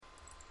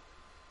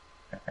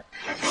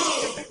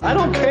I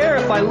don't care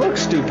if I look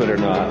stupid or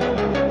not.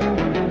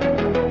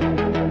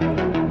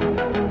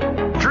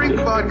 Drink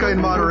vodka in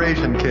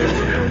moderation, kid.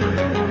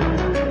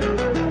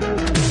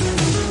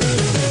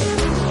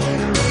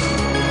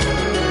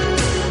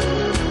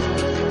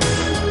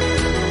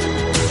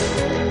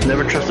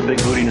 Never trust a big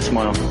booty to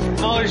smile.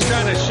 Always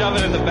trying to shove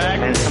it in the back.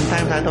 And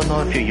sometimes I don't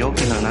know if you're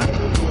joking or not.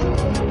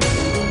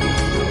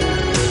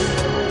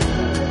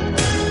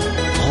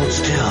 Hold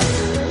still.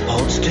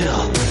 Hold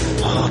still.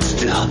 Hold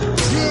still.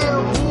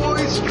 Yeah,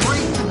 boys,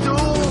 straight to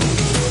doom.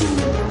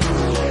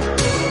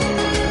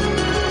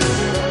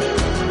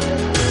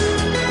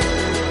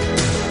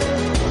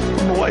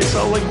 Why you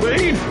sound like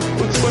Bane?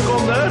 What's the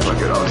look on that? Look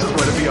at all, this is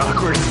going to be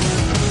awkward.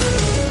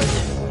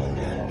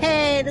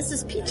 Hey, this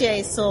is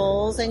PJ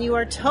Souls, and you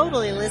are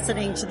totally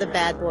listening to the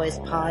Bad Boys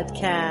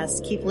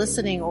Podcast. Keep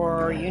listening,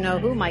 or you know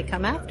who might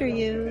come after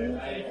you.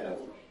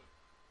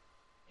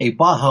 Hey,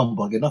 bah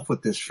humbug, enough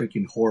with this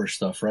freaking horror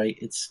stuff, right?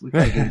 We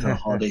gotta get into the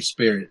holiday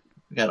spirit.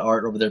 We got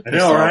Art over there. I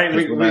know, right?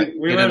 We went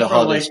into from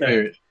holiday like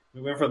spirit.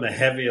 We went from the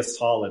heaviest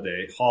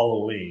holiday,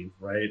 Halloween,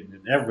 right?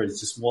 And everybody's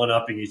just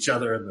one-upping each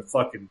other, and the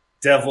fucking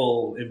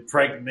devil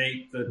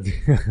impregnate the,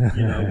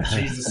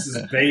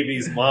 Jesus'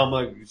 baby's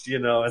mama.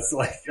 It's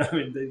like, I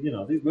mean,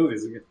 these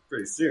movies are getting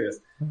pretty serious.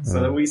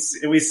 So then we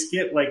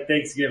skip like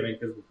Thanksgiving,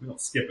 because we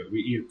don't skip it. We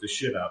eat the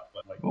shit out.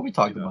 But like, Well, we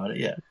talked about it,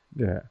 yeah.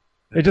 Yeah.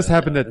 It just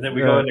happened that... And then we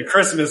go into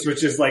Christmas,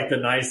 which is like the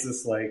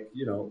nicest,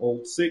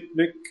 old sick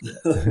Nick.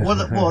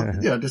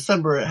 Well,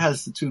 December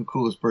has the two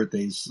coolest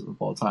birthdays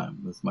of all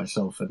time, with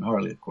myself and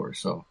Harley, of course.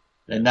 So,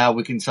 and now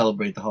we can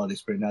celebrate the holiday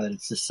spirit now that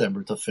it's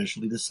December. It's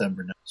officially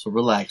December now. So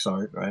relax,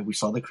 Art, all right? We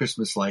saw the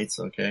Christmas lights,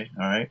 okay?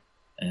 All right?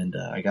 And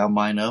I got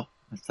mine up.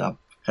 I've got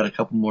a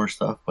couple more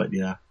stuff, but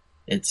yeah.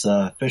 It's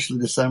officially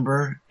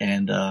December,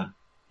 and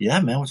yeah,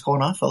 man, what's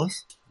going on,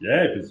 fellas?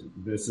 Yeah, because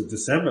this is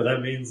December.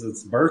 That means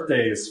it's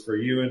birthdays for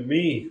you and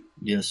me.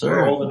 Yes, sir.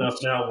 We're old enough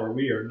now where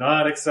we are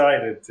not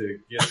excited to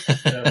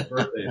have a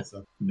birthday.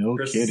 So no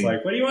Chris kidding. is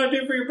like, what do you want to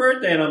do for your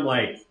birthday? And I'm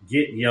like,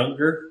 get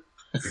younger.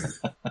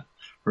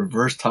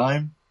 Reverse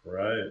time.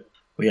 Right.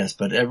 Well, yes,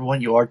 but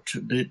everyone, you are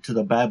to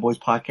the Bad Boys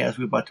Podcast.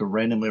 We're about to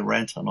randomly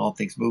rant on all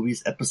things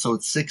movies.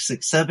 Episode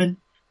 667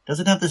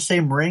 doesn't have the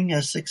same ring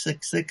as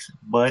 666,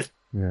 but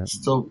it's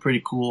still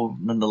pretty cool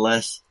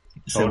nonetheless.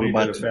 Tony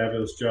did a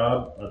fabulous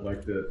job. I'd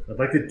like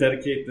to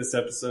dedicate this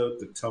episode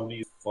to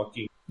Tony's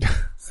fucking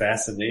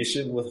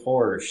fascination with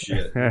horror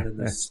shit. And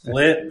the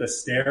split, the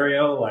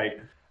stereo,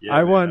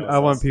 I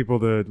want people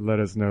to let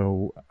us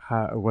know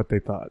what they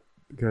thought,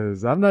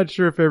 because I'm not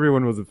sure if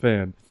everyone was a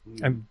fan.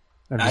 I'm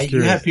just curious.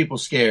 You had people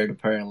scared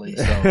apparently,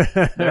 so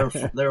they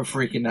were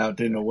freaking out,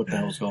 didn't know what the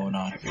hell's going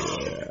on.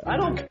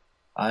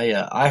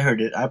 I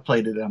heard it, I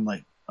played it, and I'm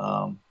like,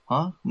 huh?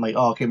 I'm like,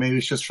 oh, okay, maybe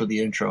it's just for the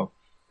intro.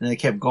 And they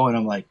kept going.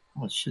 I'm like,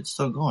 oh, shit's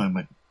still going. I'm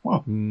like,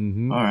 well,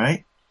 all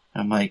right.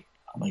 I'm like,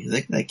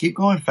 they keep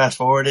going. Fast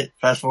forward it.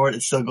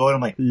 It's still going. I'm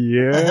like, what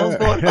the hell's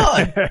going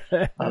on?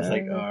 I was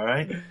like, all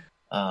right.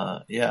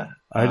 Yeah.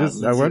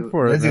 I went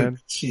for it, man.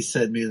 She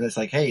said me, that's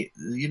like, hey,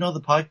 you know the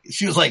podcast?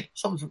 She was like,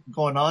 something's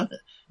going on.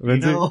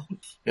 Lindsay? You know?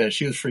 Yeah,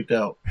 she was freaked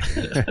out.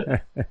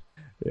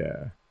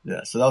 Yeah.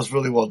 Yeah, so that was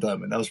really well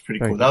done, man. That was pretty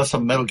cool. That was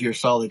some Metal Gear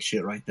Solid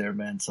shit right there,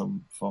 man.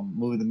 From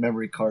moving the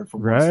memory card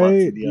from one slot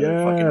to the other,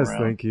 fucking around.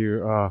 Thank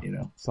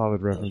you.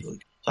 Solid reference. Really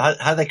so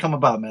how'd they come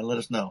about, man? Let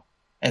us know.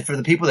 And for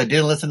the people that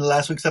didn't listen to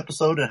last week's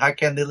episode, and how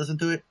can they listen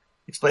to it?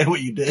 Explain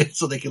what you did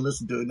so they can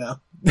listen to it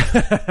now.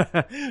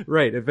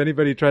 Right. If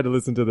anybody tried to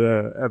listen to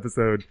the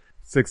episode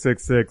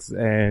 666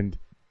 and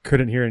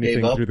couldn't hear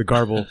anything through the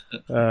garble,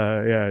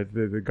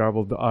 the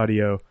garbled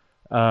audio,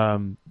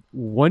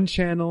 one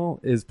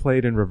channel is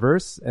played in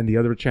reverse and the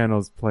other channel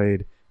is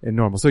played in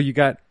normal. So you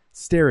got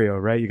stereo,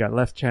 right? You got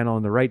left channel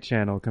and the right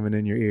channel coming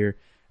in your ear.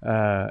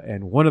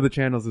 And one of the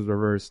channels is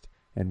reversed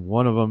and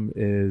one of them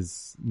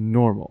is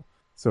normal.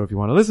 So if you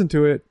want to listen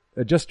to it,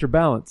 adjust your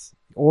balance.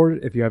 Or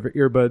if you have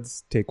your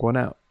earbuds, take one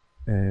out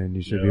and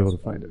you should be able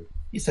to find it.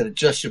 You said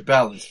adjust your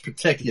balance,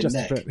 protect your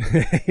neck.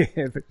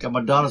 Got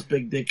Madonna's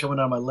big dick coming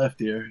out of my left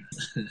ear.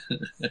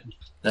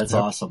 That's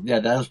awesome. Yeah,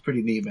 that was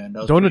pretty neat, man.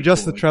 Don't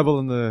adjust the treble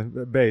and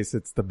the bass.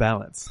 It's the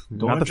balance.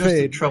 Don't not adjust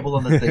the the treble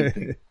on the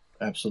thing.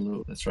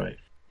 Absolutely. That's right.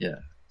 Yeah.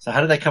 So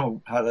how did they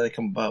come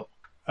about?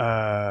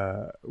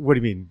 What do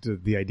you mean?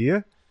 The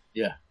idea?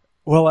 Yeah.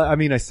 Well, I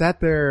mean, I sat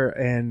there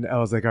and I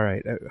was like, all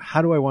right,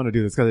 how do I want to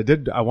do this?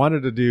 Because I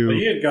wanted to do... But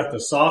you had got the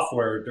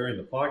software during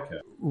the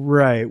podcast.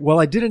 Right. Well,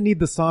 I didn't need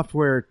the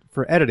software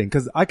for editing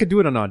because I could do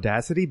it on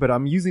Audacity, but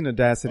I'm using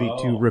Audacity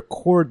to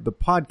record the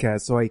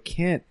podcast, so I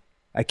can't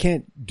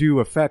do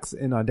effects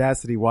in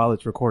Audacity while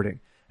it's recording.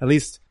 At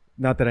least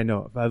not that I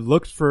know of. I've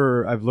looked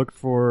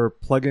for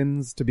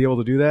plugins to be able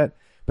to do that,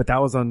 but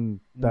that was that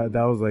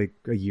was like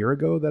a year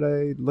ago that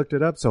I looked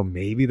it up. So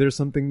maybe there's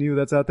something new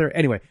that's out there.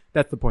 Anyway,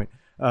 that's the point.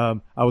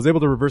 I was able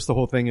to reverse the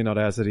whole thing in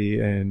Audacity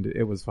and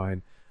it was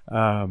fine.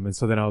 And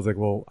so then I was like,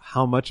 well,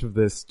 how much of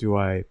this do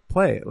I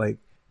play? Like,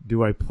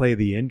 do I play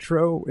the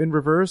intro in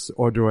reverse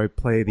or do I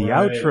play the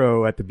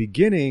outro at the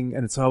beginning?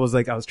 And so I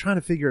was trying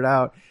to figure it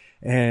out.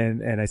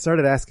 And I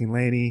started asking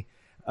Lainey,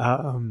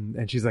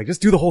 and she's like,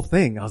 just do the whole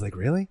thing. I was like,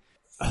 really?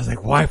 I was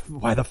like, why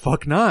the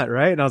fuck not?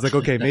 Right. And I was like,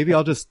 okay, maybe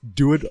I'll just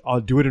do it.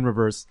 I'll do it in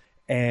reverse.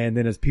 And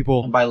then as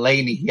people, and by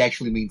Laney, he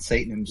actually means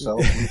Satan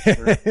himself.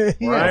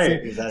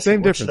 Right.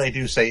 Same difference. What should I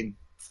do, Satan?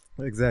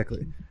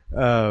 Exactly.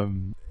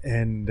 And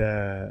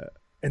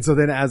so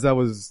then as I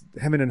was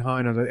hemming and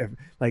hawing, I was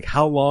like,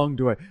 how long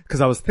do I,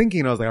 cause I was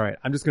thinking, I was like, all right,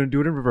 I'm just going to do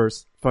it in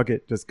reverse. Fuck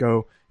it. Just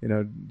go,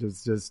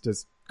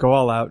 just go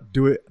all out,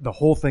 do it, the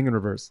whole thing in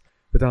reverse.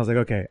 But then I was like,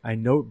 okay, I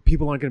know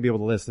people aren't going to be able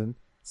to listen.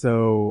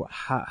 So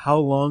how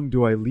long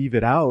do I leave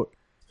it out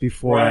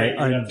before I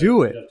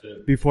undo it?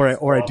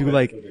 Or I do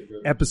like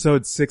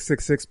episode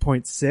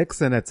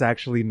 666.6 and it's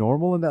actually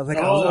normal. And that was like,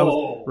 I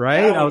was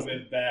right. That would have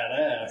been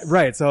badass.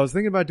 Right. So I was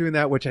thinking about doing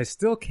that, which I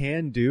still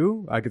can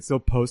do. I could still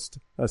post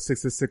a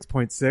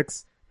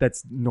 666.6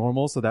 that's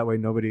normal. So that way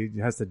nobody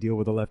has to deal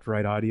with the left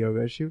right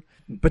audio issue.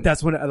 But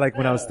that's when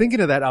I was thinking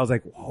of that, I was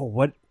like, whoa,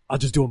 what? I'll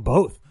just do them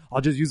both.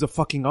 I'll just use the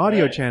fucking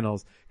audio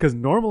channels. Cause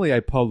normally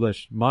I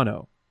publish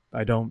mono.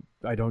 I don't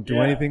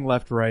do anything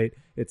left, right.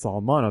 It's all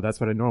mono.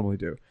 That's what I normally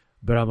do.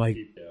 But I'm like,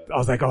 I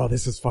was like, oh,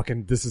 this is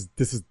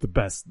the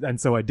best.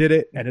 And so I did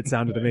it and it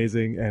sounded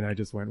amazing and I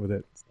just went with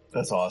it.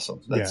 That's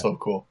awesome. That's so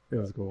cool. It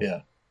was cool.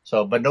 Yeah.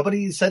 So, but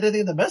nobody said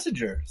anything in the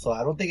messenger. So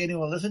I don't think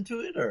anyone listened to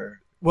it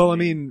or. Well, I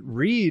mean,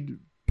 Reed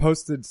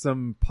posted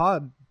some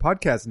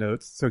podcast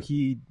notes. So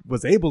he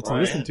was able to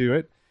listen to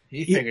it.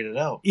 He figured it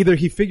out. Either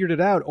he figured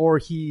it out or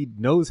he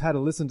knows how to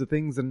listen to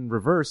things in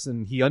reverse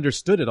and he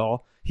understood it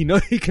all. He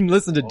can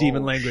listen to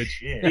demon language.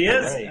 Shit.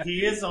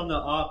 He is on the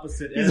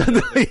opposite end.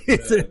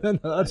 He's on the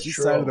other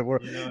side of the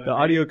world. You know the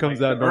audio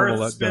comes out normal.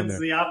 The Earth spins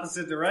the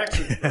opposite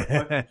direction for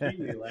fucking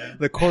Kiwi land.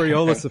 The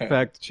Coriolis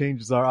effect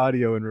changes our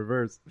audio in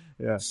reverse.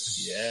 Yeah.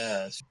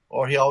 Yes.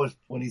 Or he always,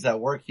 when he's at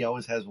work, he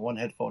always has one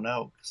headphone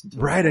out.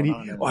 Right.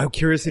 And I'm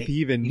curious if he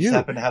even knew.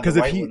 Happen to have the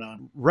right one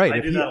on. Right.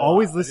 If he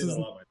always listens.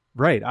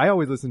 Right. I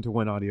always listen to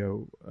one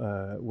audio,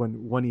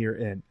 one ear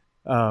in.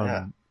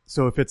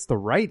 So if it's the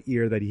right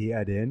ear that he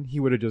had in, he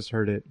would have just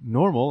heard it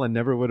normal and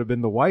never would have been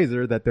the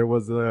wiser that there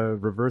was a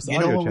reverse audio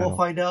channel. You know what we'll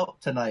find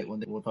out tonight with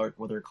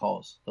their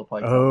calls. They'll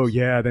probably tell us.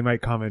 Yeah. They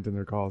might comment in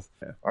their calls.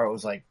 Yeah. Or it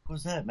was like,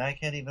 what's that? Man, I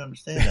can't even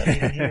understand that. I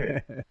didn't hear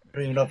it. I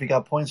don't even know if he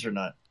got points or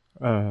not.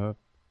 Oh,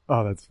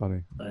 that's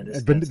funny.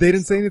 But they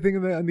didn't say anything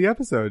in the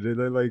episode. Did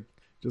they like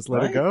just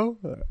let it go?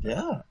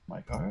 Yeah.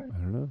 Like, all right. I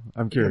don't know.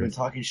 I'm curious. They've been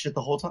talking shit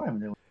the whole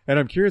time. And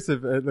I'm curious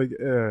if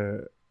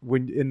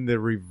when in the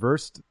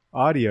reversed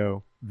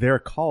audio, their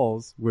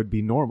calls would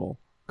be normal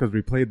because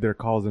we played their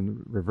calls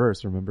in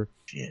reverse. Remember?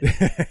 Shit.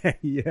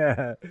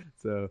 Yeah.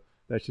 So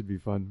that should be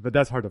fun, but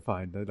that's hard to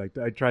find.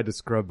 I tried to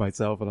scrub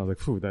myself, and I was like,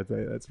 "Phew,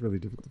 that's really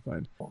difficult to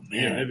find." Oh,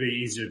 man. Yeah, it'd be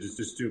easier to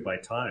just do it by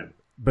time.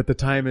 But the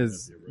time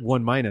is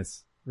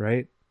 1-,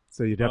 right?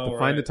 So you'd have to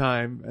find the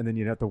time, and then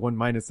you'd have to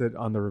 1- it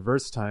on the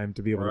reverse time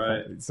to be able to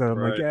find it. So I'm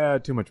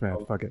like, too much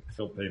math. Fuck it.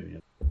 Don't pay me.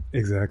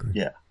 Exactly.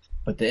 Yeah.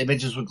 But the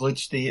images were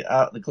glitched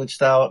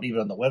out. Even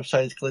on the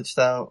website, it's glitched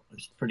out.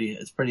 It's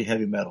pretty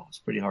heavy metal. It's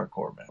pretty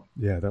hardcore, man.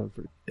 Yeah, that was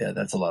pretty. Yeah,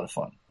 that's a lot of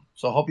fun.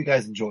 So I hope you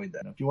guys enjoyed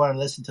that. If you want to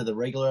listen to the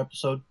regular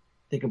episode,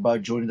 think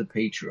about joining the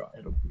Patreon.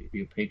 It'll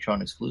be a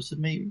Patreon exclusive,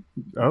 maybe.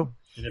 Oh.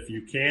 And if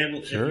you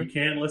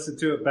can listen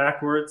to it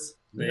backwards,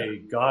 may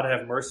God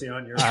have mercy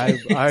on your.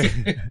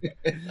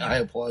 I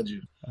applaud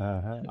you.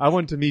 I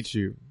want to meet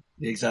you.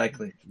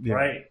 Exactly. Yeah.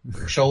 Right.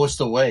 Show us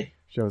the way.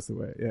 Show us the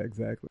way. Yeah,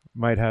 exactly.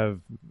 Might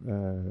have.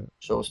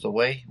 Show us the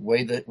way.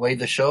 Way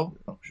the show.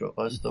 Oh, show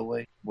us the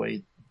way.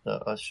 Way the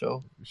us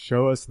show.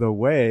 Show us the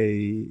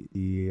way.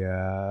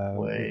 Yeah.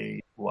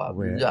 Way.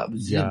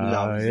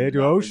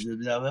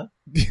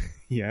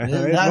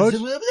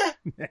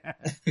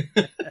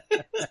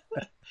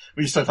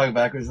 We start talking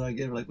backwards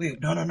again. We're like,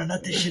 wait, no,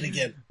 not this shit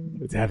again.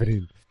 It's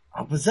happening.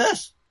 I'm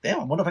possessed.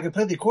 Damn, I wonder if I can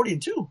play the accordion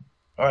too.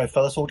 All right,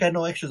 fellas. So we got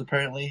no extras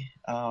apparently.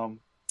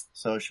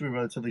 So it should be a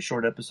relatively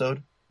short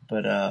episode.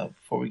 But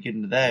before we get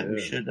into that, we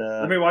should.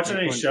 Have you watching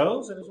any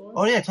shows as well?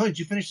 Oh yeah, I told you. Did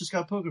you finish the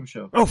Scott Pilgrim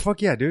show? Oh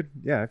fuck yeah, dude!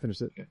 Yeah, I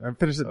finished it. Okay. I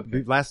finished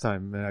it last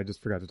time, and I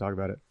just forgot to talk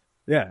about it.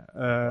 Yeah,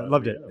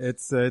 loved it.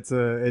 It's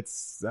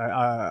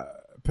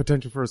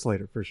potential for us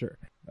later for sure.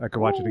 I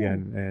could watch it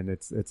again, and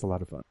it's a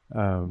lot of fun.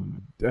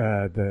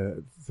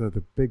 The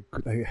big.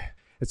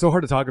 It's so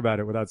hard to talk about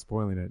it without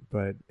spoiling it,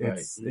 but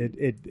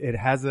it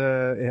has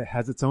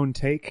its own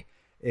take.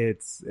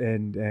 It's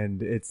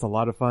a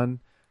lot of fun.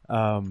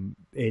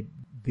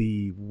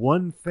 The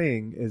one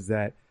thing is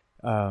that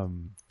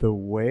the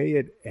way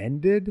it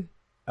ended,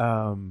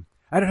 I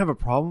don't have a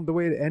problem with the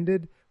way it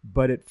ended,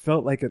 but it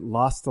felt like it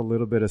lost a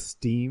little bit of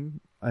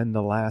steam in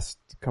the last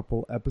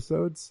couple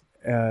episodes.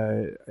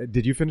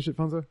 Did you finish it,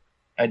 Fonso?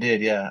 I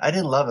did, yeah. I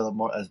didn't love it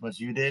as much as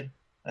you did.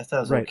 I thought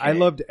it was right. Okay. I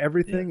loved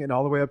everything, and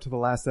all the way up to the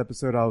last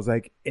episode, I was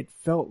like, it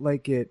felt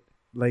like it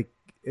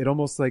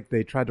almost like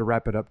they tried to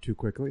wrap it up too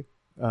quickly.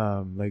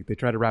 Like they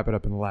tried to wrap it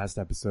up in the last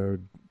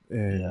episode.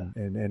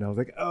 And I was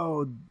like,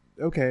 oh,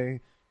 okay.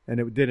 And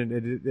it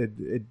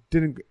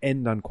didn't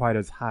end on quite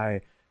as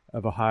high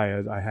of a high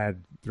as I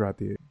had throughout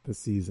the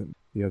season,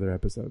 the other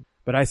episode.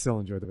 But I still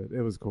enjoyed it.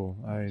 It was cool.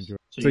 I enjoyed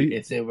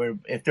it. So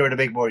if they were to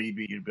make more, you'd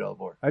be all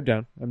aboard. I'm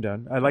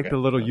down. I like the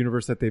little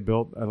universe that they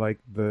built. I like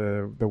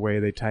the way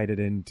they tied it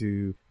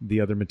into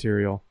the other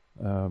material.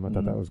 I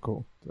thought that was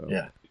cool. So.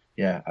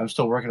 Yeah. I'm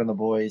still working on The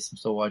Boys. I'm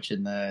still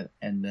watching that.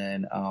 And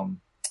then,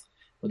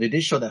 they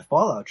did show that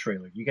Fallout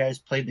trailer. You guys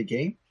played the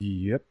game?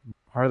 Yep.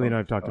 Harley and I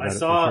have talked about it for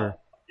sure.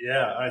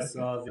 Yeah, I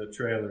saw the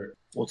trailer.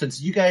 Well,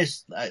 since you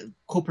guys,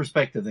 cool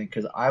perspective then,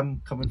 because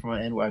I'm coming from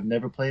an end where I've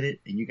never played it,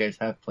 and you guys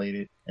have played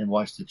it and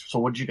watched it. So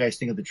what did you guys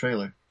think of the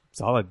trailer?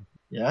 Solid.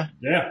 Yeah?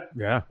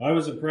 Yeah. I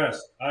was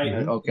impressed.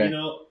 Okay. You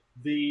know,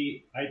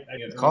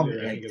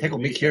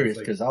 tickled me curious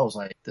because I was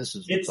like, this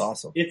looks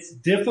awesome. It's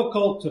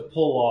difficult to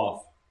pull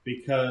off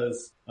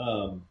because,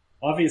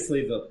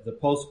 obviously the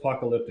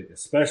post-apocalyptic,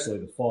 especially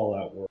the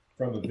Fallout world,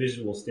 from a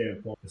visual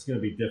standpoint, it's going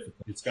to be difficult.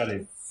 It's got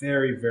a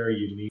very, very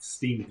unique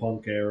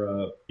steampunk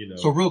era,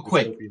 So real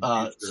quick,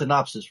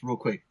 synopsis, real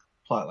quick,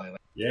 plotline.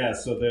 Yeah,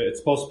 so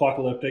it's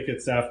post-apocalyptic.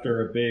 It's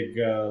after a big,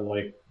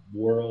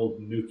 world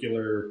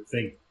nuclear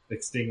thing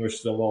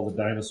extinguished all the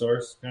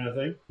dinosaurs kind of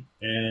thing.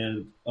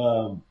 And,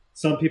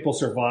 some people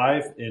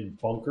survive in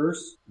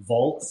bunkers,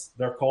 vaults,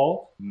 they're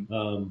called,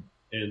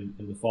 in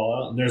the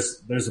Fallout. And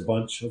there's a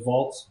bunch of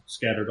vaults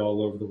scattered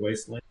all over the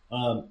wasteland.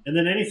 And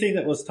then anything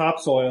that was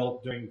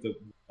topsoil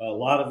a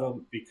lot of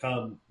them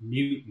become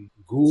mutant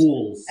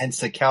ghouls. And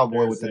it's a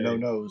cowboy with the no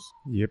nose.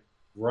 Yep.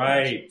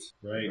 Right.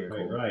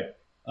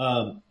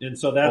 And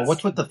so that's... Well,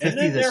 what's with the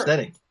 50s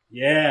aesthetic?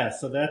 Yeah,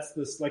 so that's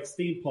this like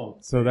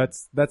steampunk. So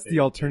that's the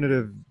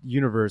alternative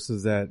universe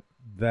is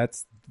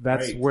that's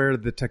right. Where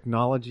the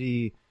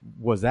technology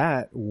was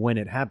at when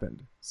it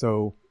happened.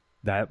 So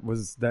that's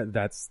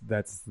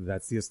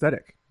the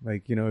aesthetic.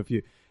 Like,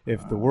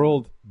 if the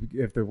world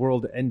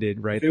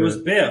ended, right? If it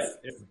was Biff,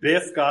 if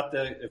Biff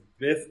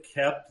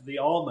kept the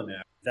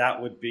almanac,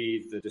 that would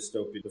be the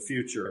dystopia, the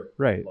future.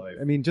 Right. Life.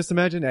 I mean, just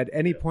imagine at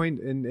any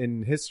point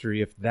in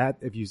history,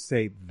 if you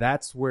say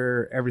that's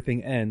where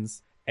everything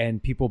ends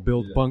and people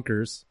build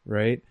bunkers,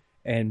 right?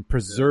 And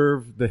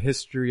preserve the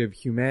history of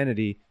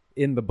humanity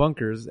in the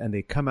bunkers and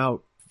they come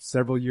out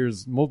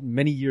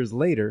many years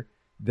later,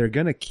 they're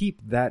going to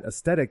keep that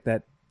aesthetic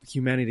that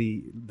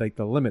humanity, like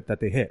the limit that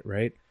they hit,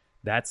 right?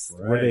 That's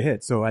where they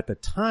hit. So at the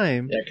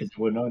time, because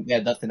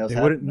nothing else.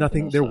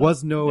 There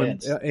was no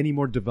any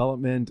more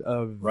development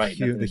of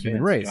the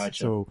human race.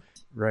 Gotcha.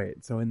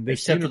 So in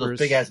this except universe, for those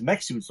big ass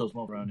mech suits, those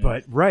move around.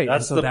 That's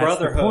the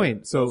Brotherhood. The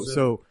point.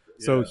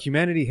 So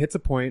humanity hits a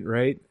point,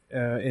 right?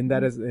 In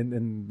that is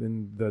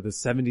in the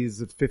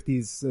 70s,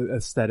 50s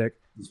aesthetic.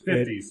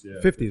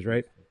 50s,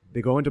 right?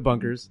 They go into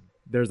bunkers.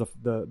 There's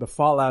the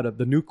fallout of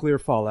the nuclear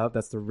fallout.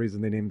 That's the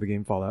reason they named the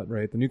game Fallout,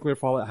 right? The nuclear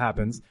fallout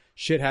happens.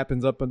 Shit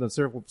happens up on the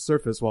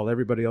surface while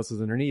everybody else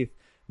is underneath.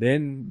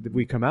 Then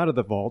we come out of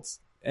the vaults,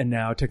 and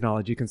now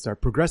technology can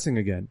start progressing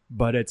again.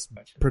 But it's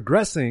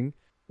progressing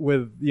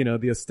with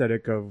the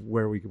aesthetic of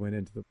where we went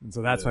into and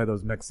so that's why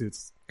those mech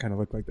suits kind of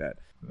look like that.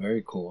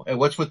 Very cool. And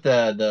what's with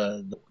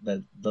the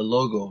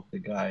logo? The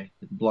guy,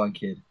 the blonde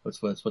kid. What's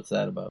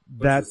that about?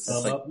 That's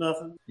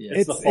nothing. Yeah.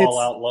 It's the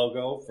Fallout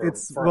logo.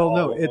 It's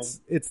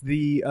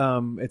the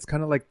it's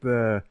kind of like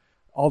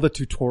all the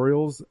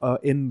tutorials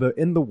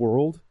in the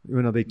world.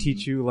 They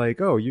teach you like,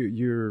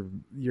 you're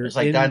it's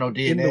like Dino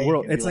DNA in the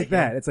world. It's like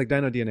that. It's like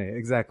Dino DNA,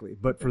 exactly.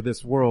 But for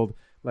this world.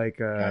 Like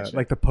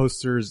the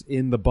posters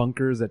in the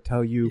bunkers that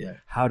tell you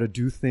how to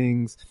do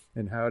things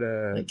and how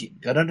to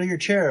get under your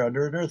chair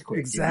under an earthquake.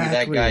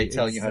 Exactly. That guy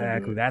telling you how to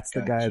do it. That's the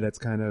guy that's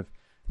kind of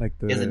like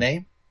the. He has a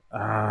name?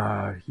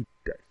 I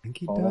think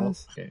he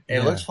does. Okay.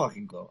 It looks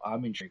fucking cool. I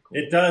mean, cool.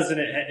 It does,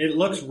 and it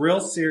looks real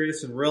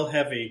serious and real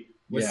heavy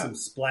with some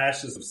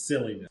splashes of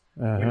silliness.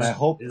 And I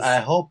hope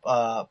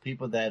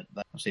people that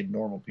I don't say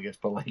normal because,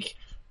 but like.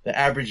 The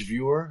average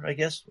viewer, I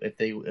guess, if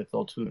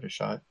they'll tune it a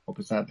shot, hope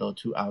it's not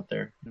too out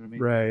there. You know what I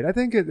mean? Right. I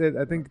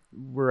think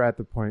we're at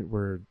the point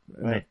where.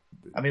 Right.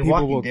 I mean,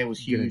 Walking Dead was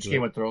huge.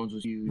 Game of Thrones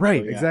was huge.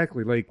 Right. So,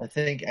 exactly. Like I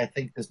think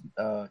this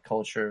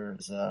culture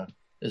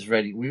is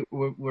ready.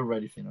 We're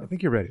ready for I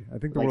think you're ready. I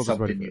think the world is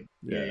ready for it.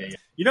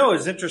 Yeah.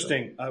 It's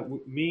interesting.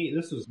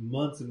 This was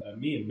months.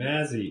 Me and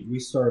Mazzy, we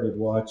started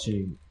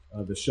watching.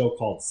 The show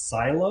called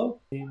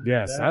Silo.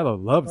 Yeah, Silo.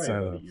 Loved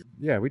Silo.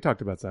 Yeah, we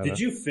talked about Silo. Did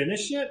you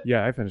finish it?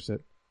 Yeah, I finished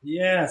it.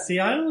 Yeah, see,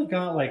 I only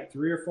got like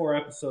 3 or 4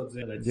 episodes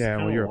in.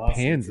 You're a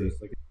pansy.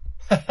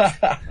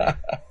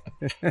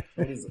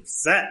 Tony's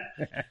upset.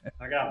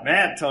 I got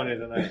mad, Tony,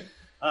 tonight.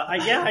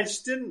 I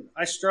just didn't.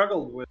 I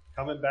struggled with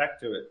coming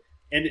back to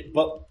it,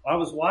 but I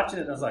was watching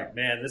it and I was like,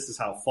 man, this is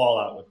how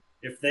Fallout would.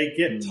 If they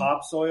get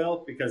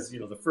topsoil, because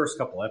the first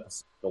couple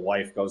episodes, the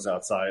wife goes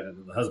outside and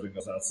then the husband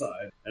goes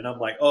outside, and I'm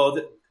like,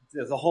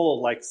 there's a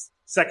whole like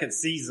second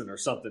season or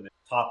something in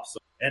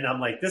topsoil, and I'm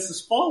like, this is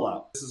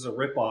Fallout. This is a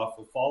ripoff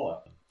of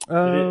Fallout.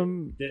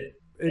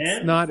 It's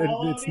And not.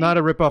 Fallout It's not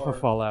a ripoff or- of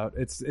Fallout.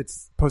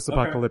 It's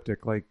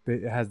post-apocalyptic. Like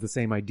it has the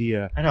same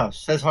idea. I know.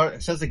 Says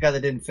the guy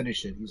that didn't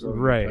finish it. He's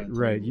already trying to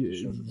tell Right. you what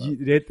the show's about.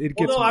 It gets it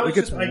gets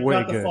I way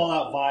got the good.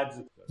 Fallout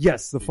vibes.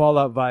 Yes, the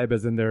Fallout vibe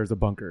is in there's a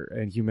bunker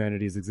and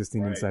humanity is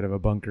existing Right. inside of a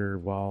bunker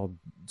while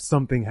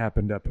something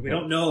happened up. We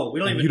don't know. We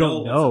don't And even you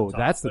don't know. know. what's up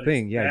top, That's the but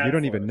thing. it's Yeah, bad you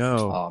don't for even us.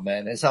 know. Oh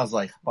man, it sounds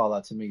like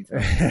Fallout to me.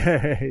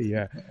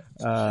 Yeah.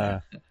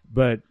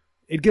 But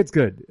it gets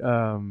good.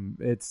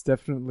 It's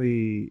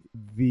definitely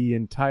the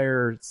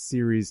entire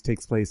series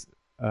takes place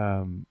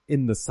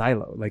in the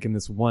silo, like in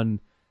this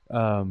one.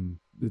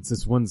 It's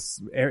this one,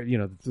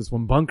 this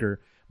one bunker,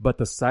 but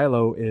the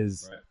silo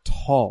is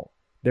tall.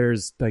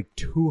 There's like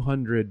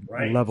 200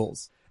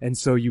 levels, and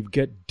so you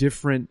get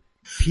different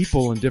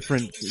people and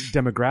different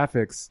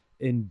demographics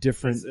in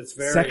different It's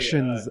very,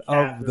 sections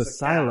of the there's a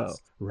silo.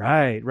 cast.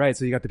 Right.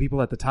 So you got the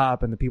people at the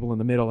top and the people in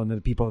the middle and then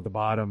the people at the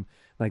bottom,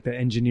 like the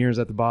engineers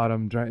at the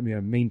bottom,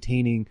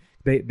 maintaining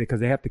because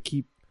they have to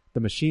keep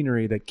the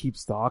machinery that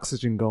keeps the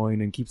oxygen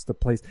going and keeps the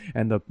place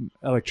and the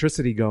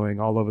electricity going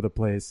all over the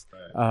place.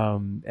 Right.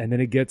 And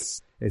then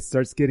it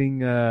starts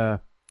getting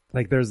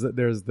like there's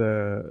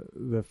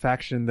the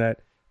faction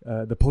that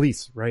the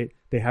police, right?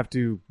 They have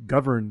to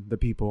govern the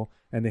people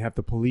and they have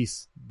to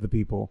police the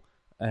people.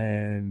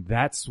 And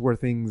that's where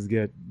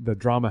the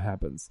drama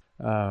happens,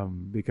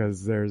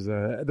 because there's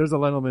an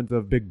element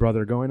of Big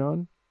Brother going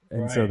on,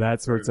 and so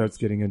that's where it starts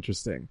getting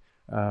interesting.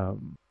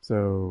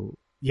 So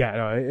yeah,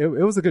 no,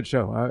 it was a good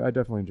show. I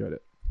definitely enjoyed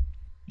it.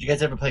 Did you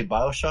guys ever play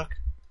BioShock?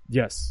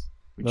 Yes,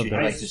 Would you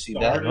like to see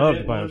that? Loved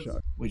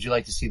BioShock. Would you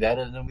like to see that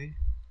in a movie?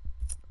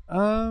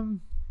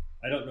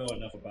 I don't know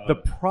enough about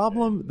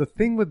the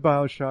thing with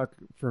BioShock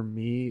for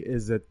me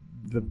is that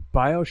the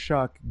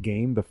BioShock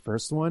game, the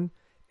first one,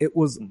 it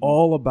was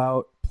all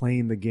about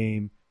playing the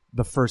game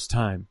the first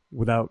time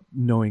without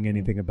knowing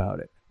anything about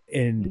it.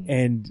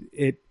 And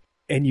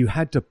you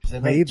had to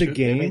play the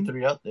game.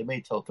 They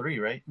made till 3,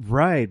 right?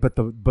 Right, but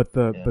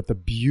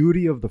the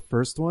beauty of the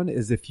first one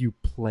is if you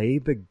play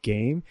the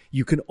game,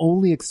 you can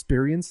only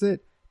experience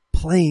it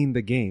playing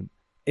the game.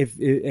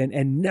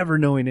 And never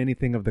knowing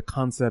anything of the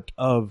concept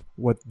of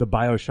what the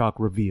BioShock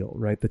reveal,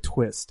 right? The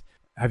twist.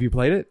 Have you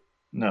played it?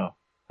 No.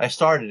 I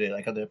started it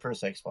like on the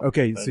first Xbox.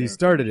 Okay, so you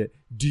started it.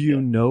 Do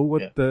you know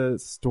what the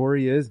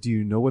story is? Do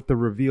you know what the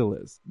reveal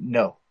is?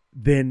 No.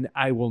 Then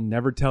I will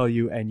never tell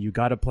you, and you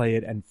got to play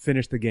it and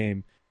finish the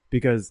game,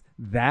 because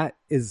that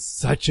is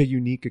such a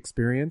unique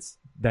experience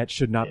that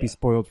should not be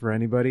spoiled for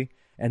anybody.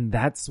 And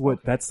that's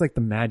that's like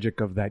the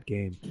magic of that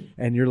game.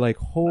 And you're like,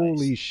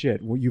 holy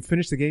shit. When you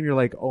finish the game, you're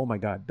like, oh my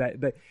God,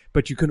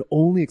 but you can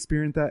only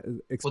experience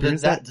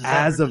that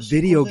as a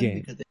video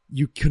game.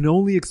 You can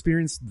only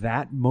experience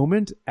that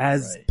moment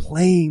as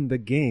playing the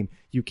game.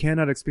 You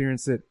cannot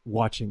experience it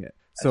watching it.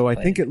 So I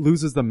think it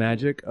loses the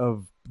magic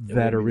of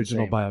that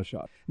original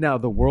BioShock. Now,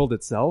 the world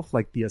itself,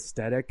 like the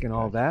aesthetic and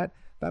all that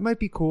might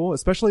be cool,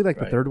 especially like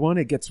the third one.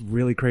 It gets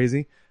really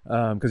crazy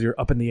because you're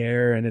up in the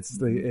air and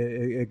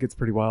it gets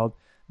pretty wild.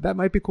 That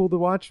might be cool to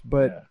watch,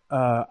 but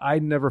I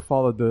never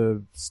followed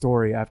the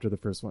story after the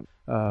first one,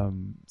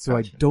 so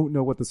I don't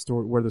know where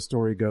the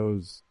story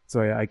goes.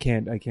 So I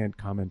can't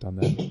comment on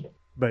that.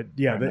 But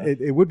yeah,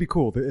 it would be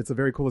cool. It's a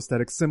very cool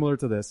aesthetic, similar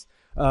to this.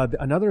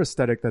 Another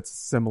aesthetic that's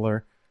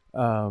similar,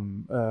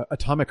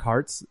 Atomic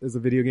Hearts is a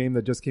video game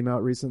that just came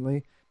out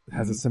recently. It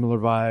has a similar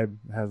vibe.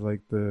 Has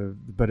like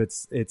but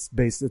it's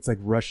like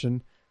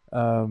Russian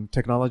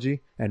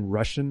technology and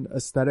Russian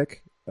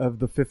aesthetic of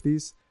the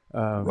 50s.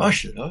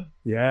 Russian, huh?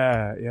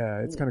 Yeah,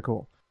 it's kind of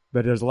cool.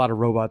 But there's a lot of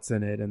robots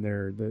in it,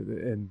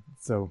 and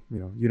so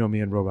you know me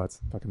and robots.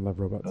 I fucking love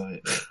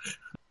robots.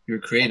 You're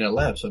creating a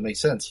lab, so it makes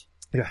sense.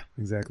 Yeah,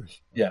 exactly.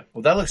 Yeah,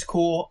 well, that looks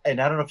cool.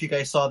 And I don't know if you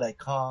guys saw that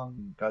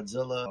Kong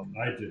Godzilla.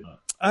 I did not.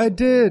 I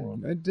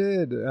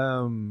did.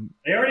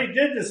 They already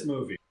did this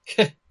movie.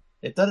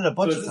 They've done it a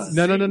bunch of times.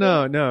 No.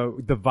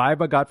 The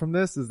vibe I got from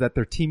this is that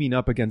they're teaming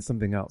up against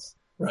something else.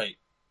 Right.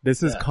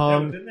 This is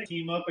Kong. Yeah, didn't they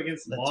team up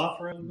against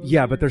Mothra?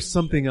 Yeah, but there's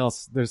something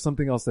else. There's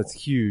something else that's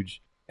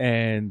huge,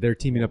 and they're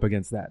teaming up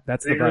against that.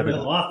 That's the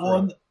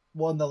vibe.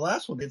 Well, in the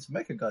last one, it's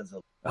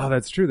Mechagodzilla. Oh,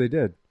 that's true. They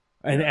did.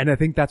 And I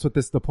think that's what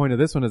the point of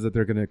this one is, that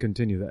they're going to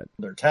continue that.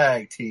 Their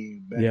tag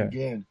team back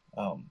again.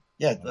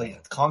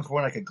 Like Kong's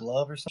wearing like a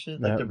glove or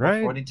something. Like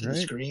they're pointing to the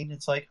screen.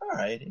 It's like, all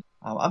right.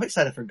 I'm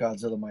excited for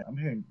Godzilla. I'm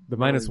hearing the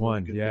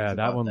 -1. Yeah,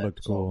 that one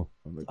looked cool.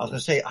 I was gonna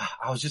say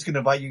I was just gonna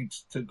invite you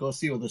to go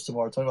see with us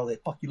tomorrow. Talking about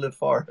like, fuck, you live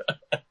far.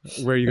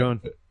 Where are you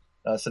going?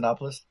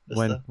 Sinopolis.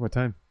 When? What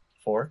time?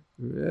 4.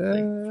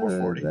 Like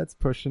 4:40. That's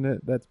pushing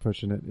it.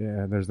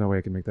 Yeah, there's no way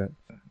I can make that.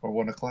 Or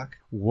 1 o'clock.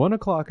 1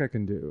 o'clock I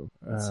can do.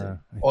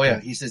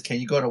 He says, can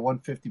you go to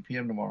 1:50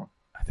 p.m. tomorrow?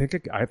 I think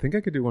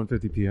I could do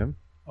 1:50 p.m.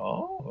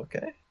 Oh,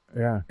 okay.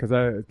 Yeah, because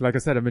like I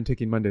said, I've been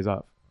taking Mondays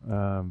off.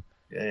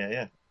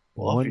 Yeah.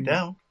 Well, if you're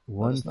down,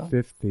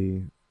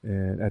 1:50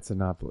 at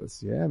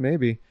Sinopolis. Yeah,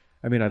 maybe.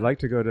 I mean, I'd like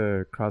to go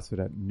to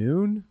CrossFit at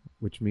noon,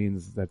 which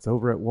means that's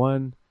over at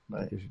 1.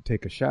 Right. I should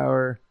take a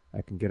shower.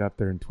 I can get up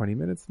there in 20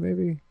 minutes,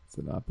 maybe.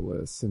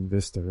 Sinopolis and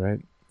Vista, right?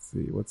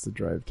 see. What's the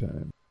drive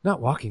time? Not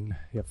walking.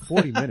 Yeah,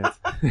 40 minutes.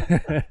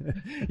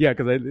 Yeah,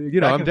 because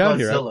I'm down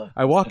here.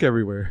 I walk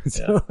everywhere.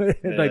 So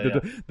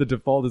the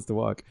default is to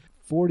walk.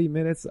 40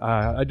 minutes.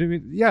 I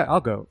do. Yeah,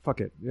 I'll go.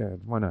 Fuck it. Yeah,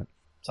 why not?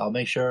 So I'll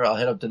make sure I'll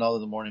hit up Denali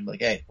in the morning.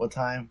 Like, hey, what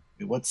time?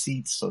 What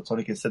seats? So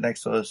Tony can sit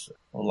next to us.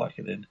 We'll lock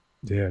it in.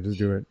 Yeah, just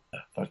do it.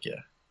 Fuck yeah.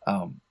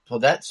 So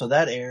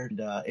that aired.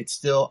 It's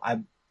still.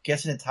 I'm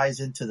guessing it ties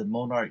into the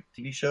Monarch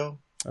TV show.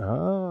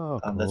 Oh,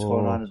 cool. That's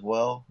going on as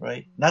well,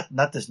 right?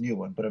 Not this new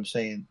one, but I'm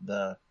saying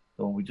the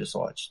one we just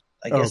watched.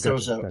 I guess there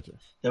was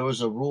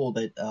a rule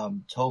that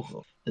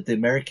Toho that the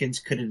Americans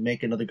couldn't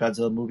make another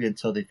Godzilla movie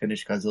until they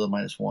finished Godzilla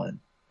 -1.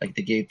 Like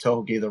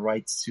Toho gave the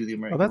rights to the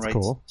American rights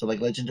cool. to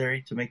like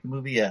Legendary to make the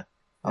movie. Yeah.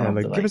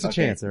 Give us a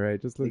chance, all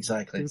right? Just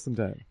exactly. Give us some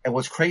time. And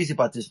what's crazy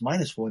about this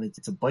 -1,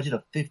 it's a budget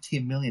of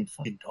 $15 million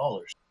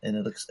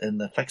and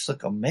the effects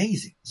look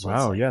amazing. So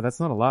wow, yeah, that's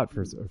not a lot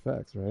for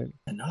effects, right?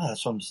 I know,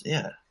 that's what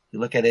you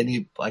look at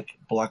any like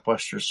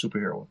blockbuster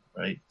superhero,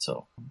 right?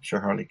 So I'm sure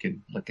Harley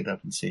can look it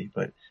up and see.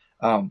 But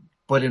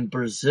in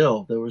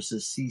Brazil, there was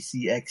this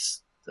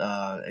CCX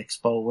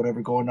Expo,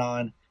 whatever going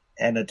on.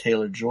 Anna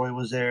Taylor-Joy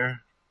was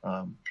there.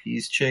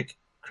 Peace chick,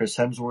 Chris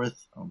Hemsworth,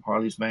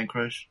 Harley's man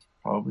crush,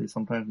 probably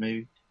sometimes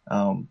maybe.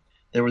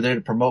 They were there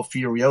to promote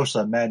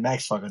Furiosa, Mad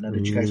Max Saga. Now,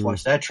 did you guys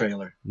watch that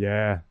trailer?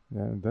 Yeah,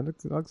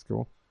 that looks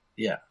cool.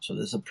 Yeah, so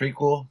this is a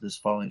prequel. This is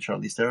following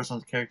Charlize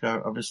Theron's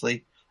character,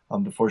 obviously.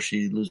 Before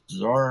she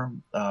loses her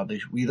arm,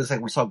 we looks like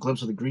we saw a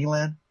glimpse of the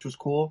Greenland, which was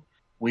cool.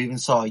 We even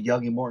saw a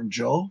young Immortan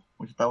Joe,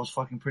 which I thought was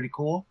fucking pretty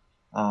cool.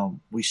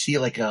 We see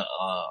like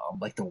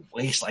like the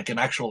waste, like an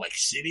actual like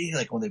city,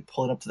 like when they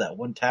pull it up to that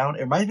one town.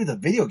 It reminds me of the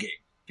video game.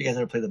 If you guys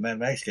ever played the Mad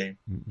Max game,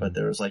 but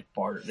there was like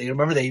bar. They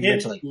remember they even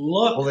went to like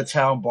Bullet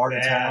Town,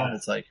 Barton Town.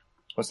 It's like,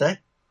 what's that?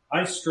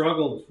 I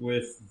struggled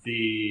with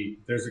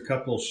there's a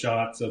couple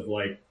shots of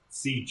like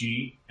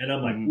CG, and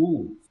I'm like,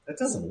 ooh, that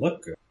doesn't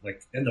look good.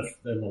 Like, and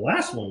the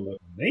last one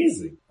looked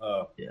amazing.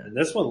 And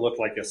this one looked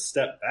like a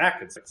step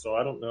back. It's like, so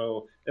I don't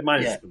know. It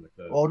might have just been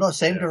the. Well, no,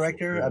 same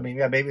director. Film. I mean,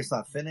 maybe it's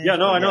not finished. Yeah,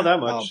 no, I know that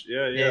much.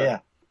 Yeah.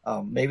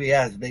 Maybe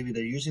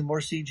they're using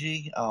more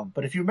CG.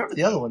 But if you remember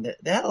the other one,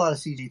 they had a lot of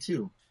CG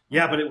too.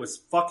 Yeah, but it was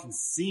fucking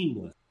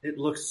seamless. It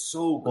looks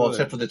so good. Well,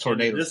 except for the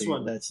tornado this scene.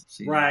 One, that's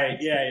CG. Right,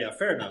 yeah,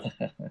 fair enough.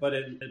 But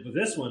with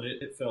this one,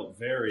 it felt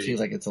very... Seems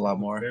like it's a lot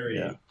more.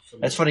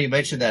 That's funny you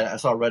mentioned that. I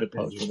saw a Reddit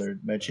post where they're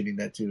mentioning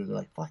that too. They're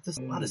like, fuck, there's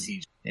a lot of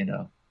CG,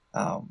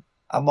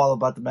 I'm all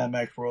about the Mad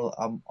Max world.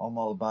 I'm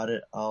all about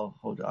it. I'll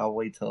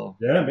wait till...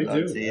 Yeah, me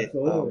too. See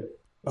absolutely.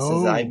 This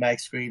is IMAX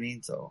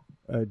screening, so...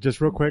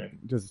 just real quick,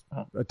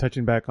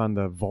 touching back on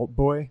the Vault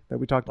Boy that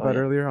we talked about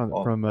earlier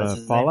from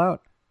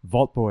Fallout.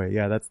 Vault Boy,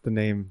 yeah, that's the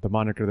name, the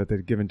moniker that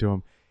they've given to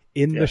him.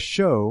 In the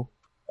show,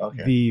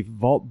 the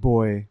Vault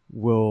Boy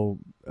will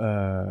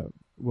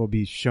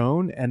be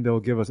shown, and they'll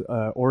give us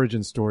an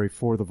origin story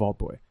for the Vault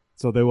Boy.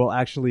 So they will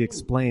actually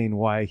explain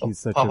why he's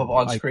such pop up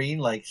on screen,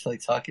 like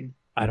talking.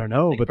 I don't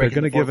know, but they're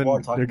gonna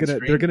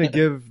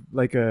give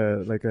like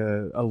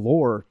a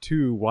lore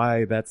to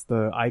why that's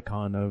the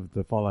icon of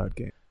the Fallout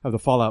game, of the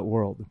Fallout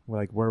world,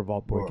 like where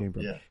Vault Boy came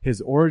from. Yeah.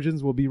 His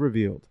origins will be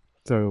revealed.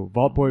 So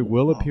Vault Boy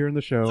will appear in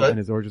the show, and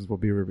his origins will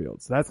be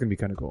revealed. So that's gonna be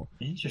kind of cool.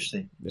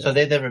 Interesting. Yeah. So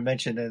they never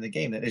mentioned it in the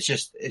game. It's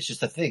just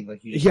a thing.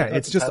 Like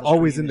it's just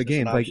always in the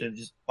game. Like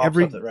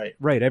every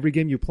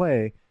game you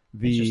play,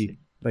 the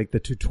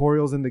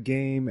tutorials in the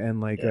game, and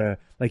like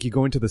you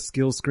go into the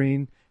skill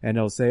screen, and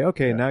it'll say,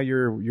 okay, now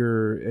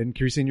you're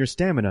increasing your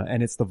stamina,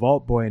 and it's the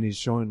Vault Boy, and he's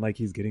showing like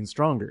he's getting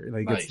stronger.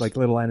 Like it's like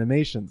little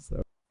animations.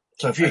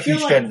 So if you're a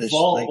huge fan of this,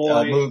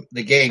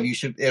 the game,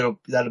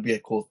 that'll be a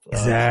cool.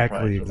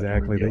 Exactly.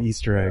 The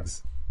Easter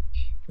eggs.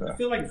 I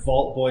feel like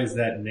Vault Boy is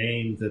that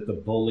name that the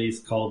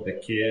bullies called the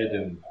kid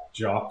and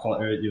jock,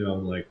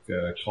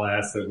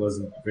 class that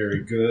wasn't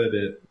very good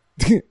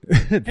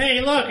at.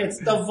 Hey, look, it's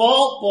the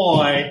Vault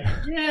Boy.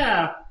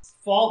 Yeah,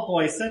 Vault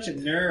Boy, such a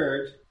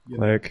nerd.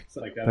 Like,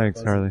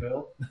 thanks, Harley.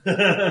 Vault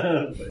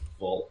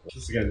Boy,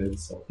 just got an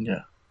insult.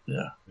 Yeah.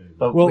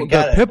 But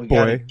the Pip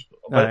Boy.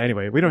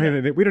 Anyway, we don't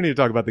need to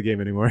talk about the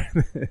game anymore.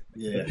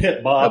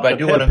 Pip Bob. But I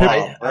do want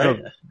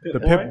to. The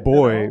Pip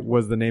Boy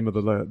was the name of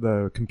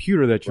the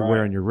computer that you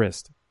wear on your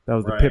wrist. That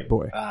was the Pip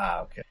Boy.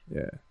 Ah, okay.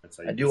 Yeah.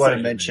 I do want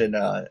to mention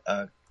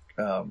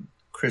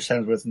Chris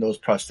Hemsworth nose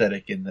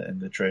prosthetic in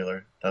the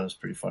trailer. That was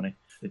pretty funny.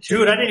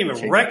 Dude, I didn't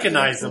even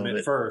recognize him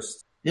at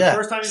first. Yeah. The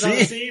first time he's on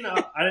the scene,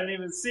 I didn't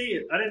even see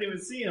it. I didn't even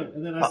see him,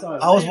 and then I saw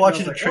his I was name,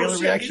 watching the trailer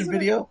reaction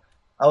video.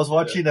 I was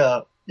watching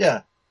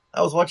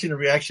I was watching a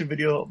reaction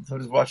video. I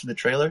was watching the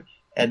trailer,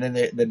 and then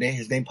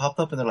his name popped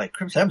up, and they're like,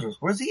 "Chris Hemsworth,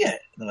 where's he at?" And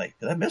they're like,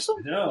 "Did I miss him?"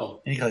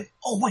 No. And he's like,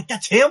 "Oh wait,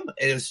 that's him."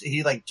 And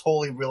he like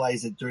totally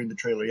realized it during the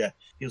trailer. Yeah,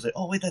 he was like,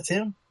 "Oh wait, that's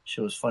him."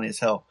 Shit was funny as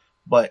hell.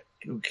 But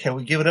can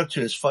we give it up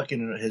to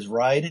his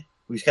ride?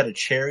 He's got a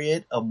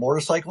chariot of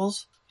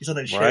motorcycles. He's on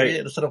a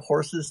chariot instead of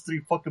horses.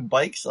 3 fucking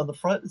bikes on the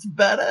front. It's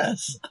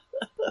badass.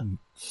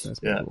 That's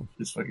cool.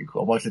 It's fucking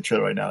cool. I'm watching the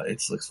trailer right now.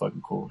 It looks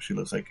fucking cool. She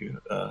looks like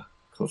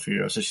cool for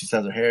you. So she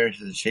has her hair. She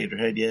hasn't shaved her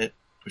head yet,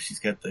 but she's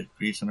got the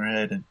grease on her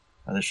head, and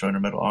they're showing her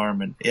metal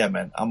arm, and yeah,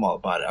 man, I'm all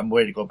about it. I'm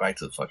ready to go back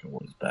to the fucking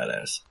world. It's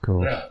badass.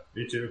 Cool. Yeah,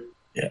 me too.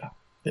 Yeah,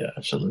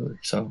 absolutely.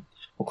 So,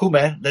 well, cool,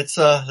 man. Let's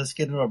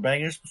get into our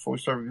bangers before we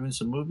start reviewing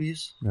some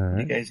movies. All right. What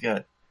do you guys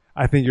got?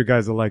 I think you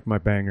guys will like my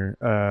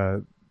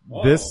banger.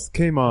 This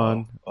came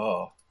on.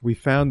 We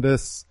found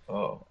this.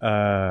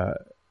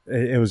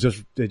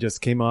 It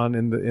just came on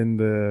in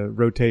the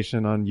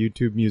rotation on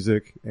YouTube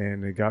Music,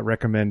 and it got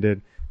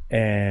recommended.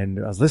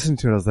 And I was listening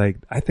to it. I was like,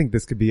 I think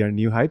this could be our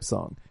new hype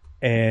song.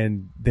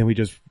 And then we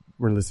just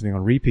were listening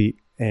on repeat.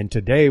 And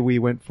today we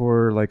went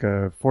for like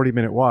a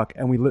 40-minute walk,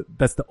 and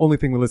that's the only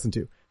thing we listened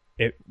to.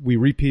 We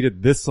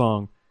repeated this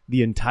song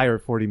the entire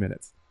 40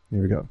 minutes.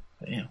 Here we go.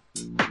 Damn.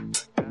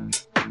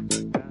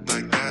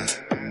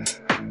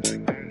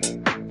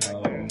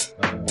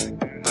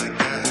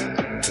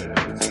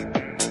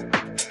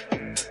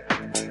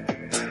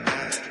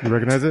 You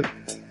recognize it?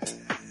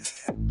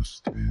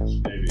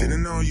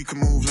 Didn't know you can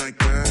move like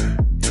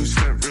that.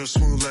 Two-step real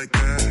smooth like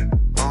that.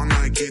 All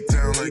night get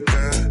down like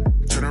that.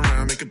 Turn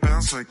around, make it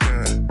bounce like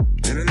that.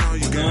 Didn't know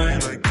you can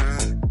move like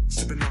that.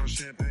 Sipping on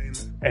champagne.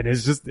 And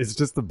it's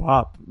just the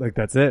bop. Like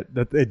that's it.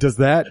 It does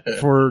that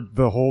for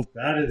the whole.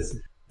 That is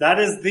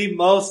the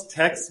most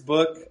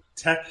textbook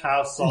tech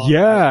house song.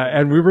 Yeah,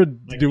 and we were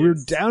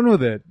down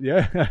with it.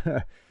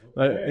 Yeah.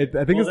 Okay.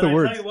 I think it's the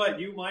words. I tell you what,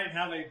 you might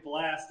have a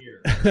blast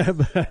here.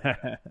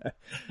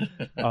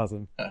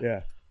 Awesome.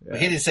 Yeah. He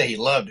didn't say he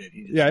loved it.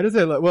 I didn't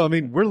say. Well, I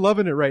mean, we're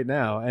loving it right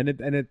now,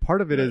 and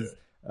part of it is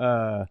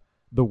the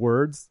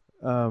words.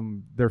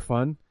 They're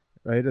fun,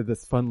 right?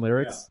 This fun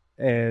lyrics,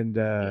 and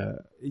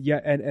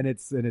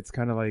it's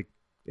kind of like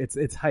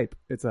it's hype.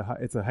 It's a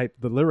hype.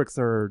 The lyrics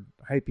are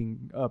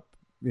hyping up.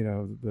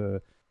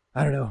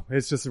 I don't know.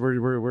 It's just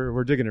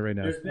we're digging it right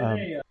now. There's been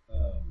a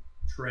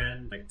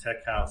trend like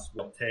tech house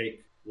will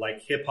take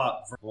like hip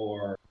hop,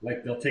 or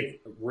like they'll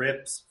take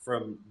rips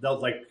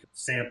they'll like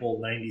sample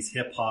 90s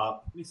hip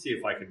hop. Let me see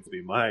if I can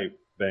be my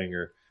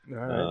banger.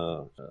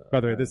 All right. By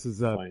the way, this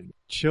is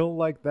Chill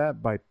Like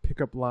That by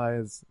Pickup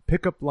Lines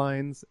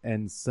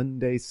and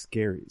Sunday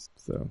Scaries.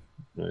 So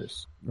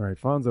nice. All right,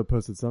 Fonso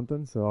posted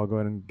something, so I'll go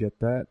ahead and get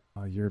that.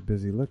 Oh, you're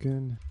busy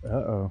looking.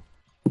 Uh-oh.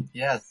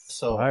 Yeah,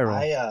 so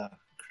Viral.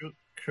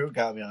 Crew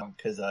got me on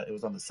because it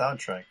was on the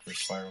soundtrack for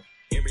Spiral.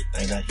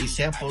 And he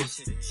samples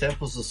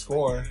the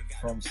score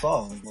from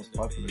songs, most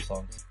popular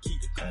songs.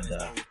 And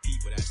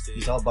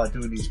he's all about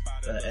doing these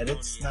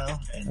edits now,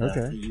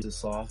 and he uses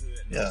song.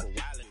 Yeah.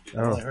 I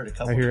only heard a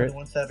couple of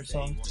 21 Savage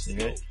songs. You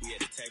hear it?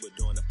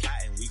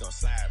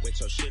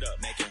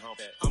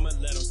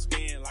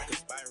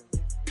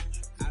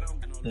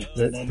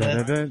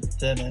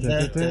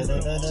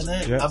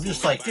 I'm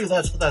just like, dude,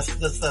 that's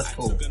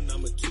cool.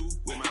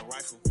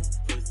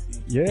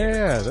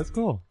 Yeah, that's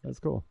cool. That's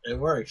cool. It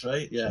works,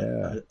 right?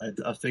 Yeah. I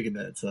was thinking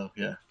that, so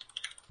yeah.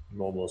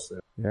 I'm almost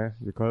there. Yeah,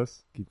 you're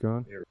close. Keep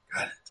going.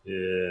 Got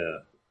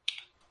it.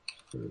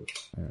 Yeah.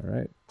 All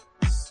right.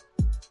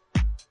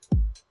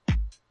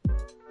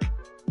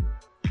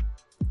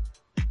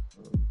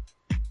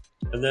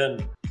 And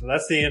then, so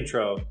that's the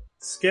intro.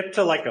 Skip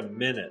to like a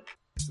minute.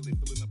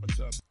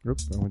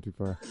 Oops, I went too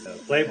far.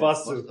 Play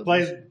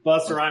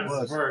Busta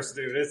Rhymes' verse,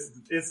 dude. It's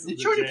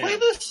Did you already play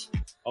this?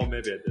 Oh,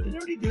 maybe I did. Did you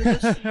already do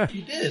this?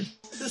 You did.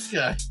 This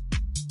guy.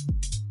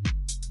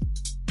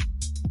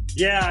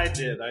 Yeah, I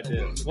did.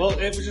 Well,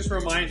 it just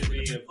reminded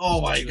me of.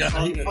 Oh my god,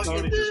 Tony did.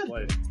 just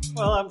played.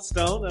 Well, I'm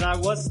stoned, and I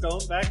was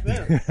stoned back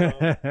then.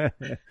 So.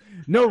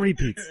 No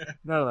repeats.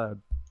 Not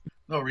allowed.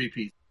 No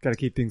repeats. Got to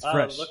keep things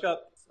fresh. Look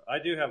up. I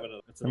do have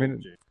another.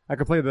 I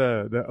could play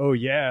the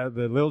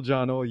the Lil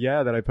Jon oh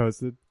yeah that I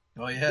posted.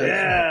 Oh yeah.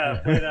 Yeah,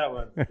 play that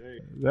one.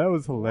 That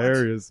was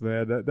hilarious,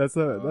 man. That's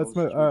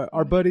my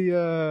our buddy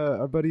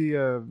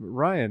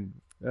Ryan.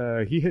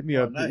 He hit me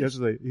up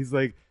yesterday. He's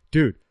like,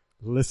 dude,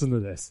 listen to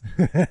this.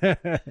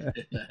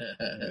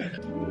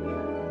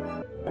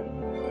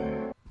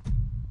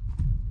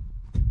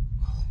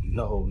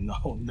 No.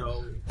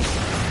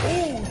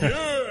 Oh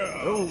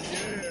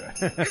yeah.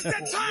 It's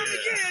that time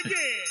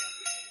again.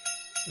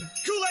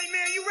 Kool-Aid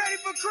Man, you ready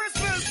for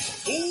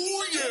Christmas?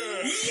 Oh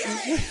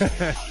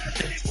yeah.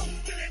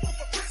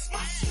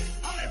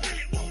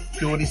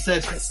 Dude, when he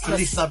said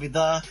Feliz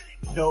Navidad,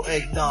 no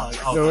eggnog.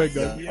 Oh, no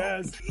eggnog.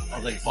 Yes. I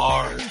was like,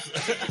 bars.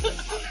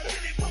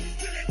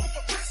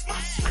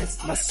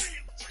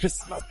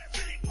 Christmas.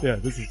 Yeah,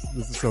 this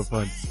is so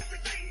fun.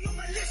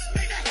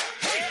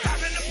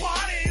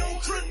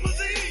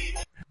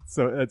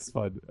 So that's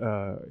fun.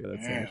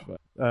 That's so much fun.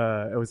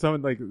 It was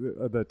someone like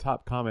the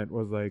top comment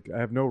was like, I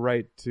have no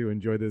right to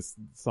enjoy this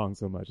song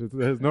so much. It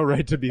has no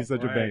right to be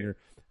such a banger.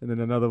 And then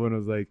another one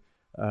was like,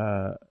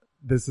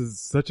 this is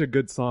such a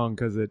good song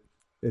because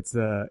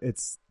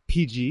it's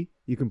PG.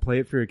 You can play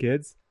it for your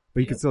kids,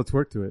 but you can still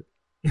twerk to it.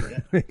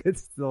 Yeah.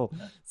 It's still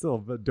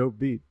a dope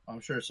beat.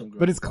 I'm sure some.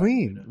 But it's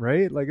clean,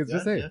 right? Like it's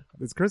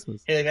it's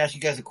Christmas. Hey, let me ask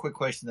you guys a quick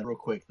question, real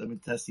quick. Let me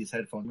test these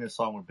headphones. Give me a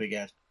song with big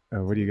ass.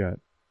 What do you got?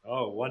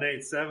 Oh,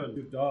 187,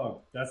 Snoop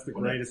Dogg. That's the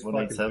greatest fucking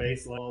 187?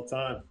 bass line of all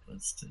time.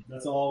 Let's see.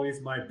 That's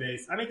always my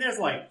bass. I mean, there's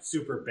like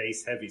super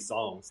bass heavy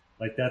songs.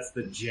 Like that's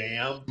the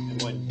jam.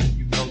 And when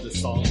you know the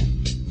song.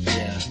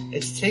 Yeah,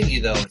 it's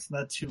tingy though. It's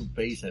not too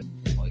bass heavy.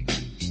 Like,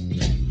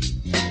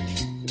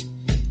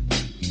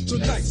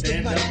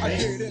 Stand up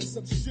bass.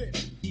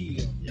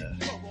 yeah,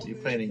 you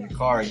play it in your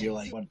car and you're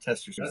like, want to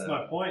test yourself. That's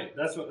my point.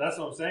 That's what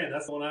I'm saying.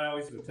 That's the one I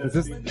always do. Is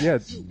this, yeah,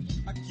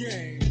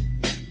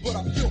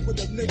 doesn't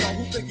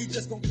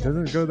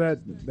go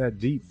that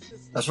deep.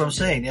 That's what I'm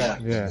saying. Yeah.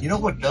 Yeah. You know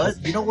what does?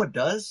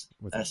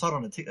 What's I saw it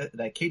on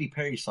that Katy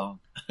Perry song.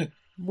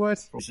 What?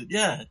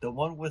 Yeah, the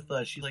one with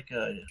she's like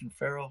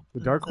Pharaoh. The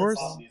Dark Horse?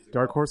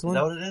 Dark Horse Is one?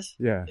 that what it is?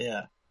 Yeah.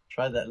 Yeah.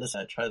 Try that.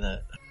 Listen, try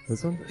that.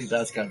 This one? I think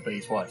that's got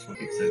bass. Watch what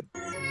he said.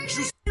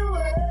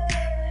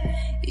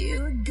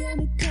 You're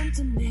gonna come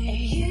to me.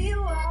 Here you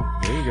are.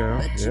 There you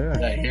go. Yeah.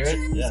 Yeah, hear it?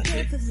 Yeah.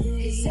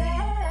 See?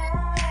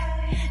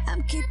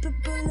 I'm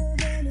capable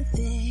of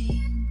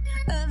anything.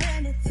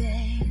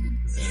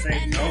 Same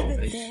And note.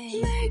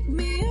 everything. Make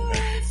me your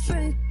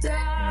friend.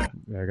 Yeah,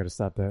 I gotta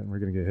stop that and we're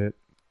gonna get hit.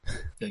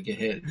 Gonna get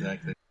hit,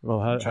 exactly. Well,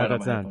 how'd Try it that on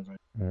my sound? headphones, right?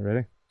 All right,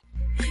 ready?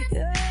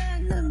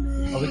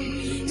 Oh, we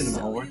can get into the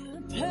homework.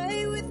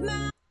 Play with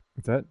my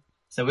What's that?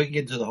 So we can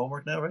get into the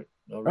homework now, right?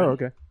 Oh,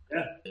 okay.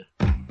 Yeah.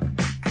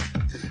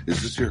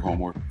 Is this your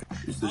homework?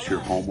 Is this your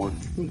homework?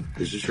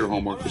 Is this your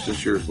homework? Is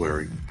this yours,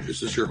 Larry? Is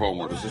this your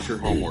homework? Is this your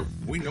homework?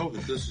 We know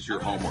that this is your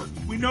homework.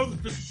 We know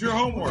that this is your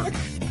homework.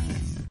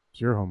 It's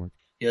your homework.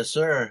 Yes,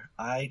 sir.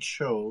 I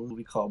chose what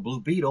we call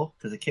Blue Beetle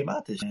because it came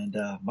out this year. And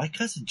my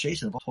cousin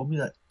Jason told me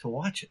to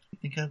watch it. I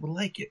think I would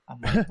like it. I'm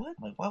like, what?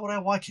 I'm like, why would I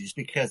watch it? Just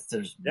because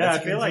there's Yeah, I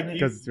feel like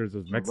Because there's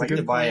those Directed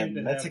Mexicans. by a need to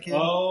have- Mexican.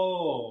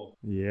 Oh.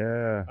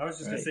 Yeah. I was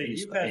just Right. gonna say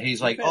He's, you've had. he's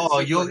you've like, had oh,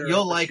 you'll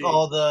superhero like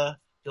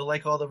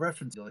fatigue. all the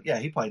references. Like, yeah,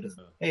 he probably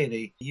doesn't. Hey,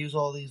 they use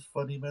all these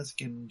funny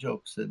Mexican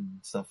jokes and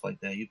stuff like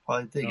that. You'd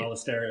probably dig all it. the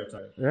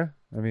stereotypes. Yeah.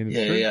 I mean, it's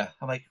Yeah, true. yeah.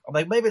 I'm like,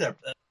 maybe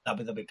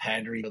they'll be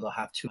pandering. Or they'll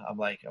have to. I'm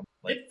like,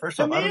 first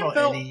To off, me, I don't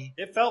know any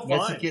It felt fine.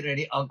 Mexican or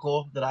any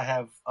uncle that I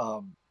have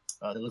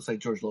that looks like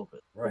George Lopez.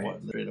 Right.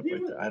 One, straight up He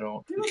right was- there. I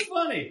don't. It was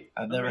funny.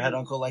 I've never had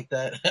uncle like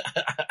that.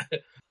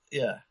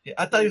 yeah.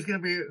 I thought he was gonna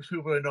be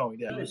super annoying.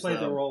 Yeah, He played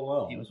the role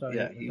well. He was. I thought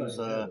Yeah, he he was.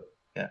 did.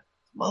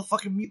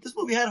 Motherfucking. This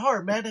movie had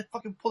heart, man. It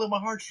fucking pulling my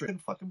heartstrings.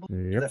 Fucking.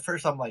 Yep. At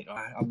first, I'm like,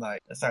 I'm not.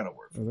 That's not gonna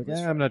work. I was like,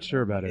 I'm not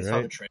sure about it, I saw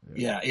the right? trailer.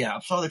 Yeah. I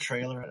saw the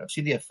trailer. I've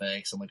seen the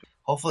effects. I'm like,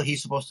 hopefully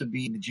he's supposed to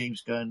be in the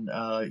James Gunn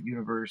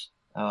universe,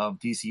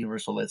 DC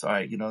universe. So let's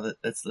let's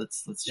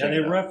Yeah, check they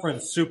it out.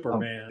 reference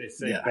Superman. They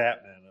say yeah.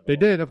 Batman. They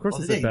did. Of course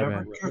Oh, they they said did. Batman.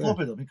 Remember? George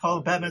Lopez, though. We call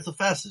him Batman's the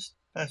fastest.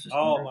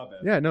 Oh, remember? my bad.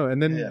 Yeah, no,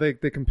 and then Yeah.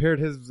 they compared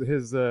his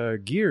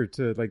gear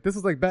to like this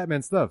is like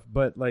Batman stuff,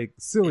 but like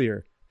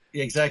sillier.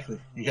 Yeah, exactly.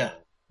 Yeah.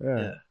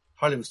 Yeah.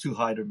 Harley was too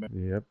high to remember.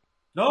 Yep.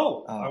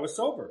 No, I was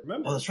sober.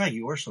 Remember? Oh, that's right.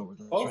 You were sober.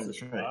 That's Both right. of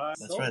That's you. right. I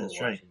That's sober right. That's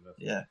right. watching this.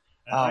 Yeah.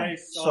 And I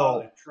saw so-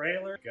 the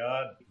trailer.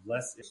 God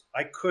bless it.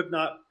 I could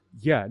not.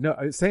 Yeah. No.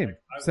 Same. I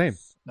was- Same.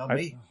 Not I-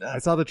 me. I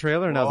saw the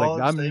trailer and I was Well,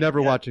 like, I'm same, never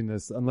yeah. watching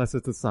this unless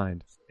it's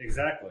assigned.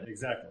 Exactly.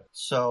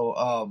 So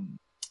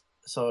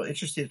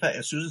interesting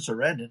fact. Susan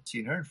Sarandon,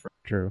 seen her in front.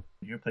 True.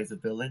 Here plays the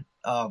villain.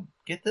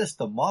 Get this.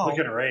 The mom Look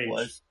at her age.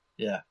 was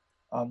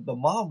the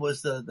mom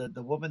was the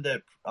woman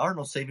that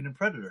Arnold saving in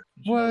Predator.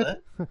 Did you know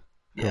What? that?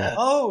 Yeah.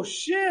 Oh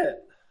shit!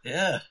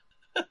 Yeah.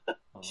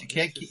 Oh, She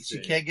can't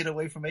get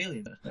away from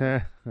aliens.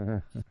 Yeah.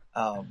 And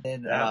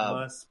That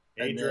must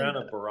and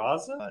Adriana then,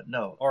 Barraza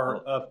no.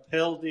 or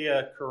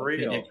Apildia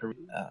Carrillo.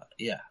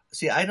 Yeah.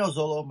 See, I know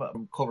Zolo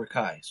from Cobra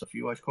Kai. So if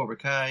you watch Cobra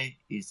Kai,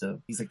 he's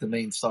like the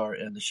main star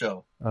in the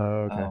show.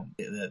 Oh,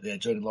 okay.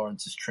 Johnny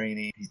Lawrence is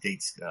training. He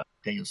dates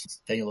Daniel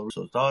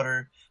LaRusso's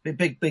daughter.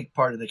 Big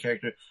part of the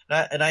character.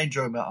 And I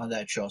enjoy him on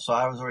that show. So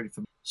I was already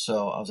familiar.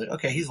 So I was like,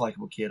 okay, he's a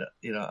likable kid.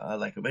 You know, I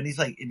like him. And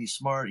he's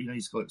smart. You know,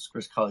 he's going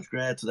to college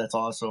grad. So that's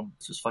awesome.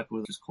 It's just fucking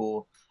with, which is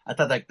cool. I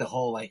thought like the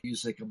whole like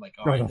music. I'm like,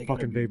 all right, the they're gonna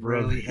fucking be Babe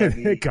Ruth. really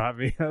heavy. It got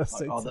me. I was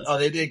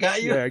like, they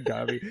got you? Yeah, it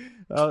got me.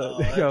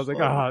 Oh, I was like,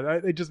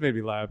 funny. it just made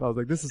me laugh. I was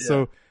like, this is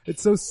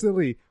it's so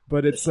silly,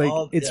 but it's like,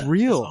 all, it's yeah,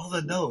 real. It's all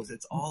the nose.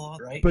 It's all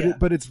right. But yeah.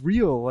 but it's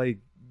real. Like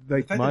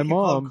The fact my that they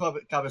call him mom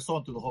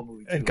Cabezon through the whole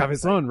movie. and too.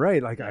 Cabezon,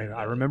 right? Like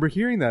I remember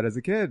hearing that as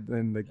a kid,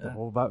 and like the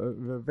whole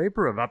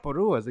vapor of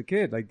Vaporu as a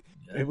kid. Like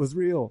it was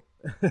real.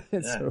 Yeah.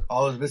 So,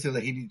 all it was missing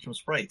was that he needed some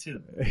Sprite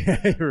too.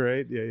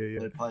 right? Yeah.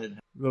 They probably didn't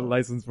have The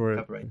license for it.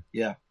 copyright.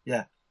 Yeah.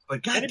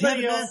 But God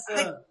Anybody damn it,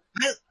 man,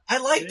 else? I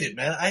liked it,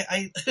 man.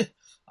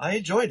 I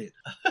enjoyed it.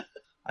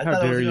 I How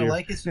thought I was dare gonna you.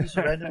 like it.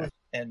 Susan Sarandon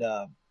and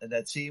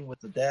that scene with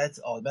the dads.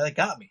 Oh man, it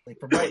got me. Like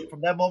from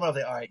that moment, I was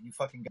like, all right, you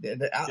fucking got it.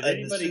 And Did the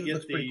anybody suit get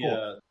looks pretty the?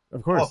 cool.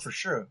 Of course. Oh, for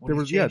sure. When There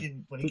he's was- yeah.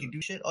 changing, when he can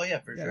do shit. Oh yeah,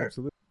 for Yeah, sure.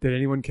 absolutely. Did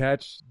anyone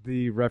catch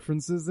the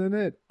references in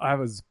it? I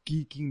was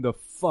geeking the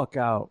fuck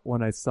out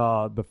when I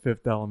saw the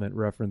Fifth Element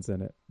reference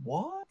in it.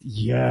 What?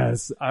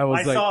 Yes, I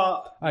was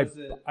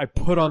I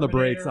put on the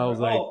brakes. I was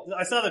like,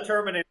 I saw the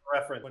Terminator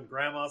reference when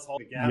Grandma's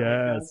holding the Gatling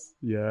gun.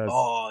 yes.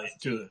 Oh,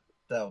 dude.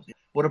 That was.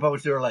 What about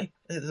what they were like?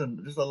 Hey,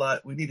 there's a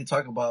lot we need to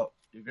talk about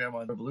Your grandma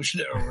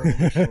revolutionary.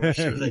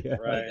 She was like,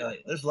 Right.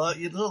 like, there's a lot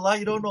you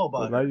don't know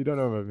about Now her. you don't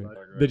know about me.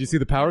 Did you see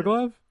the Power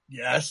Glove?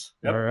 Yes.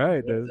 All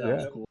right. That Yeah.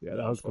 was cool. Yeah,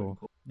 that was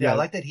cool. Yeah, I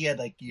like that he had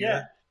like gear,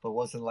 Yeah. but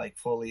wasn't like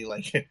fully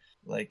like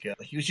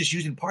he was just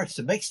using parts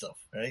to make stuff,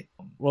 right?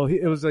 Well,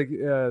 it was like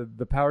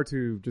the power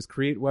to just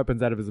create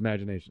weapons out of his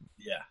imagination.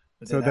 Yeah.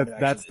 But So then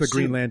that's the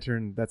Green suit.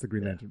 Lantern. That's the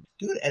Green Lantern.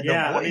 Dude, and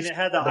Yeah, the voice, I mean, it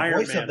had the the Iron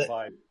voice Man of the,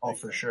 vibe. Oh,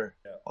 for sure.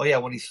 Yeah. Oh, yeah,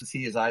 when you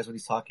see his eyes when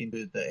he's talking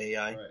to the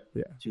AI, Right.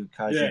 Yeah. to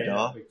Kaji Yeah,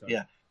 Da. big time.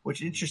 Yeah.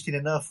 Which, interesting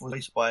enough, was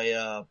voiced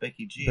by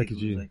Becky G. Becky who's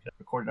G. like a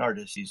recording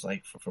artist. He's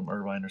like from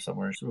Irvine or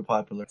somewhere. Super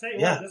popular. Tell you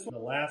Yeah. what, this one,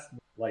 the last,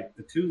 like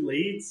the two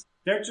leads,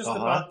 they're just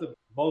about the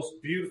most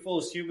beautiful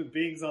human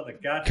beings on the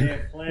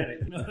goddamn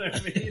planet. You know what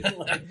I mean?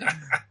 Like,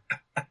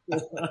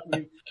 I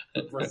mean,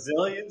 the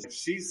Brazilian,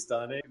 she's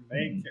stunning.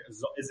 Main character,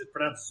 is it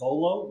pronounced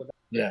Zolo? With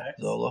Yeah,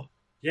 X? Zolo.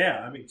 Yeah,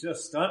 I mean,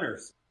 just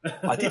stunners.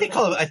 I think they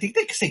call it. I think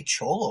they say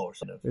Cholo or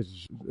something.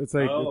 It's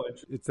like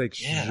it's like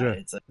Yeah, je.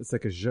 it's like- It's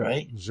like a je.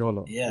 Right?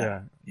 Jolo.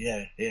 Yeah,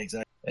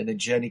 exactly. And then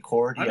Jenny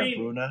Cord, I mean-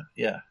 Bruna.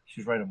 Yeah,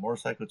 she's riding a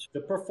motorcycle too.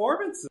 The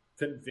performances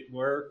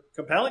were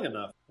compelling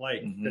enough,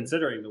 like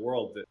considering the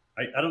world that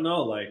I don't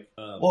know, like.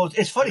 Well,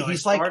 it's funny. you know,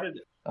 He's I like, started,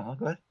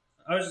 go ahead.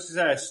 I was just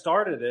gonna say I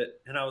started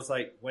it and I was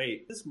like,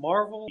 wait, this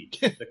Marvel,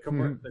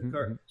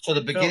 So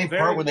the beginning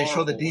very part when they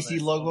show the Marvel when DC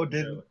I logo saw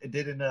didn't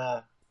Didn't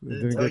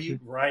tell get you?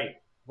 right.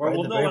 Right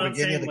Well, in the no, very what I'm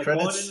beginning saying, of the like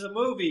credits? going into the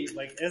movie,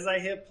 like as I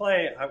hit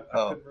play, I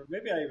could,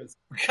 maybe I even.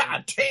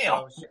 God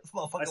damn!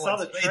 I saw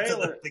the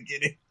trailer.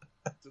 Beginning.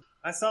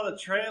 I saw the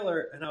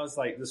trailer and I was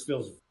like, this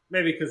feels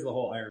maybe because of the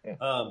whole Iron.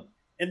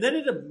 And then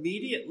it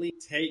immediately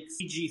takes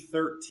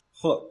PG-13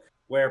 hook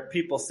where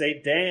people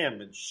say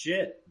damn and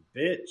shit,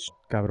 bitch,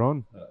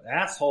 Cabrón.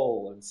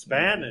 asshole in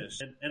Spanish,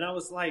 and I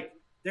was like,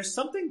 there's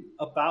something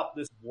about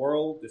this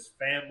world, this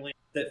family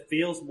that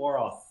feels more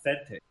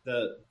authentic.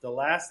 The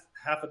last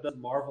half a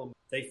dozen Marvel,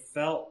 they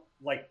felt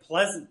like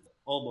Pleasantville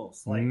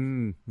almost, like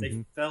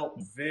they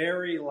felt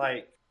very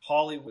like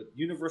Hollywood,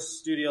 Universal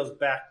Studios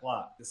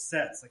backlot, the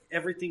sets, like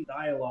everything,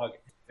 dialogue,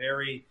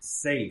 very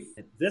safe.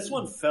 And this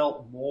one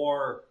felt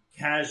more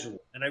casual,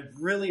 and I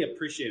really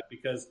appreciate it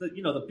because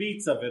the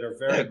beats of it are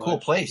very cool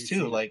much place you too.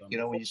 see Like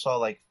them. when you saw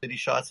like city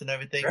shots and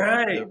everything.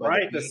 Right, by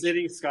right. The beach.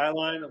 city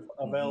skyline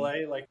of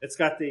LA, like it's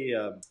got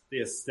the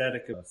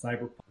aesthetic of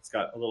cyberpunk. It's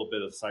got a little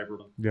bit of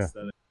cyberpunk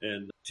aesthetic.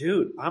 And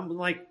dude, I'm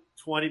like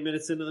 20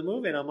 minutes into the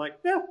movie, and I'm like,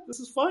 yeah, this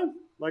is fine.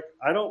 Like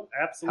I don't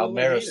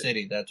absolutely. Palmera hate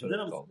City. it. That's what and then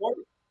it's I'm called.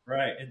 40,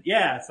 right, and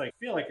yeah, it's like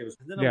I feel like it was.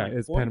 And then I'm like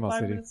it's 45 Panama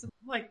City. minutes. And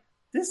I'm like,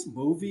 this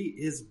movie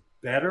is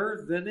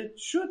better than it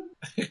should.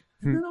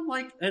 And then I'm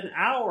like an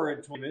hour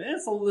and 20 minutes.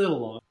 It's a little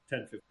long,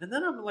 10, 15. And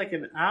then I'm like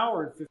an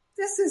hour and 50.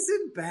 This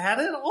isn't bad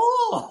at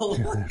all.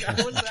 Like,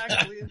 I was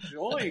actually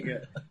enjoying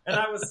it. And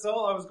I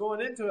was going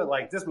into it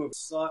like this movie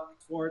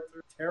sucked, they're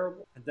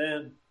terrible. And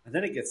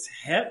then it gets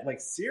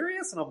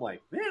serious, and I'm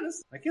like, man,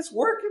 this like it's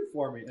working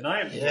for me. And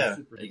I am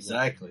super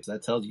exactly.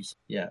 That tells you.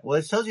 Yeah, well,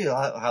 it tells you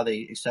how they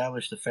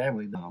establish the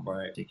family,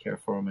 right? Take care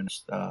for them,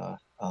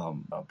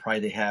 and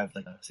pride they have.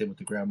 Like same with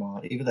the grandma.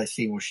 Even that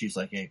scene where she's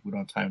like, "Hey, we don't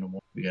have time no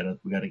more. We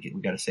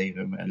gotta save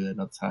him and do that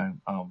another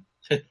time."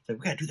 Like, we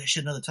gotta do that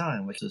shit another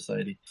time, like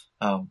society.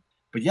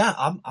 But yeah,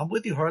 I'm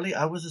with you, Harley.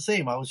 I was the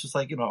same. I was just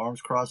like,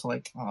 arms crossed. I'm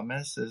like, oh man,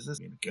 this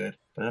is good.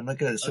 But I'm not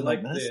gonna assume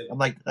like this. I'm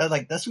like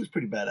that suit's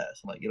pretty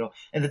badass. I'm like,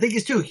 and the thing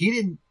is too, he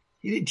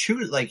didn't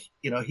choose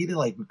he didn't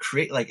like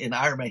create like in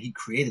Iron Man. He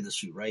created the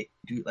suit, right?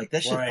 Dude, like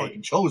that shit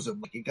fucking chose him.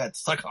 Like it got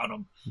stuck on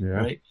him,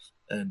 right?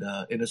 And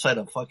inside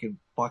a fucking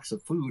box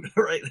of food,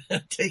 right?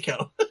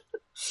 Takeout.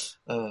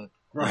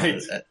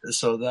 Right.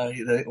 So now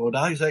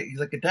he's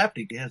like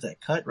adapting. He has that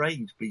cut, right?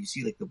 But you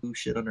see like the blue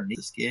shit underneath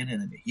the skin,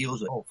 and then the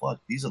heels. Like, oh fuck,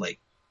 these are like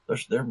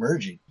they're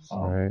merging.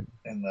 Right.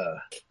 And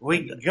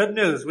good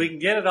news, we can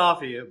get it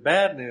off of you.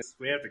 Bad news,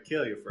 we have to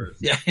kill you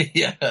first. Yeah.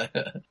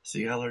 So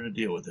you gotta learn to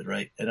deal with it,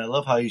 right? And I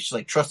love how he's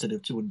like trusted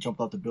him too when he jumped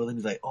off the building.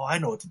 He's like, oh, I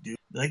know what to do.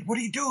 They're like, what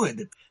are you doing?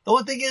 The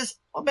only thing is,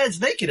 my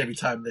man's naked every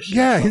time this shit.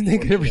 Yeah, he's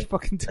naked every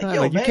fucking time.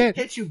 Like, yo, man,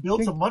 can't you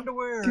build some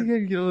underwear?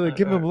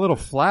 Give him a little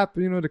flap,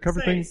 to cover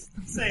things.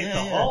 This ain't the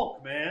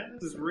Hulk, man.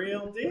 This is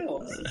real deal.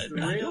 This is the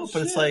real shit.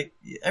 But it's like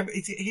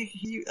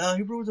he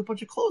ruins a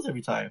bunch of clothes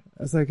every time.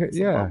 It's like, can't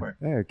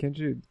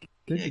you?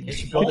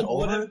 Can't you build it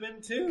over?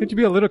 Can't you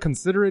be a little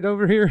considerate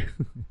over here?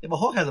 Yeah, but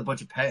Hulk has a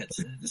bunch of pants.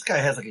 This guy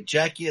has like a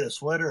jacket, a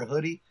sweater, a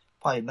hoodie,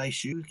 probably nice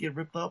shoes get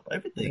ripped up,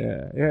 everything.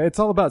 Yeah. It's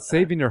all about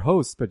saving your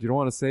host, but you don't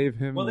want to save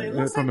him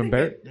from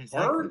embarrassment.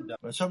 Exactly.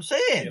 That's what I'm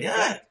saying.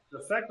 The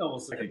effect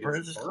almost like it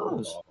burns his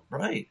clothes.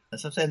 Right.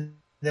 That's what I'm saying.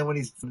 Then when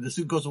the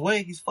suit goes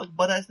away, he's fucking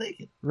butt ass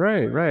naked.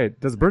 Right.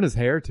 Does it burn his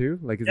hair too?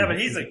 Like, but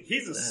he's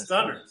a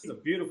stunner. He's a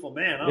beautiful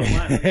man. I don't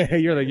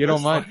mind. You're like, you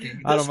don't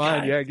mind. I don't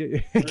mind. Yeah,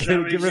 get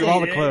rid of all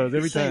the clothes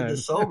every time.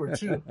 He's sober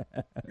too.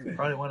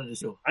 Probably wanted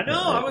to. I know.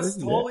 I was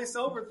totally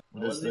sober.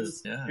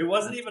 It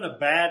wasn't even a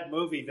bad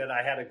movie that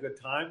I had a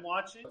good time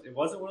watching. It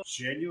wasn't one of those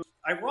genuine.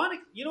 Ironic.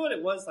 You know what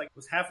it was? Like, it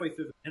was halfway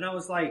through, and I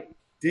was like,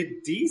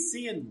 did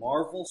DC and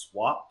Marvel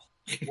swap?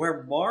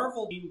 Where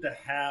Marvel seemed to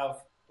have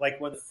Like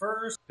when the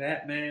first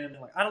Batman,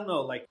 like I don't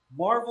know, like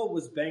Marvel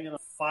was banging on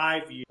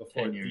 5 years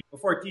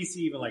before DC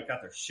even like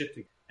got their shit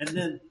together.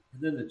 And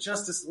then the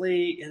Justice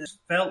League, and it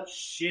felt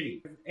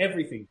shitty.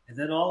 Everything. And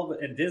then all of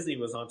it, and Disney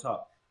was on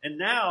top. And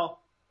now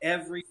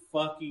every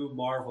fucking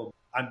Marvel,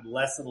 I'm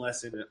less and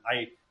less in it.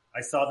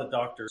 I saw the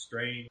Doctor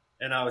Strange,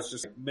 and I was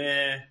just like,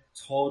 meh,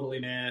 totally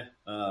meh.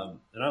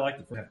 And I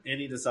like to have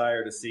any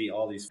desire to see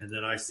all these. And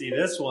then I see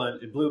this one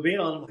in Blue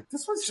Beetle, and I'm like,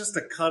 this one's just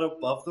a cut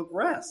above the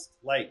rest.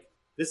 Like,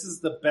 this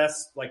is the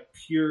best, like,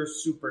 pure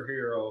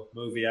superhero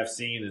movie I've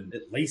seen in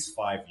at least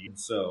 5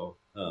 years. So,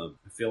 I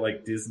feel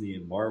like Disney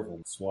and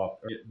Marvel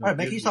swapped. All right,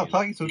 make you stop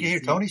talking so we can hear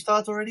Tony's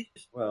thoughts already.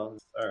 Well,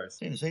 all right.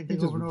 Saying the same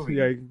thing over and over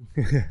again.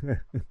 Yeah.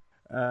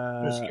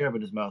 There's a scarab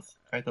in his mouth.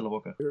 Cállate la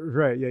boca.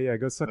 Right, yeah.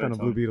 Go suck on a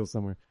Blue Beetle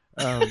somewhere.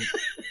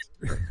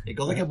 Hey,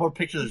 go look at more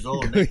pictures of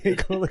Zola.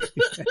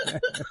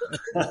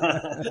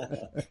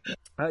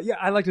 Yeah,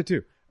 I liked it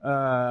too.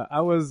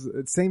 I was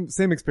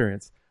same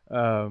experience.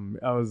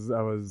 I was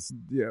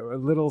a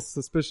little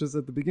suspicious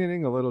at the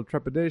beginning, a little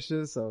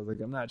trepidatious. I was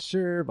like, I'm not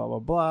sure, blah blah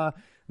blah.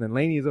 And then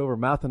Lainey's over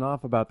mouthing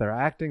off about their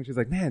acting. She's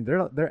like, man,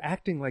 they're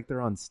acting like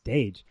they're on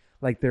stage,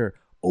 like they're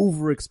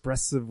over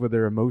expressive with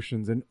their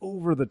emotions and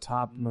over the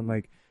top. And I'm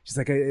like, she's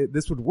like,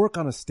 this would work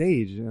on a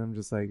stage. And I'm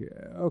just like,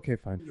 okay,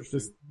 fine.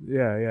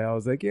 Yeah. I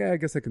was like, yeah, I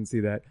guess I can see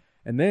that.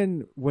 And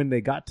then when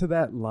they got to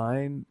that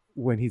line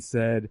when he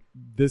said,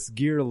 this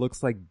gear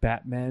looks like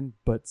Batman,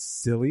 but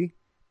silly,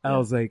 I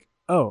was like,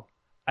 oh,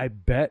 I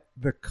bet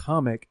the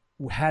comic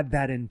had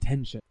that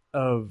intention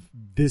of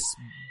this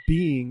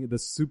being the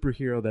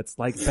superhero that's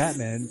like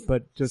Batman,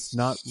 but just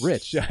not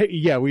rich.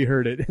 Yeah, we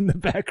heard it in the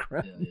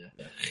background.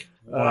 Yeah.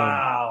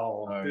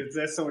 Wow.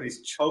 That's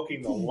somebody's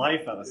choking the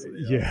life out of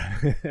somebody. Yeah.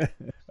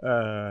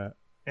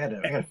 I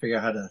gotta figure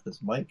out how to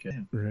this mic.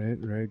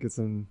 Right. Get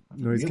some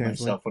noise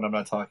canceling. Myself when I'm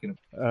not talking.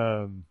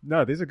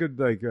 No, these are good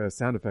like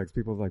sound effects.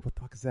 People are like, "What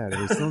the fuck is that?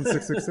 Are we still in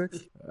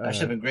 666?" That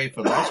should have been great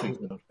for last week's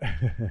episode.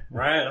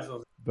 Right.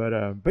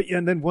 But yeah,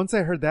 and then once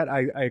I heard that,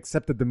 I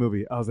accepted the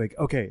movie. I was like,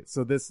 okay,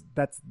 so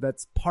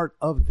that's part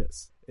of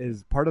this.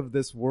 Is part of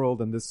this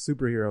world and this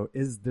superhero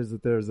is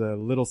there's a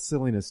little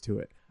silliness to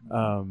it.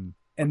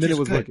 And then it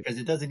was like because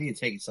it doesn't need to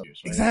take itself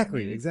serious,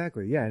 right?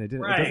 Exactly. Yeah, and it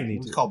didn't. Right. It doesn't need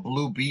It's to. called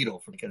Blue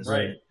Beetle because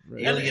right.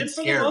 Alien and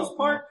for scarab. the most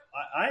part,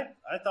 I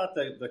thought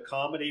the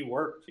comedy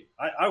worked.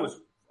 I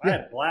had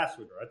a blast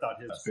with her. I thought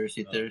his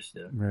conspiracy theorist.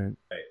 Yeah. Right.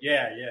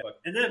 Yeah.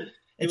 And then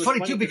it's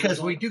funny too because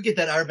we do get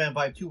that Iron Man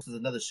vibe too. This is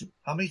another suit.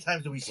 How many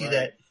times do we see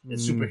that in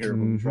superhero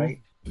movies?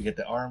 Right. We get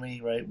the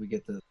army, right? We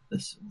get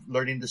this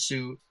learning the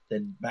suit,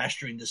 then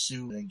mastering the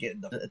suit, and then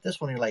getting at this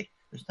one, you're like,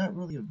 there's not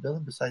really a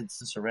villain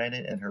besides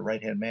Sarandon and her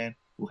right hand man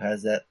who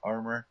has that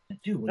armor.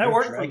 And dude, when that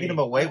they're dragging him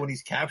away when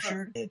he's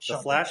captured, the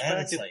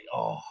flashback, it's like,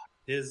 oh,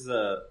 his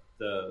the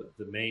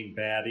main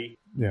baddie,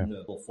 the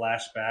little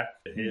flashback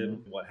to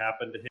him, what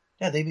happened to him.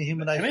 Yeah, they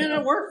dehumanized him. Man,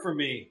 that worked for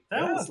me.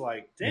 That was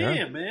like,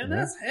 damn, man,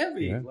 that's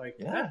heavy. Yeah. Like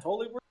that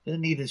totally worked.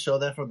 Didn't need to show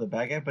that from the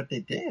bad guy, but they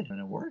did, and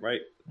it worked.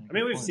 Right. I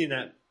mean, we've seen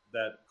that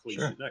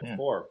cliche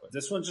before, but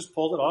this one just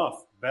pulled it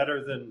off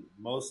better than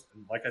most.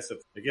 And like I said,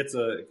 it gets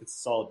a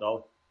solid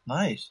 $1.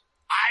 Nice.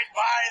 I'd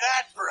buy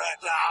that for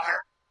 $1.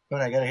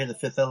 But I gotta hear the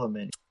Fifth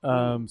Element.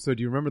 So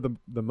do you remember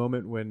the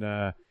moment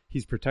when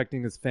he's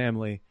protecting his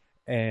family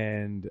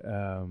and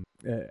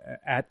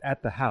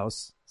at the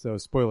house? So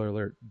spoiler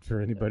alert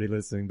for anybody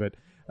listening, but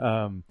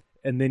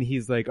and then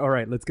he's like, all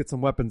right, let's get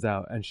some weapons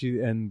out.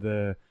 And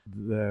the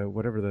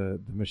whatever the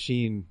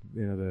machine,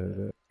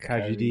 the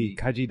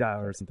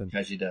Kajida or something.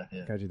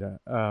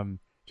 Kajida.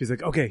 She's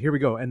like, okay, here we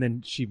go. And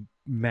then she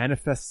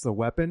manifests a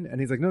weapon and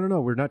he's like, no,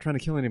 we're not trying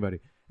to kill anybody.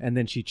 And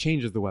then she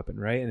changes the weapon,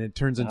 right? And it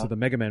turns into the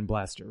Mega Man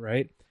blaster,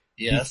 right?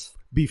 Yes.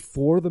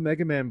 Before the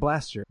Mega Man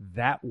blaster,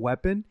 that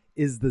weapon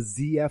is the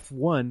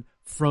ZF-1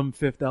 from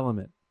Fifth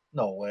Element.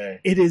 No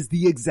way. It is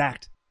the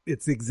exact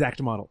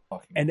model.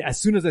 And as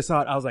soon as I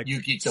saw it, I was like,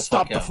 you geeked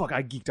stop the fuck.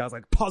 I geeked. I was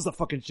like, pause the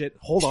fucking shit.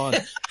 Hold on.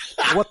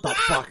 What the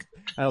fuck?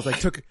 I was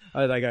like,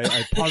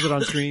 I paused it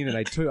on screen and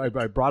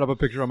I brought up a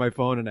picture on my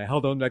phone and I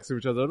held them next to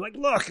each other. I'm like,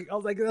 look, I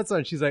was like, that's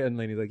on. She's like, and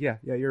Lainey's like, yeah,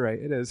 you're right.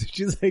 It is.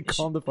 She's like,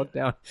 calm the fuck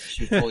down.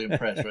 She was totally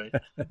impressed, right?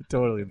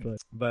 Totally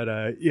impressed.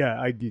 But, yeah,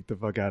 I geeked the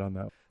fuck out on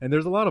that. And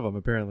there's a lot of them,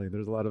 apparently.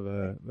 There's a lot of,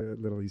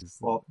 little Easter.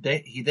 Well,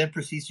 he then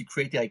proceeds to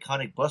create the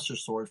iconic Buster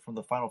Sword from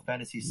the Final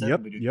Fantasy VII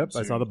video game Yep.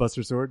 series. I saw the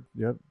Buster Sword.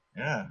 Yep.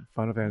 Yeah.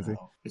 Final Fantasy.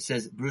 Wow. It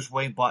says Bruce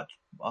Wayne bought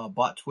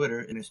Twitter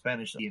in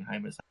Spanish. Ian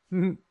Jaime's.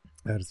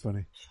 That is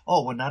funny.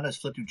 Oh, when Nana's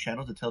flipped through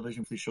channels, the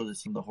television please shows the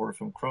scene of the horror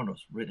film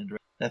Chronos, written and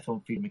directed. That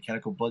film features a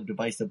mechanical bug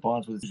device that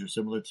bonds with users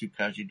similar to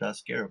Kajida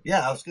Scarab.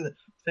 Yeah, I was going to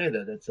say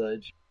that. That's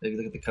maybe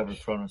look at the cover of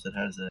Chronos that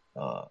has it.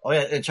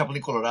 And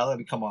Chapulín Colorado. I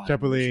mean, come on.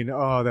 Chapulín.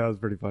 Oh, that was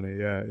pretty funny.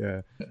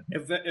 Yeah.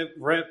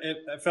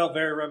 It felt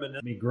very reminiscent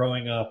of me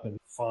growing up in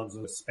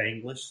Fonso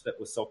Spanglish that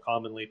was so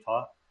commonly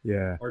taught.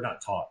 Yeah. Or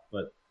not taught,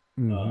 but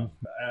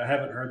I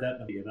haven't heard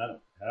that in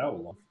how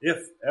long, if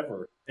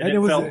ever. And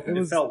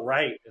it felt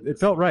right. It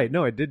felt right.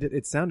 No, it did.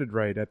 It sounded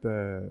right at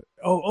the.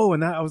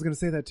 And that I was going to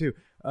say that too.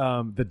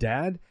 The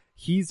dad,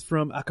 He's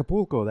from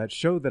Acapulco, that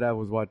show that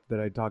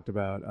I talked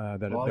about,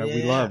 that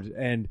we loved.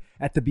 And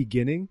at the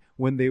beginning,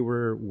 when they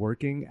were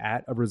working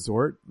at a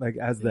resort, like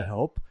as the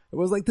help, it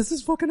was like, this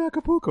is fucking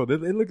Acapulco.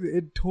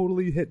 It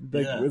totally hit,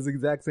 like, it was the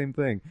exact same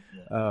thing.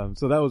 Yeah.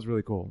 So that was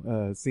really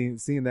cool.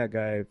 Seeing that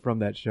guy from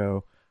that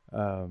show,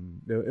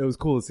 it was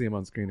cool to see him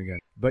on screen again.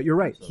 But you're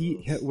right.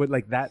 He would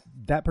like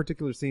that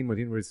particular scene when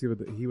he was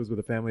with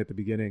the family at the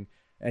beginning,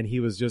 and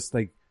he was just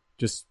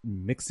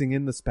mixing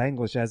in the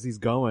Spanglish as he's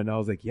going. I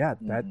was like,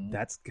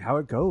 that's how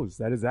it goes.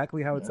 That's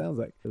exactly how it sounds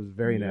like. It was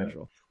very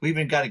natural. We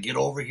even got to get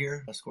over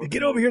here.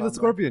 Get over here, the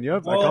Scorpion.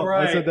 Yep.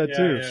 I said that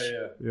too.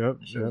 Yeah. Yep.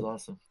 That was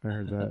awesome. I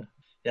heard that.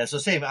 Yeah. So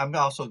same. I'm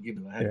also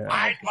giving. I'd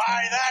buy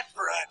that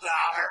for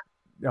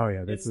 $1. Oh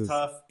yeah, it's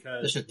tough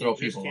because this should throw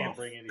people can't off.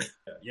 Bring any.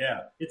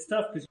 Yeah, it's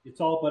tough because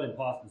it's all but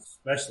impossible.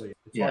 Especially,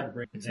 it's hard to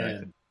bring it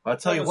in. I'll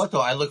tell you what,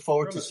 though, I look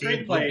forward to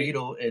seeing Blue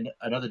Beetle in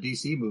another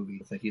DC movie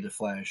with like either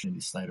Flash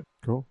and Snyder.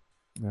 Cool.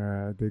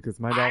 Because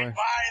my dollar. I'd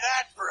buy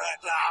that for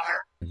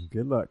 $1.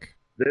 Good luck.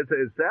 This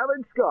is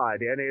Savage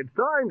Scott, and it's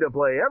time to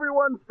play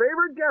everyone's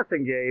favorite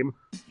guessing game.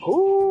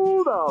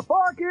 Who the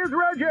fuck is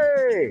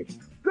Reggie?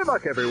 Good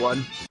luck,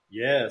 everyone.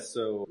 Yeah,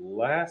 so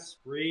last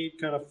read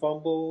kind of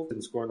fumbled,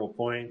 didn't score no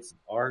points.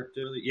 Art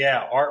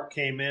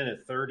came in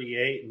at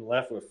 38 and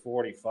left with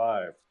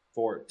 45.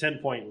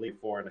 10-point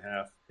lead,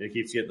 4.5. He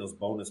keeps getting those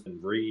bonus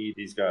and Reed.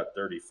 He's got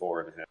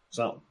 34.5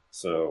 something.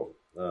 So,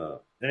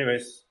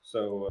 anyways,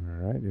 all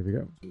right, here we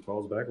go.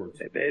 Falls backwards.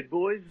 Hey, bad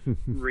boys,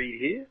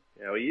 Reed here.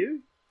 How are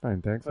you?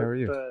 Fine, thanks. How are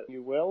you?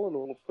 You well and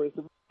all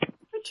present.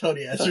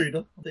 Tony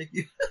Acerino, thank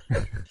you.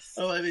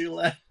 Oh, I made you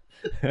laugh.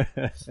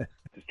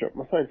 Just dropped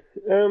my phone.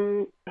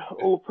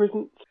 All the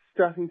presents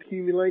starting to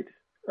accumulate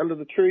under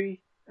the tree.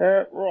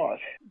 Right,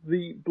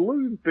 the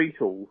Blue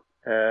Beetle.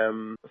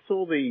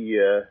 Saw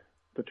the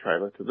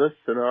trailer to this,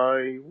 and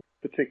I was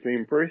particularly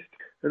impressed.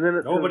 And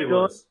then nobody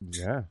was.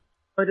 Yeah.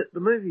 At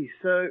the movie,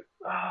 so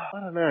I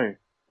don't know.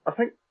 I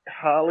think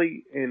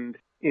Harley and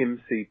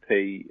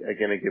MCP are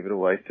going to give it a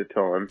waste of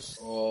time.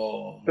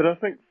 Oh. But I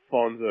think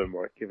Fonso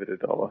might give it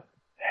 $1.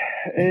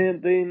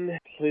 And then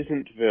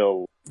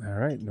Pleasantville. All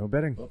right, no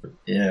betting.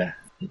 Yeah.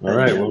 All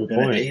right, 1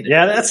 point.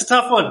 Yeah, that's a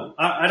tough one.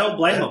 I don't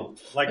blame them.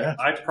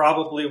 I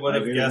probably would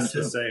have guessed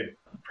the same.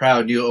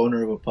 Proud new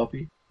owner of a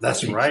puppy.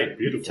 That's right.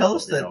 Beautiful. Tell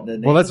us that.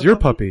 Well, that's your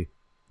puppy.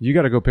 You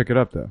got to go pick it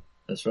up, though.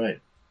 That's right.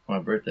 For my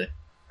birthday.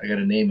 I got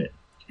to name it.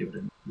 Give it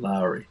a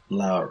Lowry.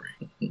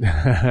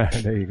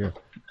 There you go.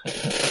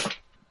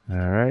 All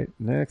right,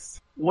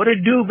 next. What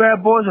it do,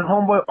 bad boys and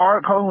homeboy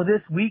Art calling with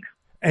this week's.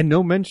 And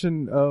no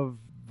mention of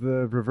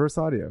the reverse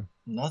audio.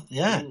 Nothing.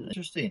 Yeah,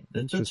 interesting.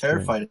 They're too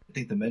terrified, I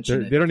think, to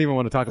mention it. They don't even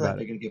want to talk about it.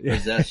 They're going to get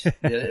possessed.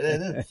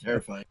 They're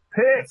terrified.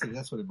 Pick.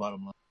 That's what the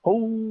bottom line.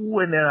 Oh,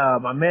 and then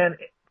my man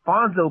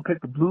Fonso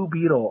picked the Blue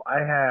Beetle.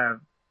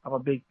 I'm a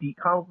big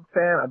comic book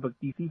fan. I'm a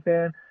big DC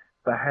fan,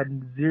 but I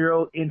had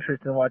zero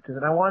interest in watching it.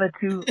 And I wanted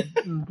to.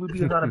 Blue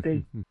Beetle's not a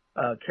big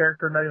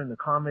character, not even in the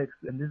comics,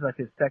 and this is like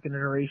his second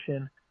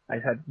iteration. I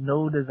had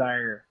no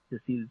desire to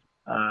see.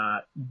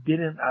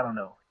 Didn't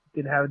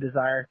have a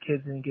desire.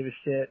 Kids didn't give a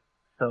shit.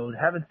 So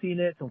haven't seen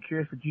it. So I'm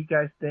curious what you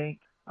guys think.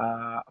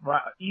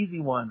 Easy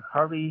one.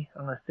 Harley,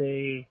 I'm gonna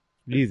say.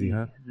 Easy,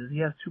 huh? Does he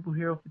have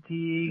superhero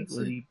fatigue?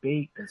 Was he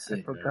baked?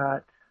 I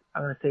forgot.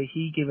 I'm gonna say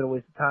he gave it a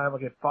waste of time.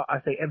 I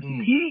say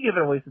MCP gave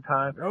it a waste of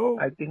time. Oh.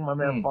 I think my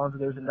man Fonso,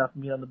 there's enough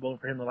meat on the bone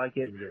for him to like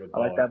it. I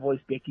like that voice.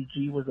 Becky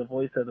G was the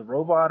voice of the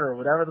robot or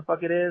whatever the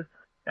fuck it is.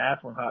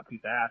 That's one hot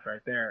piece of ass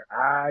right there.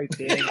 I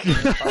think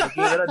I'll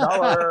give it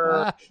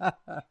 $1.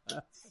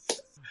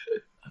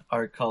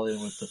 Art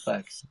calling with the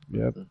facts.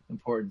 Yep. The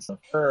important stuff.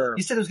 Sure.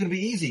 He said it was going to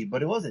be easy,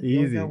 but it wasn't. Easy.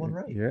 You only got one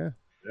right. Yeah.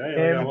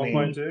 Yeah, got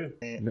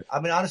 1.2. I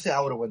mean, honestly, I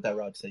would have went that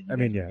route.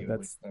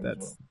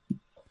 That's.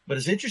 But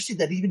it's interesting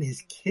that even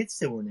his kids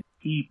still weren't in.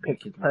 He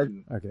picked it.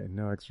 Okay,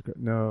 no extra,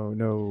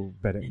 no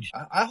betting.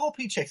 I hope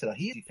he checks it out.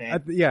 He's a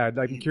fan.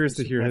 I'm curious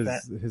to hear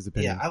his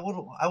opinion. Yeah, I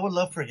would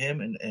love for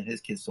him and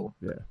his kids to.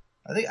 Yeah.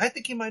 I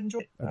think he might enjoy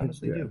it. I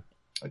honestly do.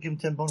 I'll give him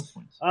 10 bonus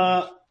points.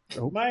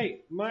 My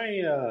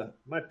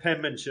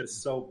penmanship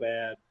is so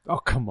bad. Oh,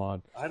 come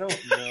on. I don't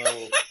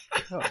know.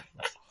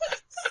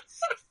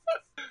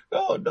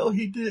 No,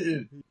 he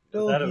didn't.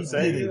 No, he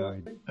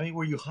didn't. I mean,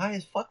 were you high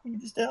as fuck when you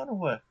just down or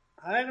what?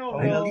 I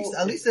don't know.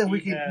 At least then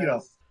we can,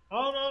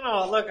 Oh,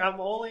 no. Look, I'm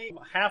only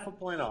half a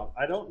point off.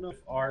 I don't know if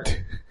Art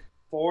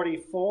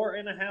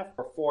 44.5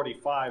 or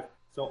 45.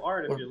 So,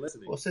 Art, if you're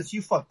listening. Well, since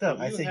you fucked up,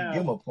 I say you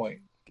give him a point.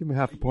 Give him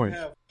half a point.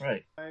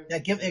 Right. Yeah,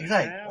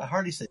 exactly.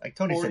 Harley said, like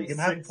Tony said, give him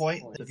half a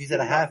point. So if he's at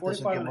a half,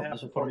 this will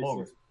put him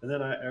over. And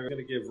then I'm going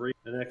to give Reed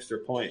an extra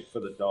point for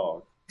the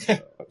dog.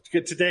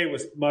 Today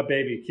was my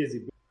baby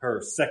Kizzy,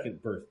 her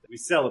second birthday. We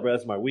celebrate,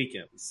 that's my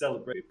weekend. We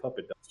celebrate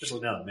puppet dogs,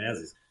 especially now at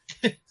Mazzy's.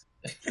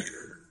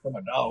 For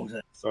my dogs.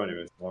 So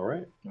anyways, all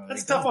right.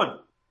 That's a tough one.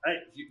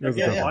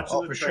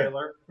 Watching the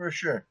trailer. For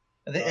sure.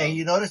 And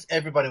you notice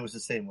everybody was the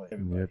same way.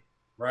 Yep.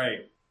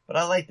 Right. But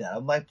I like that.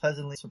 I'm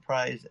pleasantly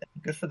surprised.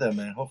 Good for them,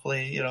 man.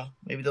 Hopefully,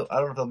 maybe I don't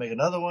know if they'll make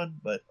another one,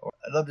 but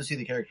I'd love to see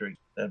the character.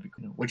 That'd be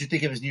cool. What'd you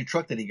think of his new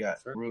truck that he got?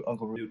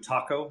 Uncle Ru? New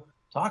Taco.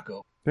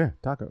 Taco? Yeah,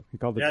 Taco. He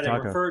called it Yeah, they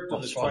Taco. referred to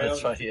the Toyota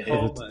Tacoma It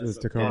was as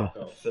a Tacoma.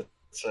 taco.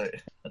 That's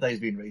right. I thought he was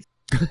being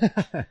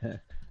racist.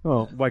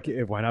 Well,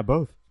 why not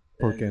both?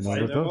 Por qué no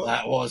los dos?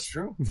 That was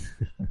true.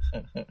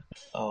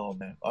 Oh,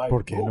 man. All right,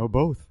 Por qué no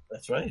both?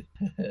 That's right.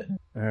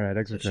 All right,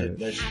 extra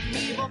credit.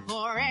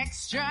 For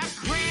extra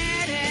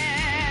credit.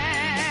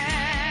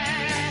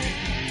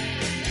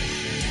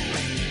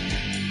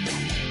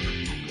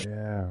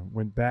 Yeah,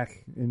 went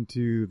back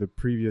into the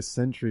previous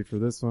century for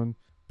this one.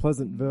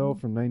 Pleasantville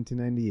from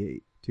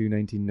 1998. Two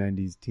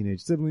 1990s teenage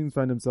siblings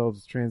find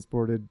themselves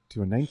transported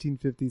to a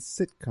 1950s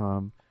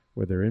sitcom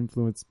where their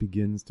influence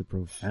begins to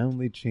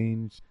profoundly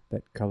change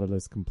that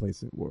colorless,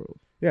 complacent world.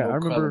 Yeah, I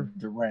remember.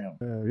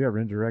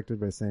 Written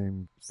directed by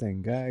same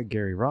guy,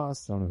 Gary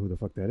Ross. I don't know who the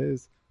fuck that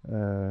is.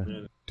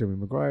 Tobey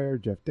Maguire,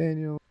 Jeff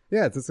Daniels.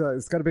 Yeah,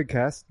 it's got a big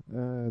cast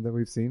that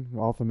we've seen.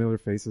 All familiar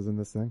faces in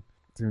this thing.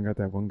 It's even got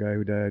that one guy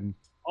who died.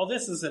 Oh,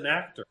 this is an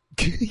actor.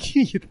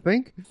 You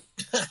think?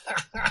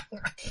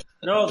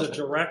 No, the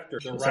director,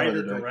 the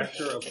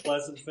writer-director of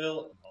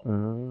Pleasantville.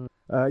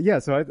 Yeah,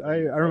 so I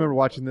remember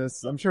watching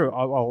this. I'm sure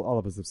all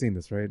of us have seen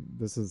this, right?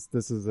 This is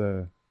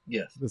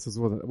yes. This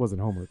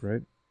wasn't homework,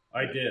 right?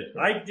 I did.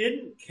 I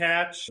didn't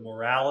catch the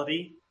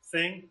morality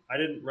thing. I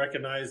didn't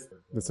recognize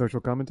the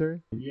social commentary.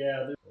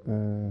 Yeah,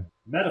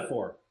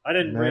 metaphor. I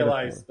didn't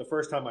realize the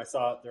first time I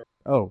saw it.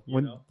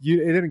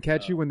 It didn't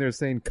catch you when they're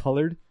saying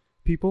colored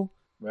people.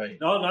 Right.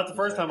 No, not the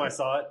first time I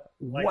saw it.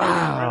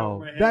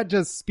 Wow, that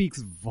just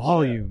speaks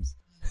volumes.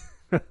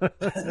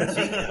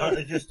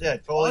 I just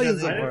did. Totally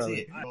doesn't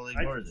see it. Totally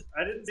ignores it.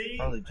 I didn't see.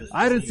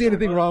 I didn't see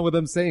anything wrong with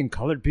them saying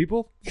colored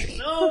people.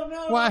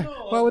 No.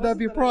 Why would that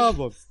be a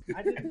problem?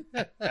 I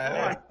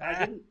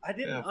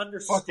didn't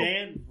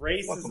understand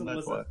racism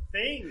was a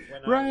thing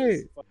when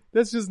right.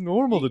 That's just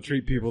normal to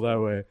treat people that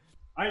way.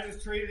 I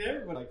just treated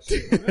everybody like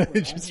shit.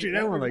 Just treat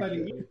everyone like.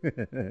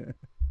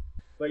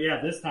 But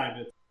yeah, this time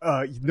it's.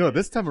 No,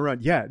 this time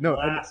around, yeah, no,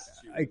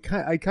 I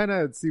kind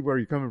of see where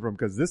you're coming from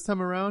because this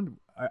time around,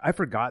 I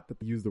forgot that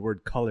they used the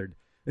word colored,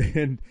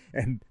 and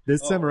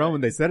this time around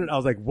when they said it, I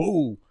was like,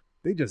 whoa,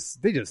 they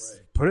just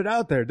put it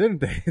out there, didn't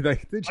they? I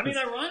mean,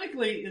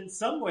 ironically, in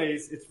some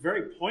ways, it's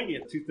very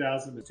poignant.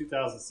 2000 to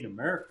 2000 in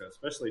America,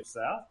 especially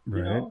South.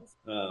 Right.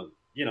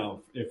 You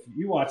know, if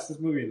you watch this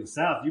movie in the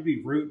South, you'd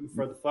be rooting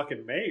for the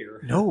fucking mayor.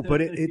 No,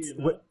 but it's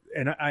what,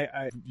 and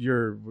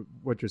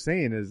what you're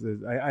saying is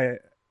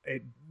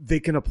they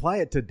can apply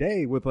it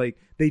today with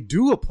they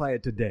do apply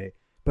it today,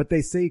 but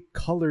they say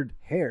colored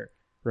hair,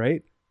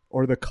 right?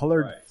 Or the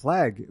colored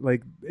flag.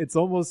 It's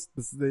almost,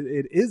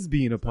 it is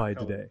being applied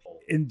today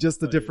in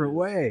just a different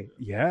way.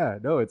 Yeah,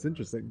 no, it's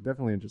interesting.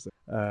 Definitely interesting.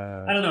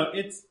 I don't know.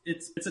 It's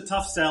a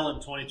tough sell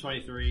in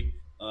 2023.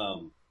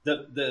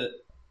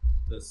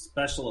 The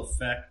special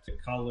effect, the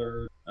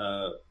color,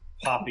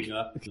 popping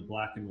up in the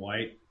black and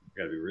white. You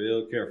gotta be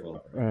real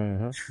careful.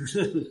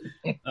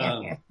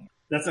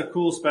 That's a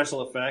cool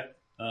special effect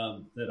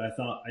that I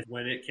thought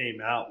when it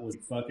came out was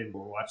fucking.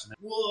 We're watching that.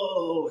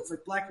 Whoa! It's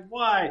like black and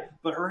white,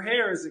 but her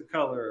hair is in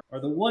color, or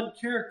the one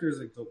character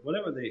is in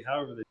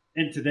however they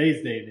in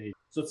today's day and age.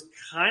 So it's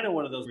kind of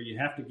one of those where you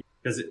have to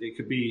because it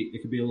could be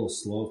a little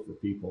slow for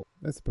people.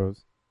 I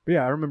suppose. But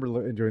yeah, I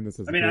remember enjoying this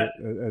as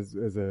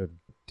a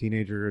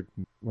teenager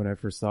when I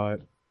first saw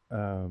it.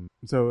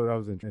 So I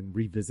was and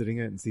revisiting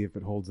it and see if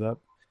it holds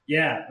up.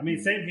 Yeah, I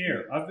mean, same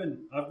here. I've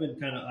been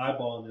kind of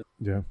eyeballing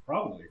this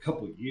probably a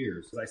couple of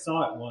years because I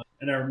saw it once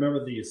and I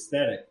remember the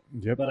aesthetic,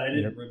 but I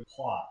didn't remember the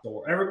plot.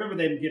 So I remember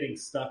them getting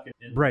stuck in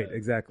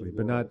exactly,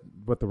 but not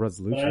what the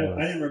resolution was.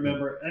 I didn't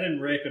remember. I didn't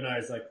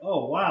recognize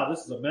oh wow, this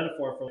is a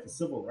metaphor for the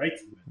civil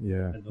rights movement.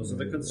 Yeah, and those are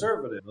the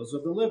conservatives, those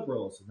are the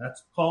liberals, and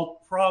that's called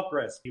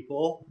progress,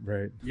 people.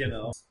 Right. You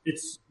know,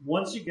 it's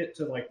once you get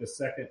to the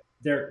second.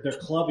 They're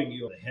clubbing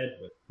you on the head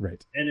with it.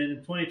 Right. And in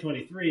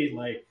 2023,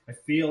 I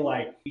feel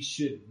like we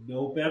should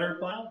know better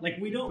by now.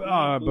 We don't.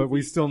 But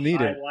we still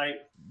need it.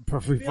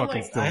 But we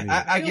fucking still need it.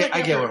 I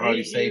get what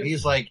Harley's saying.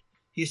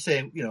 He's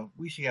saying,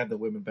 we should have the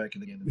women back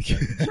in the game.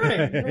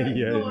 Right.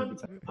 Yeah. No,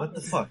 what the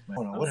fuck,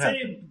 man? I'm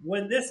saying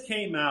when this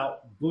came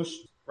out, Bush,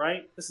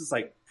 right? This is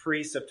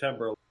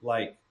pre-September.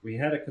 We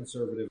had a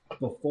conservative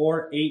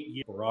before 8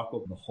 years. Barack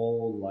Obama, the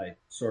whole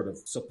sort of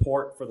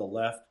support for the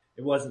left.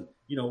 It wasn't,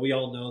 we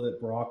all know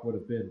that Barack would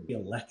have been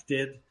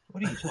elected.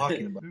 What are you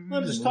talking about?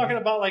 I'm just talking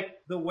about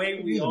the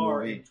way we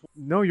are.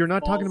 No, you're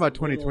not talking about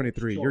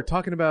 2023. You're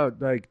talking about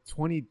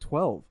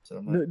 2012.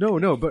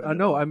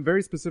 No, I'm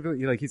very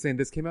specifically he's saying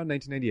this came out in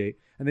 1998,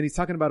 and then he's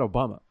talking about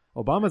Obama.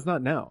 Obama's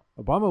not now.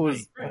 Obama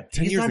was 10 years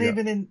ago. He's not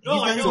even in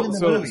the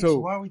movie. So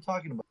why are we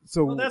talking about?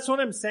 Well, that's what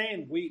I'm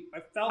saying.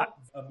 I felt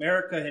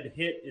America had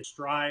hit its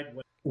stride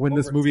when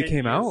this movie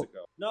came out.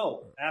 Ago.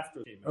 No, after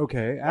it came out.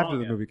 Okay, after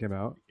the movie came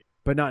out.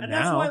 But not and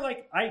now. That's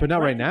why, I but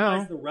not right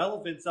now. The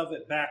relevance of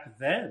it back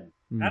then,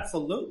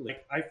 absolutely.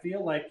 I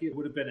feel like it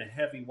would have been a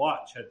heavy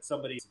watch had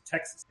somebody in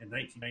Texas in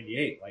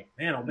 1998.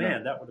 Man, oh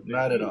man, that would have been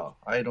not at all.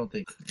 I don't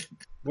think.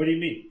 What do you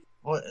mean?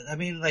 Well, I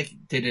mean, like,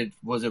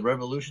 was it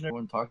revolutionary?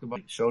 Everyone talked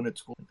about showing at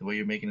school, the way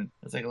you're making it.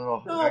 It's like a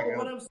little.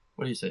 No,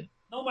 what do you say?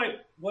 No,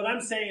 what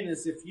I'm saying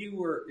is, if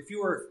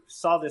you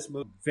saw this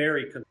movie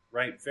very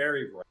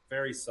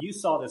you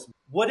saw this,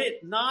 would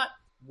it not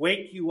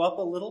wake you up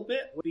a little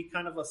bit? Would it be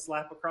kind of a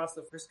slap across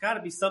the? There's got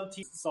to be some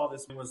team that saw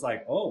this and was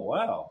like, oh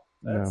wow,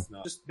 that's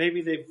not just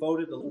maybe they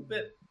voted a little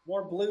bit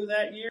more blue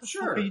that year.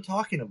 Sure. What are you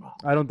talking about?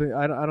 I don't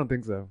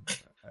think so.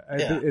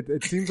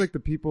 It seems like the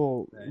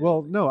people.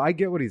 Well, no, I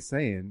get what he's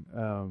saying.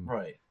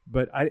 Right.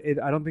 But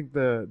I don't think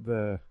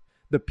the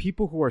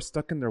people who are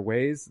stuck in their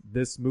ways,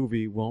 this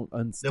movie won't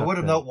unstuck. They would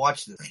have not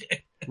watched this.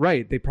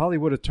 Right. They probably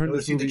would have turned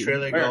this movie. The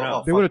trailer and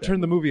go, they would have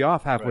turned the movie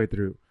off halfway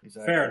through.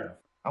 Exactly. Fair enough.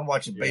 I'm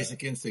watching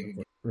Basic Instinct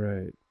again.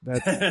 Right.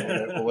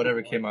 That's or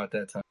whatever came out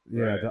that time.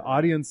 Yeah, Right. the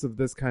audience of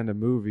this kind of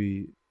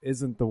movie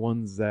isn't the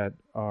ones that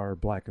are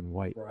black and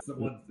white. Right.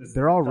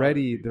 They're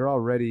already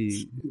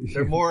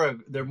They're more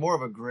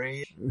of a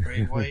gray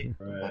white.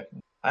 Right.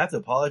 I have to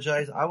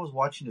apologize. I was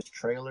watching this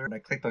trailer and I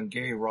clicked on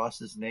Gary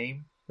Ross's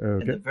name.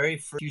 Okay. In the very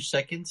first few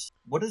seconds,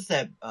 what is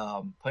that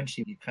punch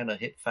you kind of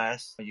hit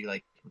fast? You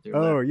like?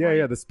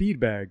 The speed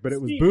bag, but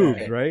it was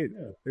boobs, right?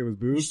 Yeah. It was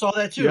boobs. You saw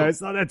that too? Yeah, I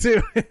saw that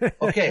too.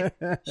 Okay,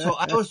 so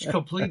I was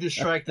completely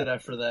distracted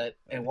after that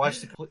and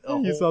watched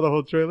You saw the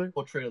whole trailer?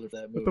 Whole trailer for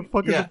that movie. What the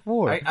fuck is it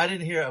for? I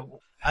didn't hear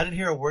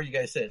a word you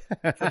guys said.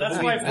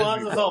 That's why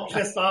Fonso's all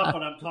pissed off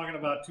when I'm talking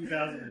about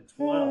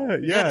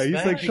 2012. Yeah, he's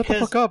like, shut the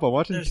fuck up! I'm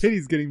watching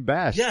titties getting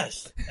bashed.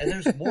 Yes, and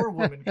there's more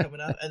women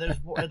coming out, and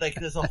there's more. And like,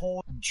 there's a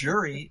whole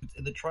jury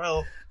in the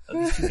trial of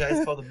these two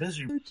guys called The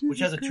Misery, which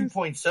has a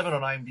 2.7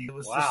 on IMDb. It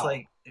was just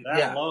like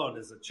that alone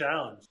is a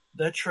challenge.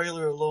 That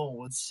trailer alone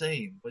was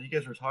insane. When you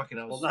guys were talking,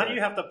 I was. Well, now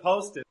you have to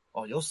post it.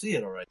 Oh, you'll see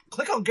it, all right.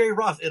 Click on Gary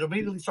Ross; it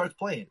immediately starts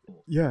playing.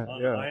 Yeah,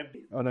 on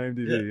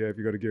IMDb. Yeah, if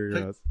you go to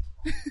Gary Ross.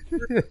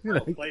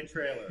 Play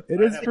trailer. It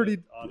is pretty.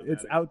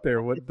 It's out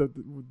there. What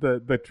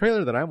the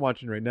trailer that I'm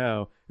watching right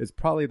now is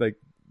probably like.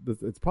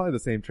 It's probably the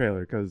same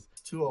trailer because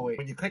 208.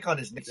 When you click on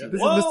his, this is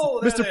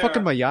Mr.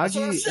 fucking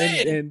Miyagi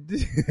and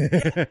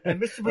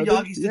Mr.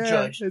 Miyagi's the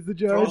judge. Is the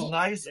judge throws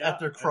knives at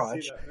their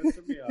crotch.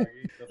 Mr.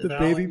 Miyagi,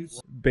 the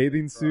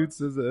bathing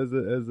suits as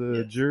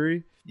a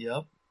jury.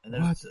 Yep. And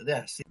there's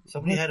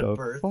somebody had a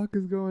birth. What the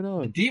fuck is going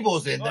on?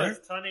 Debo's in there.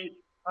 It's tiny.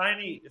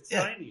 It's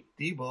tiny.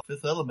 Debo,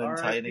 Fifth Element,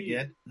 tying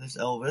again. There's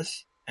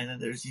Elvis, and then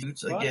there's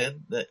Suits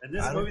again. And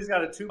this movie's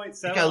got a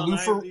 2.7. You got Lou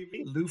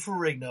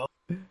Ferrigno.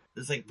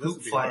 There's like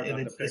poop flying,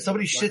 and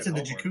somebody shits in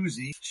the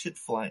jacuzzi. Shit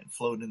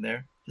floating in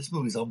there. This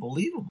movie's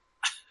unbelievable.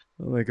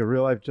 Like a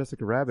real life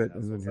Jessica Rabbit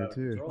is in here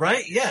too.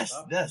 Right? Yes,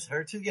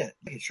 her too. Yeah,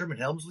 like Sherman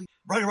Helmsley,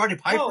 Roddy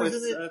Piper's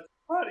in it.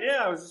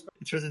 Yeah, I was just.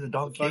 It turns into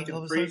Don King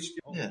all of a sudden.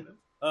 Yeah.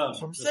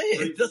 That's what I'm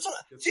saying. That's what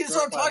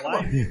I'm talking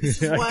about.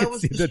 This is why I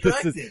was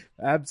distracted. This is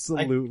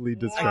absolutely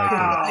distracting.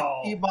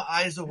 I keep my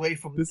eyes away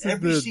from this.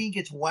 Every scene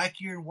gets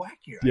wackier and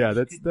wackier. Yeah,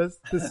 that's the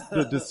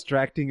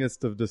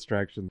distractingest of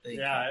distractions.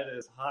 Yeah, it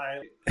is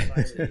highly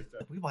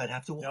we might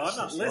have to watch I'm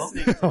not this.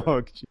 listening to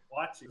it.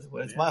 Watching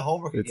it's my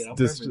homework again.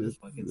 It's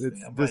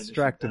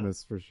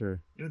distractingness for sure.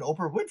 Even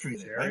Oprah Winfrey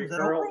there, right?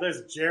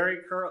 There's Jerry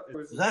Curl.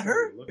 Is that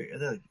her?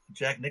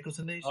 Jack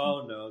Nicholson nation?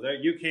 Oh no,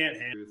 you can't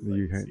handle the truth.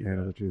 You can't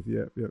handle the truth.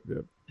 Yep.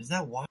 Is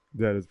that why?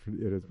 That is pretty.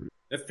 It is pretty.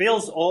 It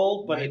feels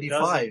old, but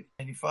 95.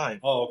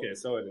 95. Oh, okay,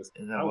 so it is.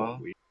 Is that why?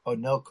 Oh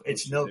no,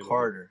 it's Nell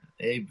Carter,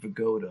 Abe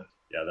Vigoda.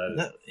 Yeah,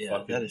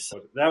 that is.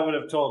 That would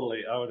have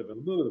totally. I would have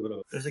been.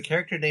 There's a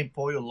character named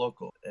Pollo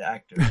Loco, an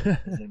actor.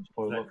 His name's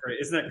Pollo Loco.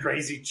 Isn't that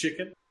Crazy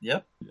Chicken?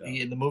 Yep.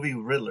 Yeah. In the movie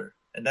Riddler,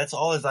 and that's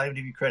all his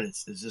IMDb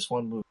credits. Is this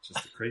one movie?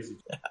 Just a crazy.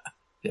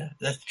 Yeah,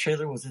 that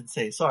trailer was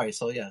insane. Sorry.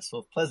 So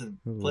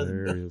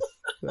Pleasantville.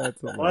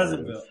 That's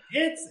Pleasantville.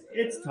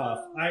 It's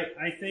tough.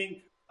 I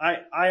think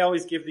I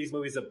always give these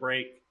movies a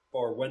break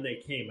for when they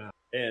came out,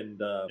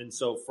 and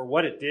so for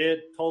what it did,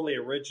 totally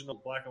original,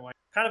 black and white,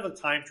 kind of a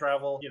time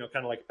travel,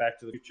 kind of like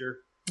Back to the Future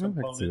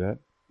component. I can see that.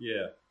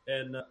 Yeah,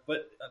 and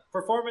but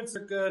performances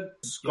are good.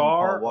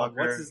 Scar on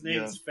what's his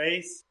name's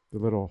face. The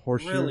little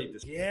horseshoe. Really,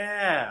 it's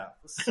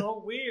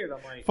so weird.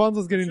 I'm like,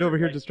 Fonso's getting over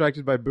here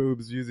distracted by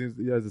boobs using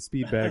it as a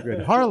speed bag,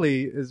 and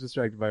Harley is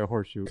distracted by a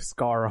horseshoe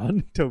scar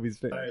on Toby's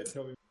face.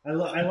 I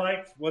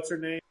liked what's her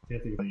name.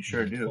 You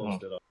sure do.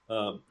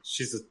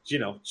 She's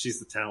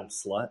the town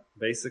slut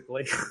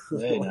basically. Just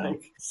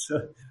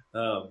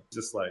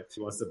like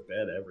she wants to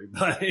bed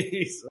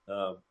everybody.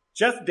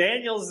 Jeff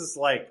Daniels is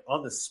like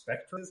on the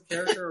spectrum. His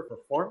character or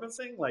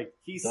performancing, like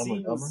he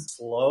seems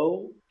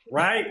slow,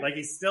 right? Like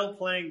he's still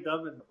playing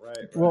dumb and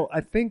right. Well,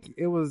 I think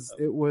it was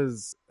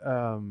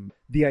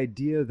the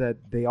idea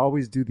that they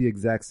always do the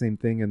exact same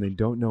thing and they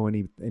don't know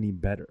any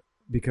better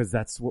because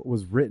that's what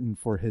was written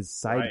for his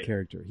side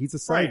character. He's a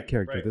side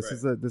character. This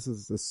is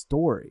a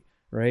story,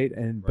 right?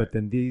 But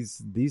then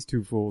these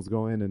two fools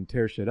go in and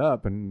tear shit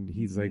up, and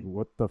he's like,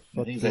 "What the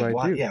fuck do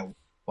I do?" Yeah.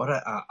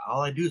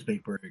 All I do is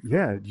make burgers.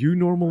 Yeah, you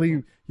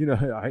normally,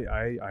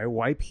 I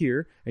wipe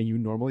here, and you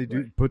normally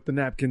put the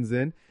napkins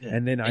in,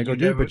 and then I go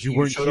do, but you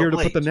weren't here to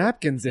put the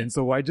napkins in,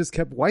 so I just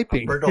kept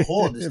wiping. I burned a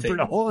hole in this table.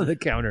 Burned a hole in the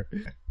counter.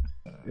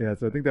 Yeah,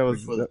 so I think that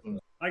was.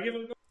 I give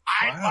it a go.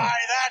 I'd buy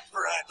that for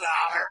 $1.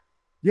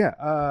 Yeah,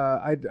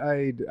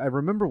 I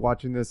remember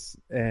watching this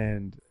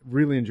and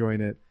really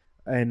enjoying it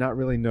and not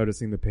really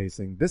noticing the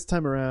pacing. This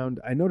time around,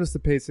 I noticed the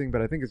pacing,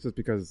 but I think it's just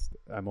because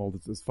I'm old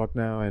as fuck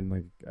now and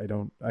like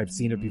I've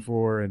seen it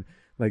before and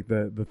like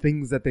the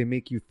things that they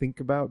make you think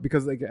about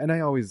because like, and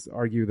I always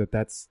argue that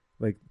that's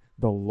like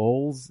the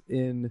lulls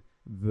in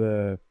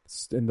the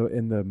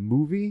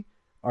movie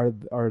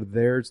are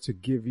theirs to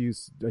give you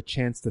a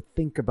chance to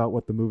think about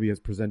what the movie has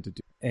presented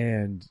to.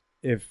 And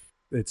if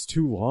it's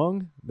too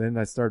long, then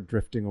I start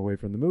drifting away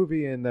from the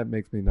movie, and that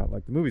makes me not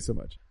like the movie so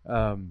much.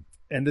 And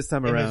this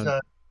time around,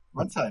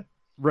 runtime,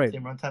 right?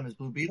 Same runtime as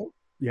Blue Beetle.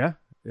 Yeah.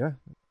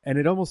 And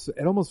it almost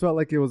felt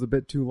like it was a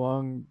bit too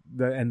long,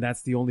 and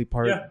that's the only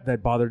part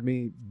that bothered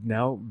me.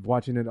 Now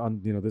watching it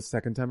on this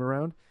second time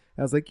around,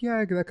 I was like,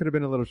 yeah, that could have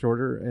been a little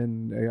shorter,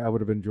 and I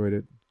would have enjoyed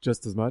it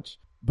just as much.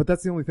 But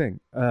that's the only thing.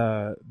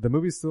 The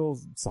movie's still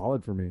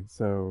solid for me,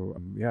 so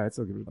yeah, I'd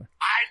still give it a try.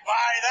 I'd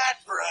buy that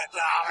for $1.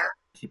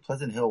 See,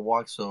 Pleasant Hill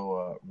Walk,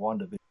 so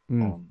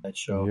WandaVision, that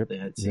show, they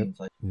had scenes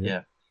yeah.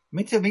 I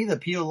mean, to me, the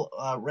appeal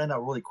ran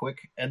out really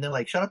quick, and then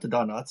shout out to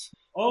Don Knotts.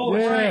 Oh,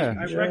 right,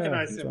 I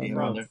recognized him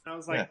from. I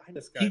was like,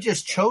 this guy. He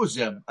just chose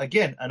them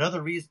again.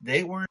 Another reason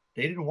they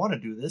didn't want to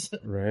do this.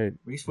 Right.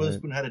 Reese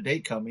Witherspoon had a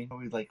date coming.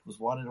 He was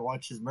wanting to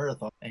watch his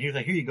marathon, and he was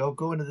like, "Here you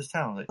go into this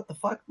town." I was like, what the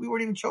fuck? We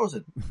weren't even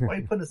chosen. Why are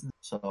you putting us in?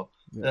 So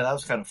that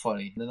was kind of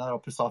funny. And then I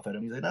was pissed off at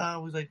him. He's like,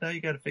 "No,"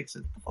 you got to fix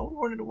it. We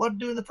weren't what to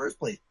do in the first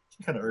place.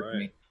 It kind of irked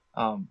me.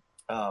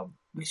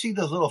 We see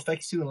those little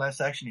effects too in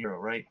Last Action Hero,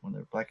 right? When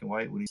they're black and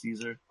white, when he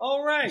sees her.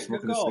 Oh, right.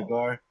 Smoking a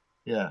cigar.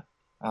 Yeah.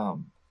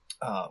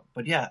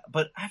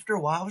 But after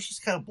a while, I was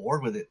just kind of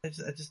bored with it. I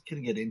just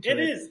couldn't get into it.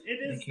 It is.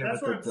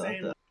 That's what I'm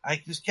saying.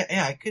 I just can't.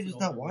 Yeah, I could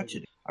just not watch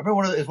it. I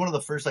remember it's one of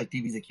the first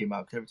DVDs that came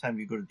out. Because every time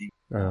you go to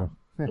DVD,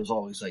 it was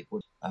always looking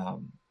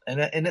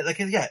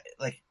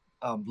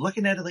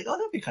at it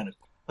that'd be kind of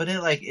cool. But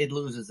it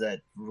loses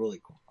that really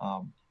cool.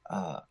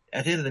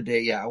 At the end of the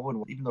day, I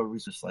wouldn't. Even though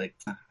Reese was like,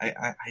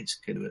 I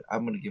just couldn't do it.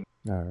 I'm gonna give it.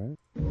 All right.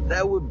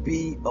 That would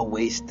be a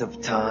waste of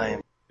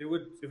time. It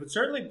would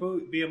certainly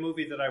be a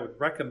movie that I would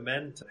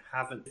recommend to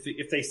haven't.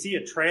 If they see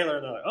a trailer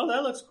and they're like, "Oh,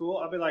 that looks cool,"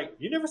 I'll be like,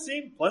 "You never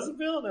seen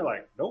Pleasantville?" And they're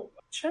like, "Nope,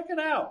 check it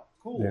out.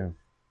 Cool." Yeah.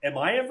 Am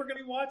I ever going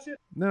to watch it?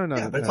 No.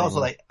 Yeah, but it's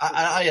also and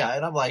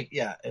I'm like,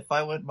 if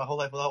I went my whole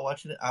life without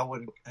watching it,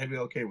 I'd be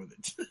okay with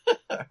it.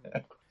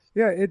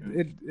 Yeah,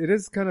 it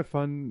is kind of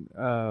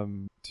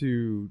fun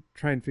to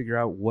try and figure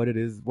out what it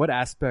is, what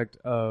aspect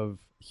of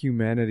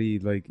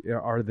humanity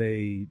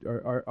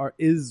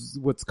is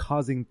what's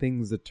causing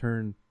things to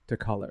turn to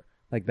color.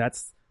 Like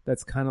that's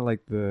kind of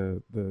like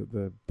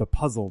the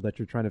puzzle that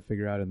you're trying to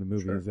figure out in the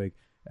movie. Sure. Is like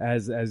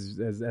as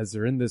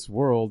they're in this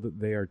world,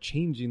 they are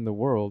changing the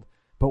world,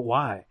 but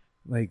why?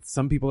 Like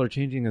some people are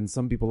changing and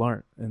some people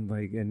aren't,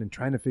 and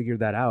trying to figure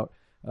that out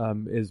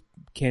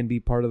can be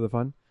part of the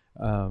fun.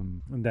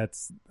 And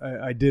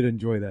I did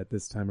enjoy that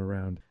this time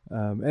around.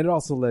 And it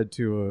also led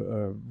to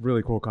a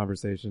really cool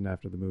conversation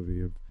after the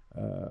movie of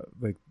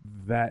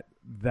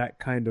that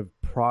kind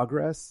of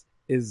progress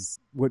is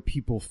what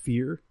people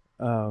fear.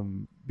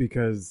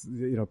 Because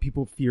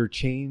people fear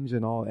change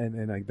and all,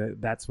 and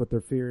that's what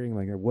they're fearing.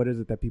 Like, what is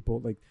it that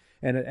people like,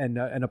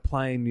 and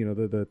applying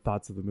the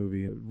thoughts of the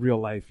movie, real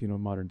life,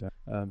 modern time.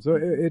 So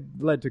it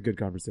led to good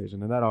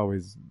conversation, and that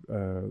always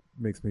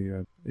makes me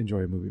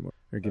enjoy a movie more.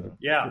 Or give it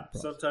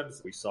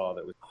sometimes we saw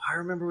that. I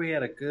remember we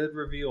had a good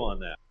review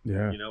on that.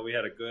 Yeah, we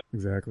had a good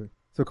exactly.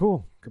 So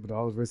cool. Couple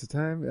dollars waste of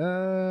time.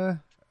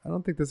 I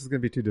don't think this is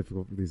going to be too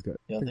difficult for these guys.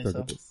 Yeah, I think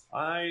so.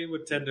 I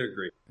would tend to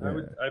agree.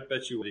 Yeah. I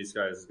bet you these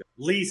guys at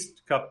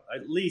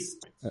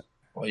least.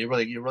 Well, you're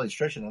really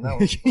stretching on that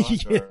one.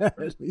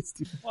 At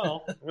least.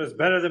 Well, it was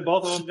better than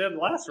both of them did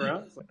last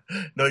round. So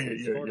no,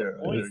 you're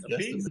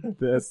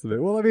the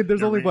estimate. Well, I mean,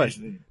 there's only what?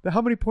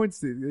 How many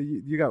points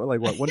you got? Like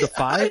what? 1 to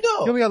 5? I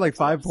know. You only got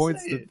 5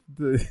 points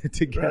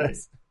to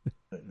guess.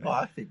 No,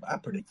 I think I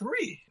predict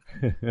 3.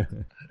 It's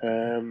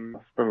been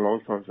a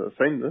long time since I've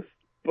seen this,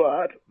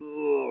 but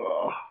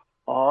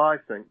I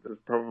think there's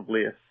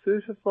probably a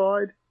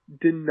certified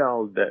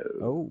Donaldo.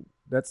 Oh,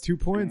 that's 2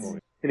 points.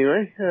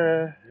 Anyway,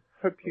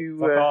 hope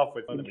you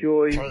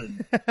enjoy.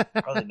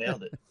 Probably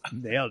nailed it.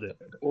 Nailed it.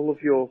 All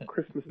of your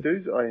Christmas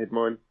dues. I had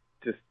mine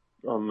just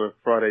on the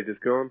Friday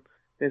just gone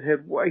and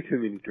had way too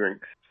many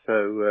drinks.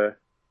 So,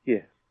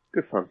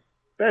 good fun.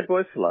 Bad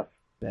boys for life.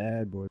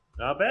 Bad boys.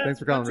 Not bad. Thanks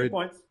for calling, 2 Reed.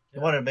 points. I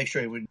wanted to make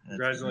sure he would.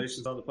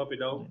 Congratulations on the puppy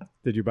dog. Yeah.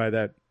 Did you buy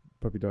that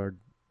puppy dog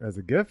as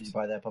a gift? Did you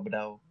buy that puppy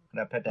dog? Can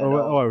I pet that dog?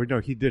 Oh, no,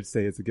 he did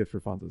say it's a gift for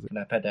Fonso. Can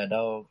I pet that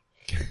dog?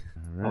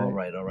 All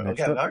right.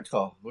 Next Okay, our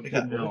call. What do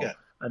you got?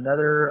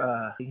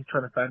 Another, he's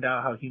trying to find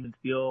out how humans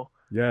feel.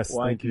 Yes,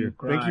 thank you.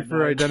 Cry,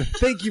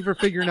 thank you for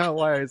figuring out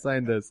why I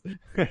signed this.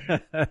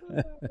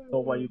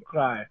 Or why you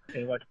cry.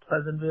 And watch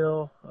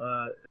Pleasantville.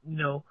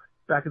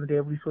 Back in the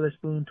day, Reese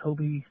Witherspoon,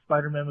 Toby,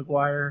 Spider-Man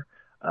Maguire.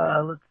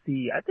 Let's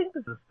see. I think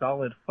this is a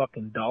solid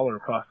fucking $1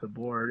 across the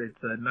board.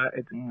 It's a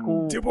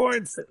cool 2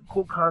 points.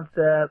 Cool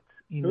concept.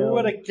 You Who know,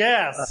 would have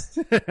guessed?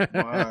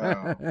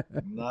 Wow.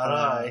 Not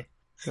I.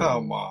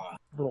 Come on.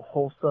 A little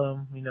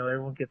wholesome. You know,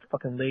 everyone gets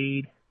fucking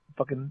laid,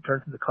 fucking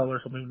turns into color,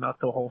 so maybe not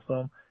so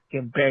wholesome.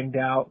 Getting banged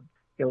out,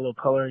 get a little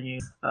color in you.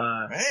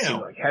 You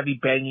know, like heavy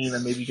banging,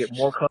 and maybe get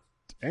more color.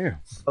 Damn.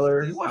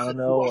 Color. I don't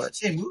know. You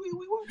watched the same movie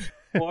we watched?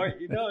 Well,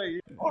 you know, I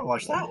want to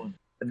watch that one.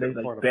 And they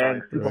like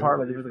bang super hard,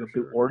 like there was like a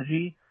big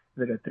orgy.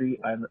 Like a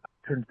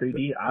turned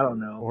 3D. I don't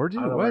know. Orgy?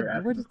 I don't know What? why you're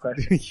asking this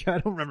question. I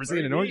don't remember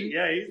seeing an orgy.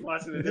 Yeah, he's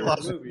watching a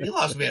different movie. He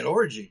lost me at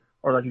orgy.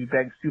 Or like if you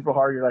bang super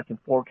hard, you're like in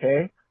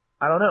 4K.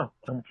 I don't know.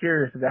 I'm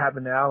curious if that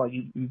happened now. Like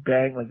you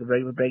bang like the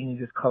regular banging, you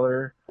just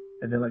color,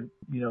 and then like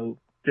you know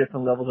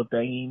different levels of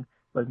banging,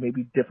 like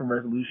maybe different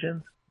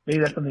resolutions. Maybe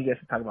that's something you guys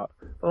should talk about.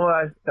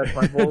 Otherwise, that's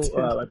my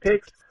my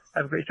picks.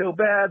 Have a great show,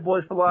 Bad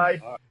Boys for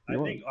Life.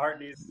 I think Art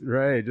needs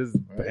right. Just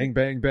bang,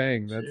 bang,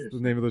 bang. That's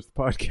the name of this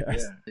podcast.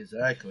 Yeah,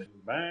 exactly.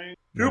 Bang.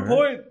 2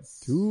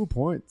 points. 2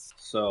 points.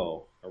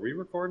 So, are we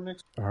recording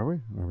next? Are we?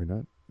 Are we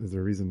not? Is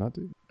there a reason not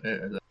to?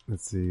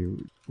 Let's see.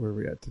 Where are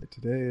we at today?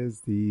 Today is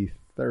the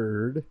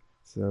 3rd,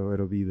 so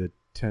it'll be the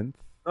 10th.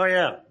 Oh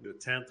yeah, the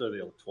 10th or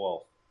the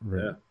 12th.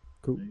 Right. Yeah.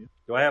 Cool.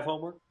 Do I have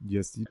homework?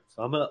 Yes.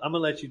 So I'm gonna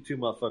let you two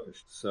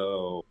motherfuckers.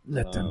 So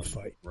let them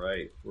fight.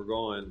 Right. We're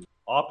going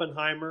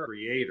Oppenheimer,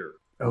 Creator.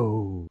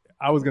 Oh,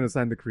 I was gonna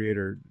sign the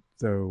Creator,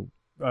 so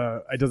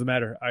it doesn't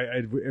matter.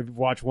 I'd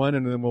watch one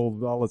and then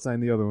I'll assign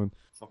the other one.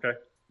 Okay.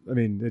 I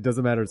mean, it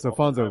doesn't matter. So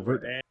Fonso,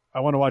 but I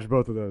want to watch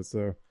both of those.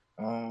 So.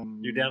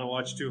 You down to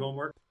watch 2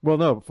 homework? Well,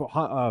 no.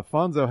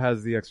 Fonso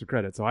has the extra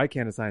credit, so I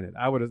can't assign it.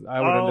 I would end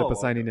up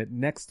assigning it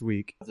next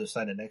week. I'll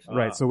assign it next week.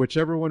 Right. So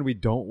whichever one we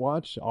don't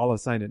watch, I'll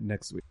assign it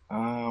next week.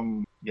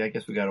 Yeah, I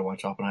guess we got to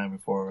watch Oppenheimer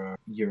for our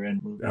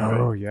year-end movie.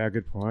 Oh, right? yeah,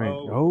 good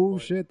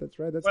point. Shit, that's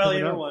right. That's well, coming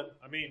either up. one.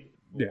 I mean,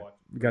 we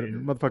got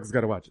motherfuckers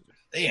got to watch it.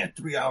 Yeah,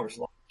 3 hours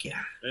long.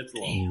 Yeah, it's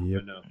long.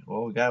 Yep. I know.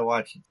 Well, we got to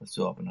watch it. Let's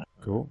do Oppenheimer.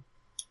 Cool.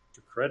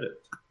 To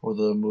credit. Or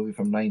the movie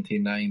from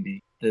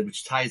 1990,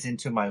 which ties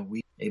into my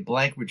week. A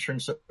blank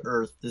returns to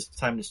Earth, this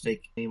time to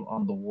stake claim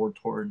on the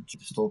war-torn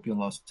dystopian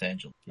Los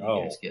Angeles. You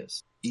guys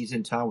guess. He's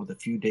in town with a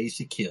few days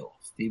to kill.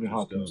 Stephen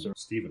Hawking.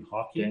 Stephen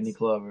Hawking?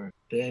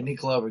 Danny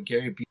Glover,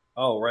 Gary B.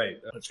 Oh, right.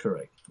 That's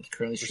correct. It's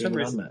currently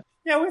streaming on that.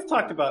 Yeah, we've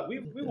talked about, we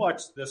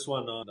watched this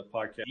one on the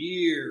podcast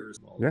years.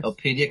 Yeah.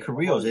 Elpidia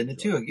Carrillo's in it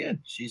too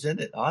again. She's in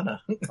it.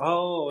 Anna.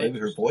 Oh. Maybe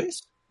her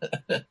voice?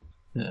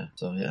 Yeah,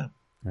 so yeah.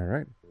 All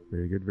right.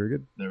 Very good, very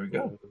good. There we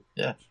go.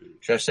 Yeah.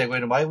 Should I segue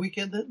to my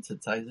weekend then?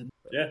 Since I didn't.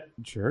 Yeah.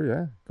 Sure,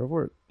 yeah. Go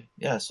for it.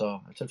 Yeah, so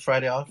I took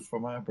Friday off for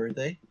my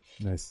birthday.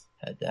 Nice.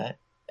 Had that.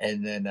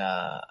 And then,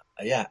 I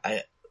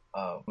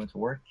went to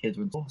work. Kids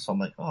went to school. So I'm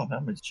like, oh, man,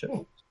 I'm going to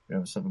chill. We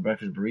have some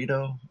breakfast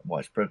burrito.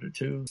 Watch Predator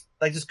 2.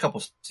 Like just a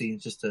couple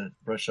scenes just to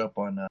brush up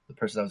on the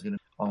person I was going to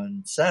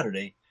on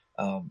Saturday.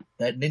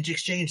 That Ninja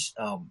Exchange,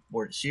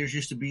 where Sears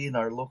used to be in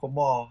our local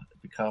mall,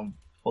 become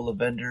full of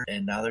vendors,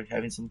 and now they're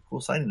having some cool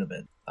signing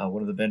events.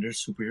 One of the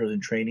vendors, Superheroes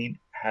in Training,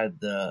 had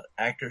the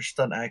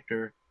stunt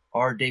actor,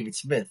 R. David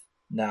Smith.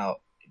 Now,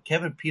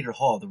 Kevin Peter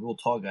Hall, the real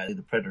tall guy,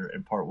 the Predator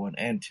in part 1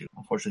 and 2.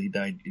 Unfortunately, he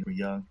died super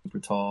young, super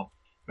tall.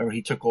 Remember,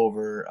 he took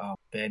over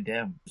Van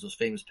Damme. Those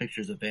famous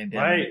pictures of Van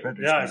Damme. Right.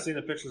 Predator. Yeah, I've seen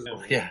the pictures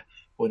of him. Yeah,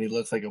 when he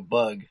looks like a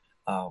bug.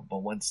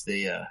 But once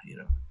they,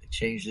 they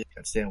changed it,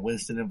 got Stan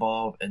Winston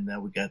involved, and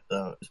now we got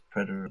the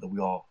Predator that we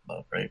all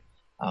love, right?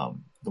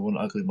 The one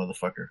ugly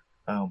motherfucker.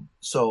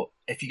 So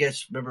if you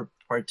guys remember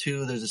part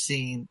 2, there's a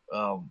scene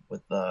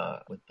with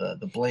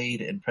the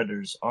blade and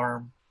Predator's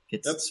arm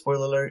gets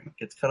spoiler alert,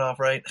 gets cut off,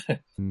 right?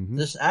 Mm-hmm.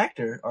 This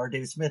actor, R.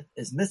 David Smith,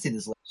 is missing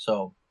his leg.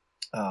 So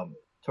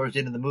towards the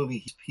end of the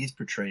movie, he's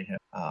portrayed him.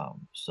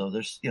 So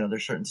there's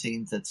certain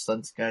scenes that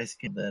stunts guys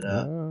can that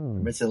are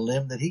missing a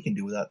limb that he can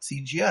do without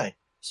CGI.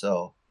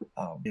 So,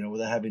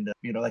 without having to,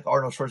 like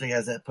Arnold Schwarzenegger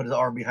has that, put his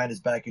arm behind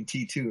his back in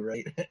T2,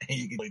 right? And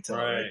you can really tell,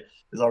 right?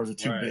 His arms are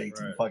too big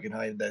to fucking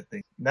hide that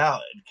thing. Now,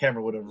 the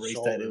camera would have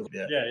erased that.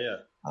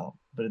 Yeah.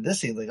 But in this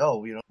scene, like,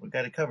 we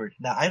got it covered.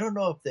 Now, I don't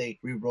know if they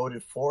rewrote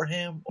it for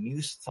him,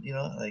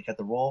 like at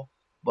the role.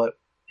 But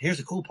here's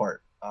the cool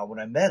part. When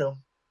I met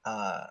him,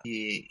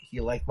 he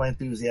liked my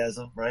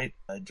enthusiasm, right?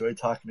 I enjoyed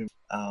talking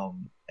to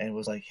him, and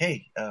was like,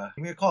 hey,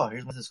 give me a call.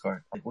 Here's my business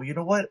card. Like, well, you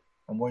know what?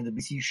 I'm wearing the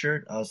BC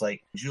shirt. I was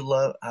like,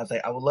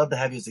 I would love to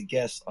have you as a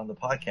guest on the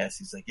podcast.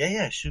 He's like,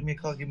 yeah, shoot me a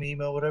call, give me an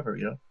email, whatever,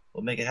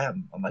 we'll make it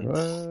happen. I'm like,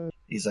 what?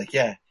 He's like,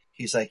 yeah.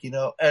 He's like,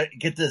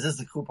 get this is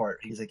the cool part.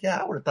 He's like, yeah,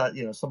 I would have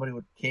thought, somebody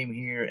would came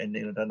here and,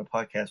 done the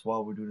podcast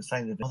while we're doing the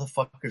signing.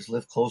 Motherfuckers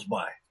live close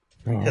by.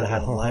 We could have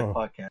had a live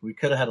podcast. We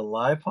could have had a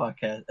live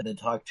podcast and then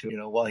talked to him,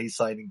 while he's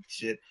signing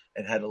shit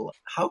and had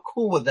how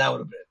cool would that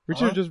have been? We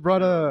should have just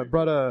brought a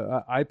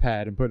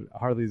iPad and put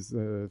Harley's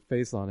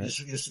face on it.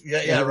 Just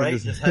right.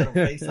 Just had a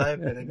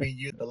FaceTime and then me,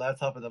 you, the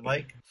laptop and the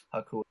mic.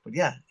 How cool! But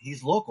yeah,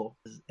 he's local.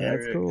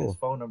 That's cool. His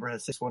phone number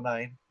has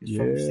 619. He's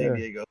from San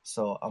Diego.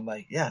 So I'm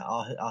like, yeah,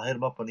 I'll hit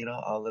him up and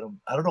I'll let him.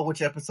 I don't know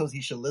which episodes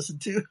he should listen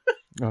to.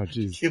 Oh,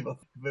 jeez. Give a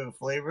bit of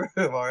flavor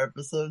of our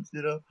episodes,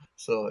 you know.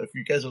 So if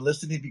you guys are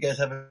listening, if you guys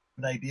have an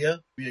idea,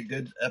 it'd be a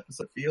good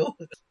episode feel.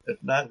 If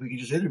not, we can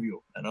just interview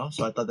him, you know.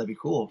 So I thought that'd be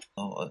cool.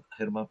 I'll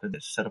hit him up and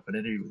set up an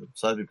interview with him.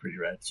 So that'd be pretty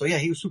rad. So yeah,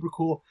 he was super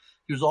cool.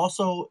 He was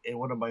also in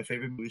one of my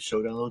favorite movies,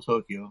 Showdown Little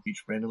Tokyo.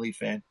 Huge Brandon Lee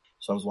fan.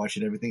 So I was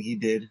watching everything he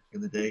did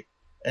in the day.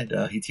 And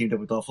he teamed up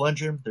with Dolph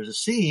Lundgren. There's a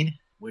scene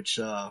which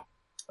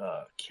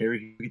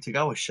Kerry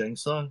Tagawa, Shang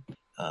Tsung,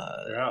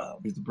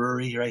 with the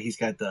brewery, right? He's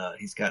got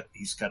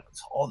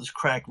all this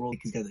crack roll.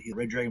 He's got the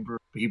Red Dragon Brewery.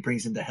 He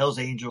brings in the Hell's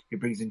Angels. He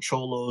brings in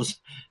Cholos.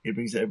 He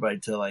brings everybody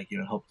to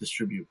help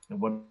distribute.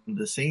 And one of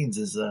the scenes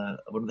is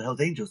one of the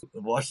Hell's Angels.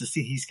 Watch the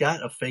scene. He's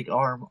got a fake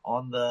arm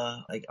on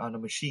a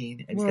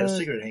machine, and he's got a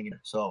cigarette hanging.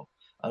 So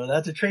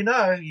that's a trained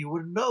eye. You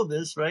wouldn't know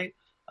this, right?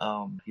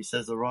 He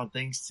says the wrong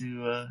things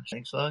to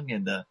Shang Tsung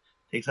and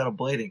takes out a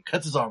blade and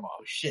cuts his arm off.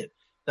 Oh, shit.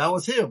 That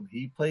was him.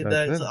 He played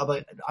that. So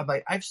I'm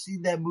like, I've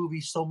seen that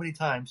movie so many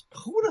times.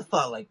 Who would have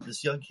thought, like,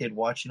 this young kid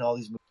watching all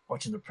these movies,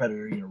 watching The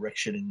Predator, wreck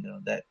shit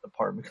in that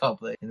apartment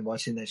complex, and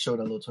watching that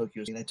Showdown Little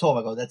Tokyo. And I told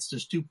him, I go, that's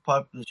just too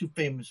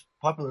famous,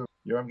 popular.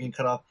 Your arm getting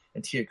cut off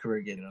and to your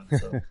career getting on.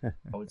 So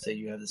I would say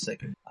you have the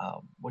second,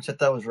 which I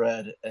thought was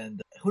rad.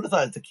 And who'd have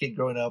thought as a kid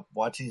growing up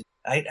watching,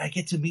 I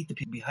get to meet the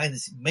people behind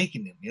this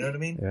making them. You know what I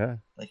mean? Yeah.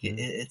 Like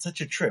it's such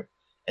a trip,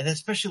 and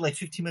especially like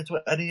 15 minutes away.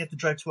 I didn't have to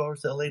drive 2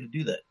 hours to LA to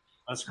do that.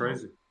 That's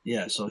crazy.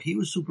 Yeah, so he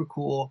was super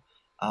cool.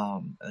 I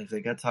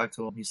got to talk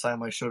to him. He signed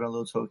my Showdown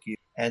Little Tokyo.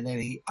 And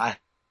then I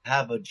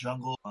have a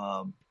jungle,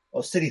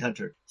 City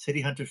Hunter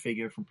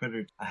figure from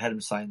Predator. I had him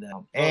sign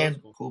that.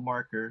 And cool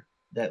marker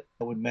that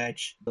would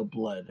match the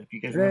blood. If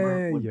you guys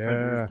remember when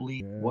Predators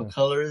bleed, what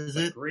color is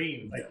it?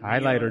 Green. Like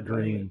highlighter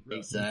green.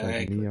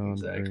 Exactly. Neon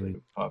exactly.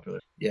 green.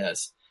 Popular.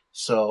 Yes.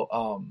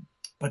 So,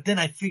 but then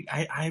I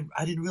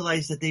didn't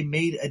realize that they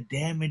made a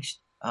damaged,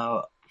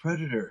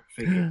 Predator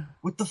figure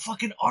with the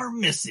fucking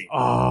arm missing.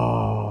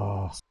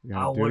 Oh,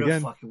 I would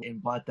have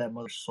fucking bought that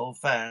mother so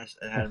fast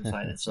and had him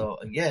sign it. So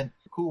again,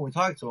 cool. When we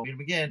talked to him, meet him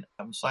again.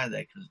 I'm signing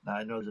that because now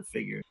I know there's a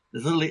figure.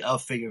 There's literally a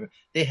figure.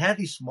 They had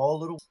these small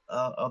little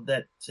of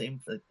that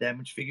same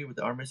damaged figure with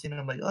the arm missing.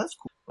 And I'm like, oh, that's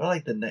cool. But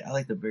I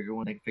like the bigger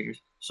one,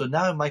 figures. So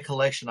now in my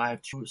collection, I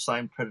have 2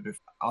 signed Predator.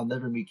 I'll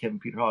never meet Kevin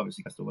Peter Hall,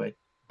 obviously passed away,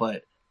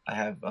 but I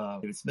have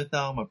David Smith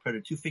now, my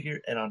Predator 2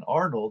 figure, and on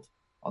Arnold.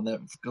 On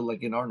that,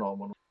 like in Arnold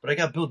one, but I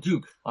got Bill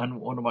Duke on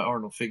one of my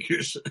Arnold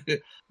figures,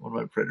 one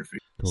of my Predator figures.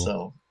 Cool.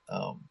 So,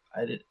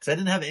 I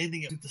didn't have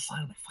anything to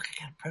sign. I'm like, fuck,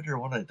 I got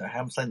Predator. I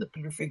have him sign the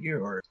Predator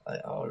figure or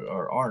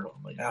Arnold.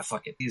 I'm like,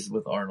 fuck it. He's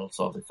with Arnold,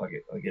 so I was like, fuck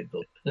it, I'll get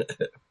Bill.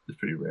 It's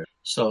pretty rare.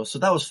 So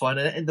that was fun,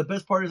 and the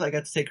best part is I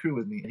got to take crew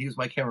with me, and he was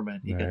my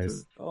cameraman. He got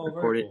to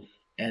record it.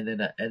 And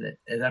then,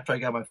 and after I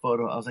got my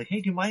photo, I was like,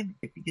 hey, do you mind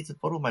if he gets a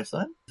photo of my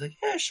son? He's like,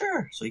 yeah,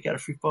 sure. So he got a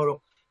free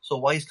photo. So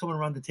while he's coming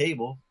around the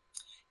table,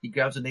 he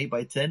grabs an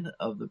 8x10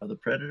 of the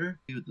Predator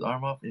with the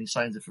arm off, and he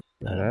signs it for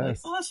me. I'm like,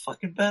 oh, that's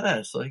fucking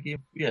badass. So he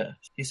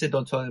said,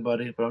 don't tell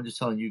anybody, but I'm just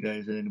telling you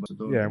guys and anybody.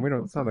 So and we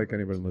don't sound like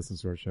anybody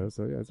listens to our show,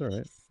 so yeah, it's all right.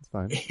 It's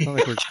fine. It's not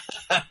like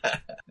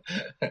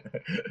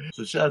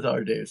So shout out to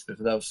our Davis.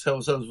 That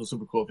was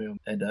super cool for him.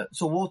 And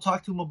so we'll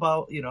talk to him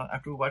about,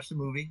 after we watch the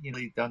movie,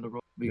 down the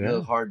road, maybe a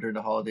little hard during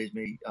the holidays,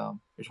 maybe. I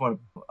just want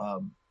to,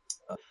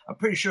 I'm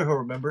pretty sure he'll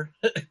remember.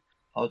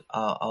 I'll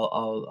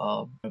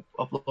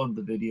upload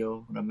the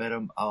video. When I met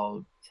him,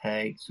 I'll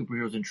tag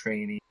Superheroes in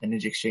Training and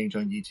Ninja Exchange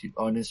on YouTube,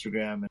 on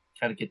Instagram, and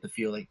kind of get the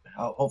feel like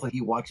how hopefully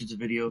he watches the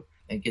video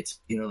and gets,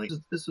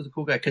 this was a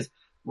cool guy. Cause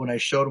when I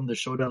showed him the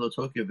Showdown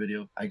Little Tokyo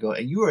video, I go,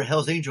 and you were a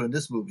Hell's Angel in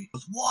this movie. He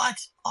goes, what?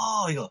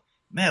 Oh, you go,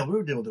 man, we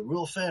were dealing with a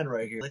real fan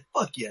right here. Like,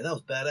 fuck yeah, that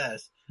was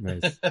badass.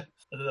 Nice. I thought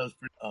that was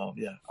pretty,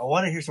 I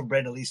want to hear some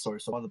Brandon Lee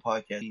stories. So on the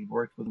podcast, he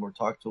worked with him or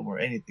talked to him or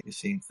anything. It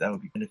seems that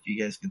would be, and if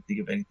you guys can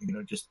think of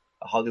anything, just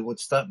a Hollywood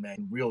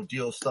stuntman, real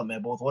deal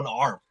stuntman, but with one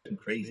arm.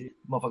 Crazy.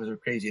 Motherfuckers are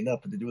crazy enough,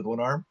 but to do with one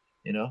arm,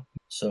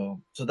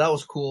 So that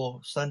was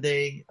cool.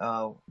 Sunday,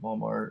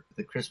 Walmart,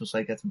 the Christmas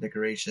light, got some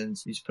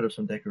decorations. We just put up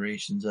some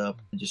decorations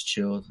up and just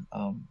chilled.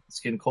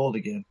 It's getting cold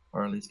again,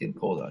 or at least getting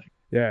cold out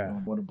here. Yeah.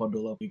 I want to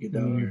bundle up and get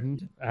down here.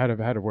 I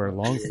had to wear a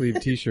long sleeve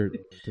t-shirt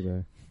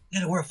today. You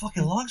had to wear a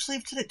fucking long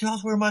sleeve today? Dude, I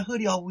was wearing my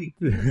hoodie all week.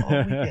 All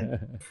weekend.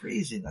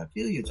 Crazy. I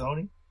feel you,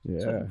 Tony. Yeah.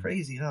 It's fucking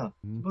crazy, huh?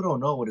 People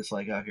don't know what it's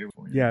like out here.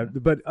 Yeah,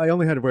 but I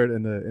only had to wear it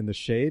in the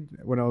shade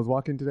when I was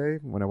walking today.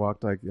 When I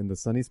walked like in the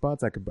sunny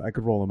spots, I could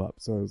roll them up,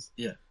 so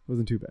it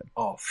wasn't too bad.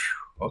 Oh,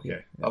 phew.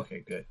 Okay. Yeah.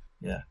 Okay, good.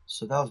 Yeah.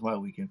 So that was my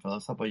weekend,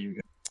 fellas. How about you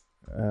guys?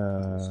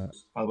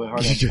 By the way,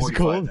 Harley, I'm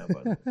 45 now,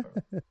 by the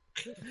way.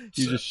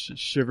 You just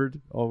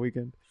shivered all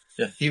weekend.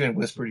 Yeah, he even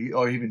whispered,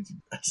 or even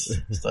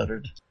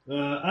stuttered.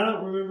 I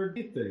don't remember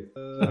anything.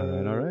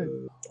 All right.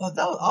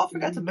 I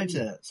forgot to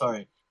mention that.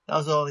 Sorry. That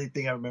was the only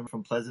thing I remember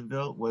from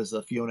Pleasantville was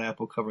Fiona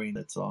Apple covering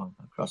that song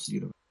Across the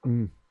Universe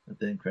at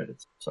the end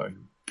credits. Sorry.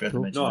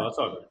 Cool. No, that's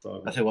all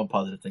good. I say one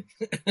positive thing.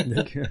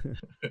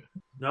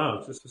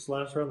 No, it's just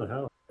laughs around the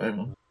house.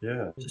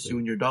 Yeah. Just you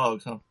and your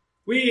dogs, huh?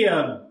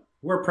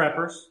 We're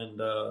preppers,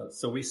 and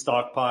so we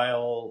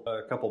stockpile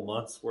a couple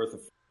months worth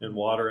of and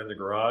water in the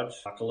garage.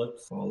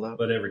 Apocalypse. All that.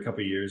 But every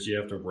couple of years, you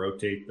have to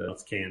rotate the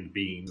canned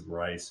beans and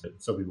rice.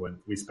 So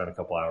we spent a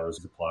couple hours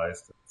of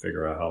supplies to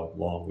figure out how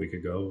long we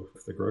could go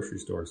if the grocery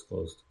store is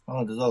closed. How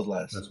long does those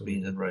last? That's what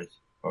beans and rice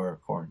or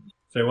corn?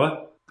 Say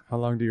what? How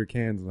long do your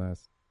cans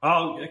last?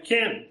 Oh,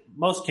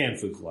 most canned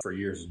foods last for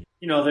years and years.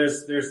 You know,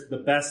 there's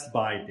the Best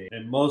Buy date,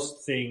 and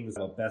most things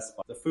at Best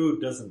Buy. The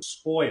food doesn't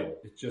spoil.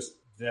 It just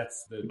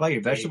that's the. You buy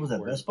your vegetables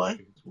at Best Buy?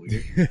 It's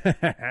weird.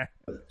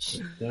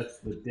 That's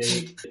the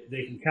date.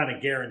 They can kind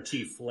of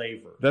guarantee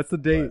flavor. That's the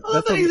date.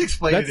 That's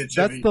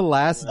the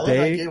last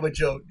day. I gave a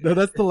joke. No,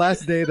 that's the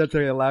last day that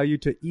they allow you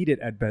to eat it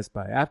at Best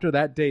Buy. After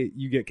that date,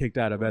 you get kicked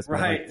out of Best Buy.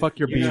 Right. Like, fuck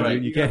your beans,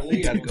 dude. You can't.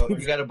 You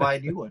got to buy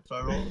a new one.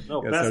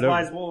 No, Best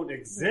Buys won't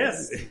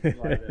exist.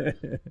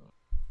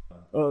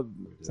 Oh,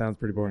 sounds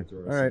pretty boring.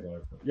 All right.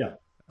 Yeah.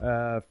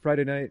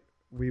 Friday night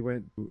we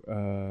went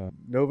to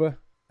Nova,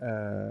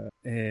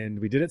 and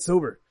we did it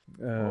sober.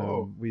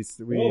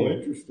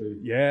 Interesting.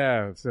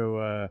 Yeah.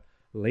 So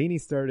Lainey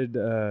started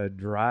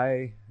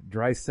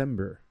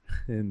dry-cember,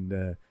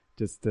 and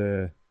just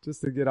to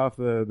get off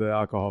the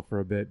alcohol for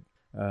a bit.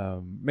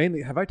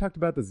 Mainly, have I talked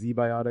about the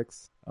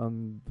Z-biotics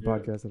on the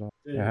podcast at all?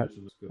 Yeah,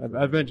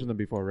 I've mentioned them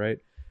before, right?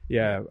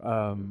 Yeah,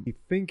 you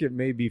think it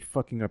may be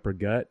fucking up her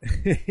gut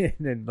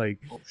and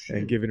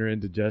and giving her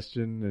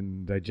indigestion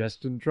and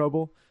digestion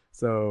trouble.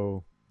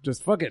 So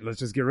just fuck it. Let's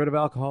just get rid of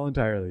alcohol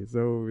entirely.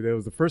 So it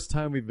was the first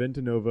time we've been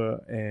to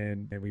Nova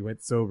and we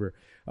went sober.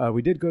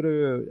 We did go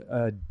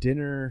to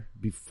dinner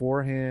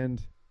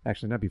beforehand.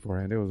 Actually, not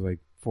beforehand. It was like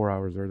 4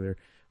 hours earlier.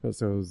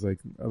 So it was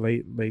like a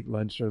late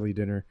lunch, early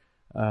dinner.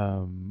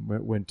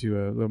 Went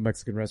to a little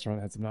Mexican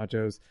restaurant, had some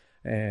nachos,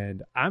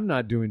 and I'm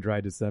not doing dry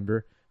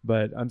December.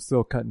 But I'm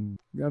still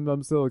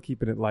I'm still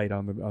keeping it light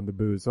on the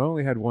booze. So I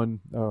only had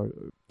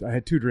I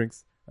had 2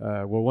 drinks.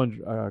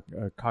 One a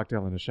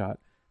cocktail and a shot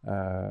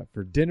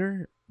for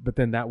dinner. But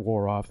then that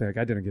wore off. Like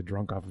I didn't get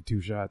drunk off of 2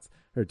 shots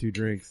or 2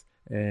 drinks,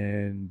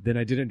 and then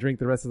I didn't drink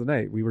the rest of the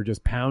night. We were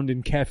just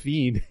pounding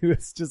caffeine. It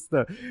was just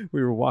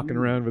we were walking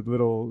around with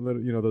little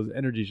those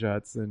energy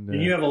shots, and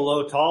you have a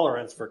low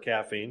tolerance for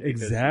caffeine.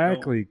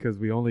 Exactly, because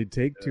we only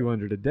take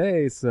 200 a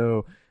day.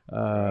 So.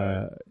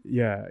 Yeah.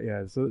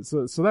 So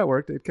that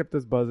worked. It kept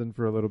us buzzing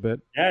for a little bit.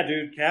 Yeah,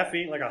 dude.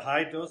 Caffeine, like a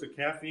high dose of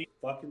caffeine,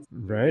 fucking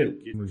right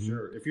for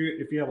sure. If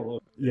you have a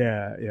low.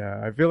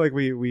 Yeah. I feel like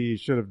we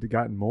should have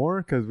gotten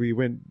more because we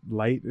went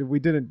light. We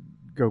didn't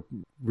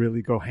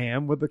really go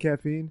ham with the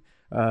caffeine.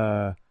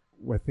 I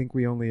think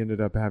we only ended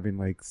up having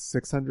like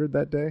 600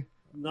 that day.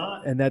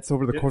 And that's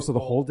over the course of the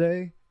whole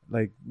day.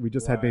 Like we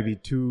just had maybe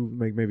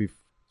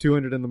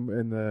 200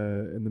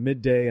 in the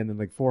midday and then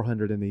like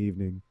 400 in the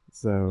evening.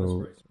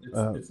 So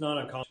it's not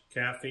a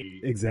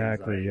caffeine.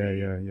 Exactly.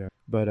 Yeah.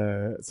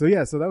 But so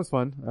that was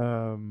fun.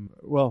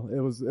 Well,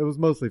 it was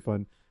mostly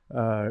fun.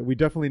 We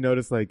definitely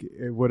noticed like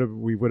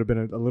we would have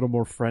been a little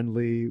more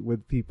friendly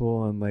with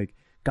people and like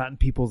gotten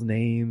people's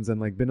names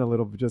and like been a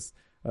little just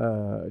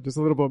a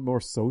little bit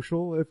more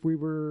social if we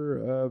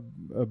were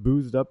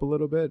boozed up a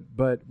little bit.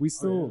 But we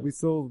still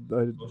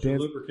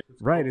danced.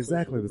 Right,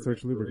 exactly, the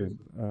social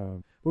lubricant.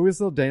 But we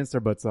still danced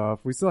our butts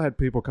off. We still had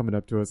people coming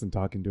up to us and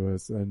talking to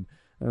us and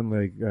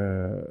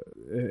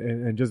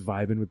just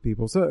vibing with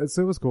people. So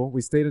it was cool.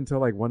 We stayed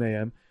until like 1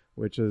 a.m.,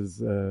 which is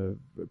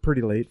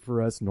pretty late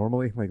for us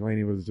normally. Like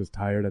Lainey was just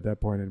tired at that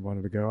point and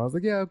wanted to go. I was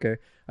like, yeah, okay.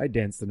 I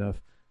danced enough.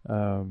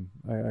 I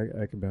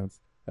can bounce.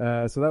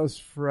 So that was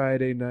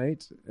Friday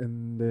night,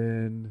 and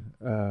then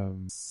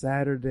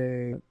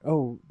Saturday.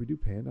 Oh, we do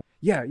Panda.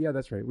 Yeah,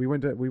 that's right. We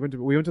went to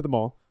the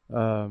mall.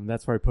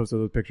 That's where I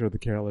posted the picture of the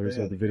carolers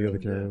or the video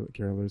of the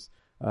carolers.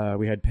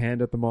 We had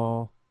Panda at the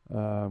mall.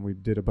 We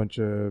did a bunch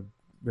of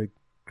like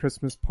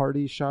Christmas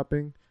party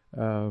shopping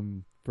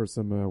for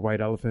some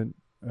white elephant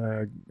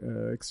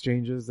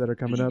exchanges that are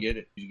coming up.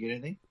 Did you get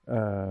anything?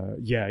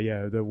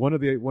 Yeah. One of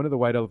the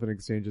white elephant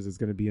exchanges is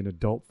going to be an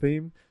adult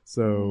theme.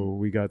 So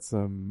we got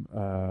some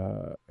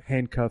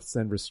handcuffs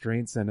and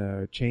restraints and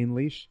a chain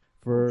leash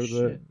for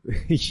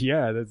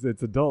yeah,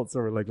 it's adult. So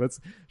we're like,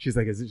 she's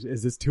like,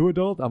 is this too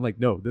adult? I'm like,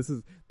 no,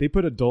 they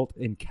put adult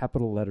in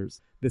capital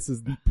letters. This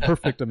is the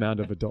perfect amount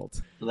of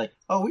adult. They're like,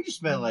 oh, we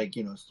just meant like,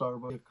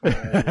 Starbucks.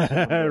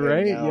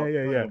 Right?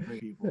 Yeah.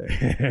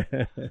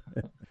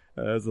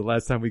 That was the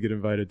last time we get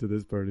invited to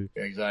this party.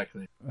 Yeah,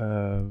 exactly.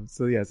 So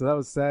that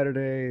was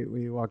Saturday.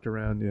 We walked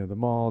around, the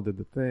mall, did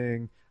the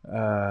thing,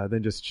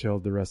 then just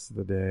chilled the rest of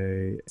the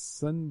day.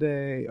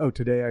 Sunday. Oh,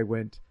 today I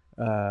went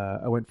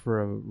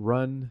for a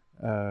run,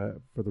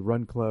 for the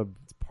run club.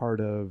 It's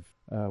part of,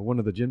 one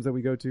of the gyms that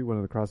we go to, one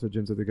of the CrossFit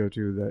gyms that they go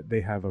to, that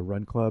they have a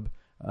run club.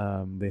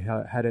 They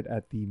had it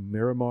at the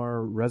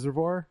Miramar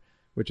Reservoir,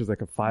 which is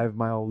like a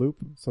 5-mile loop.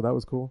 So that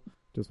was cool.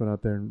 Just went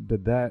out there and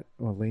did that.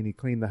 Well, Lainey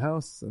cleaned the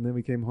house, and then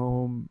we came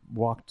home,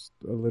 walked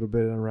a little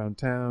bit around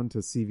town to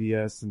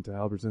CVS and to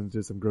Albertsons,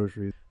 did some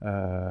groceries,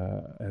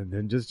 and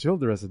then just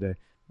chilled the rest of the day.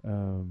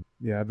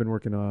 I've been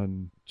working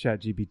on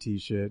ChatGPT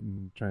shit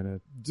and trying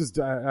to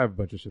I have a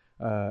bunch of shit.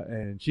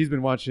 And she's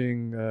been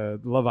watching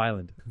Love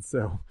Island.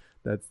 So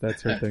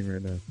That's her thing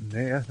right now.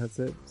 Yeah, that's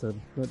it. So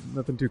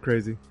nothing too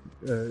crazy.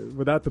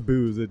 Without the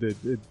booze,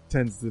 it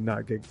tends to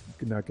not get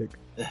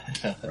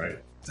Right.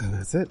 So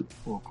that's it.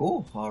 Well,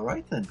 cool. All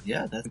right then.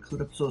 Yeah, that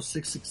concludes episode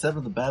 667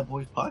 of the Bad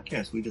Boys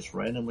podcast. We just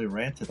randomly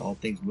ranted all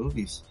things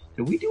movies.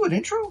 Did we do an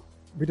intro?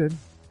 We did.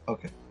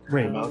 Okay.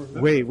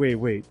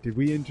 Wait. Did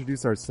we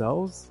introduce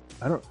ourselves?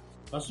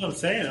 That's what I'm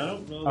saying. I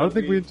don't know. I don't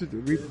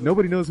think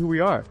nobody knows who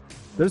we are.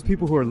 There's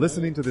people who are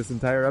listening to this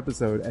entire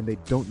episode and they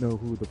don't know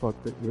who the fuck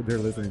they're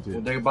listening to.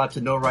 Well, they're about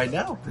to know right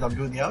now because I'm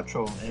doing the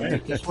outro.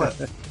 And guess what?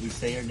 We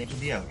say our names in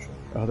the outro.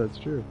 Oh, that's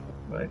true.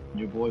 Right.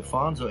 Your boy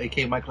Fonso,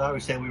 a.k.a. Mike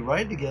Lowry, saying we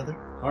ride together.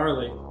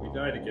 Harley, we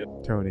die together.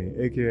 Tony,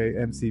 a.k.a.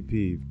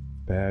 MCP,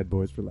 Bad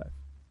Boys for Life.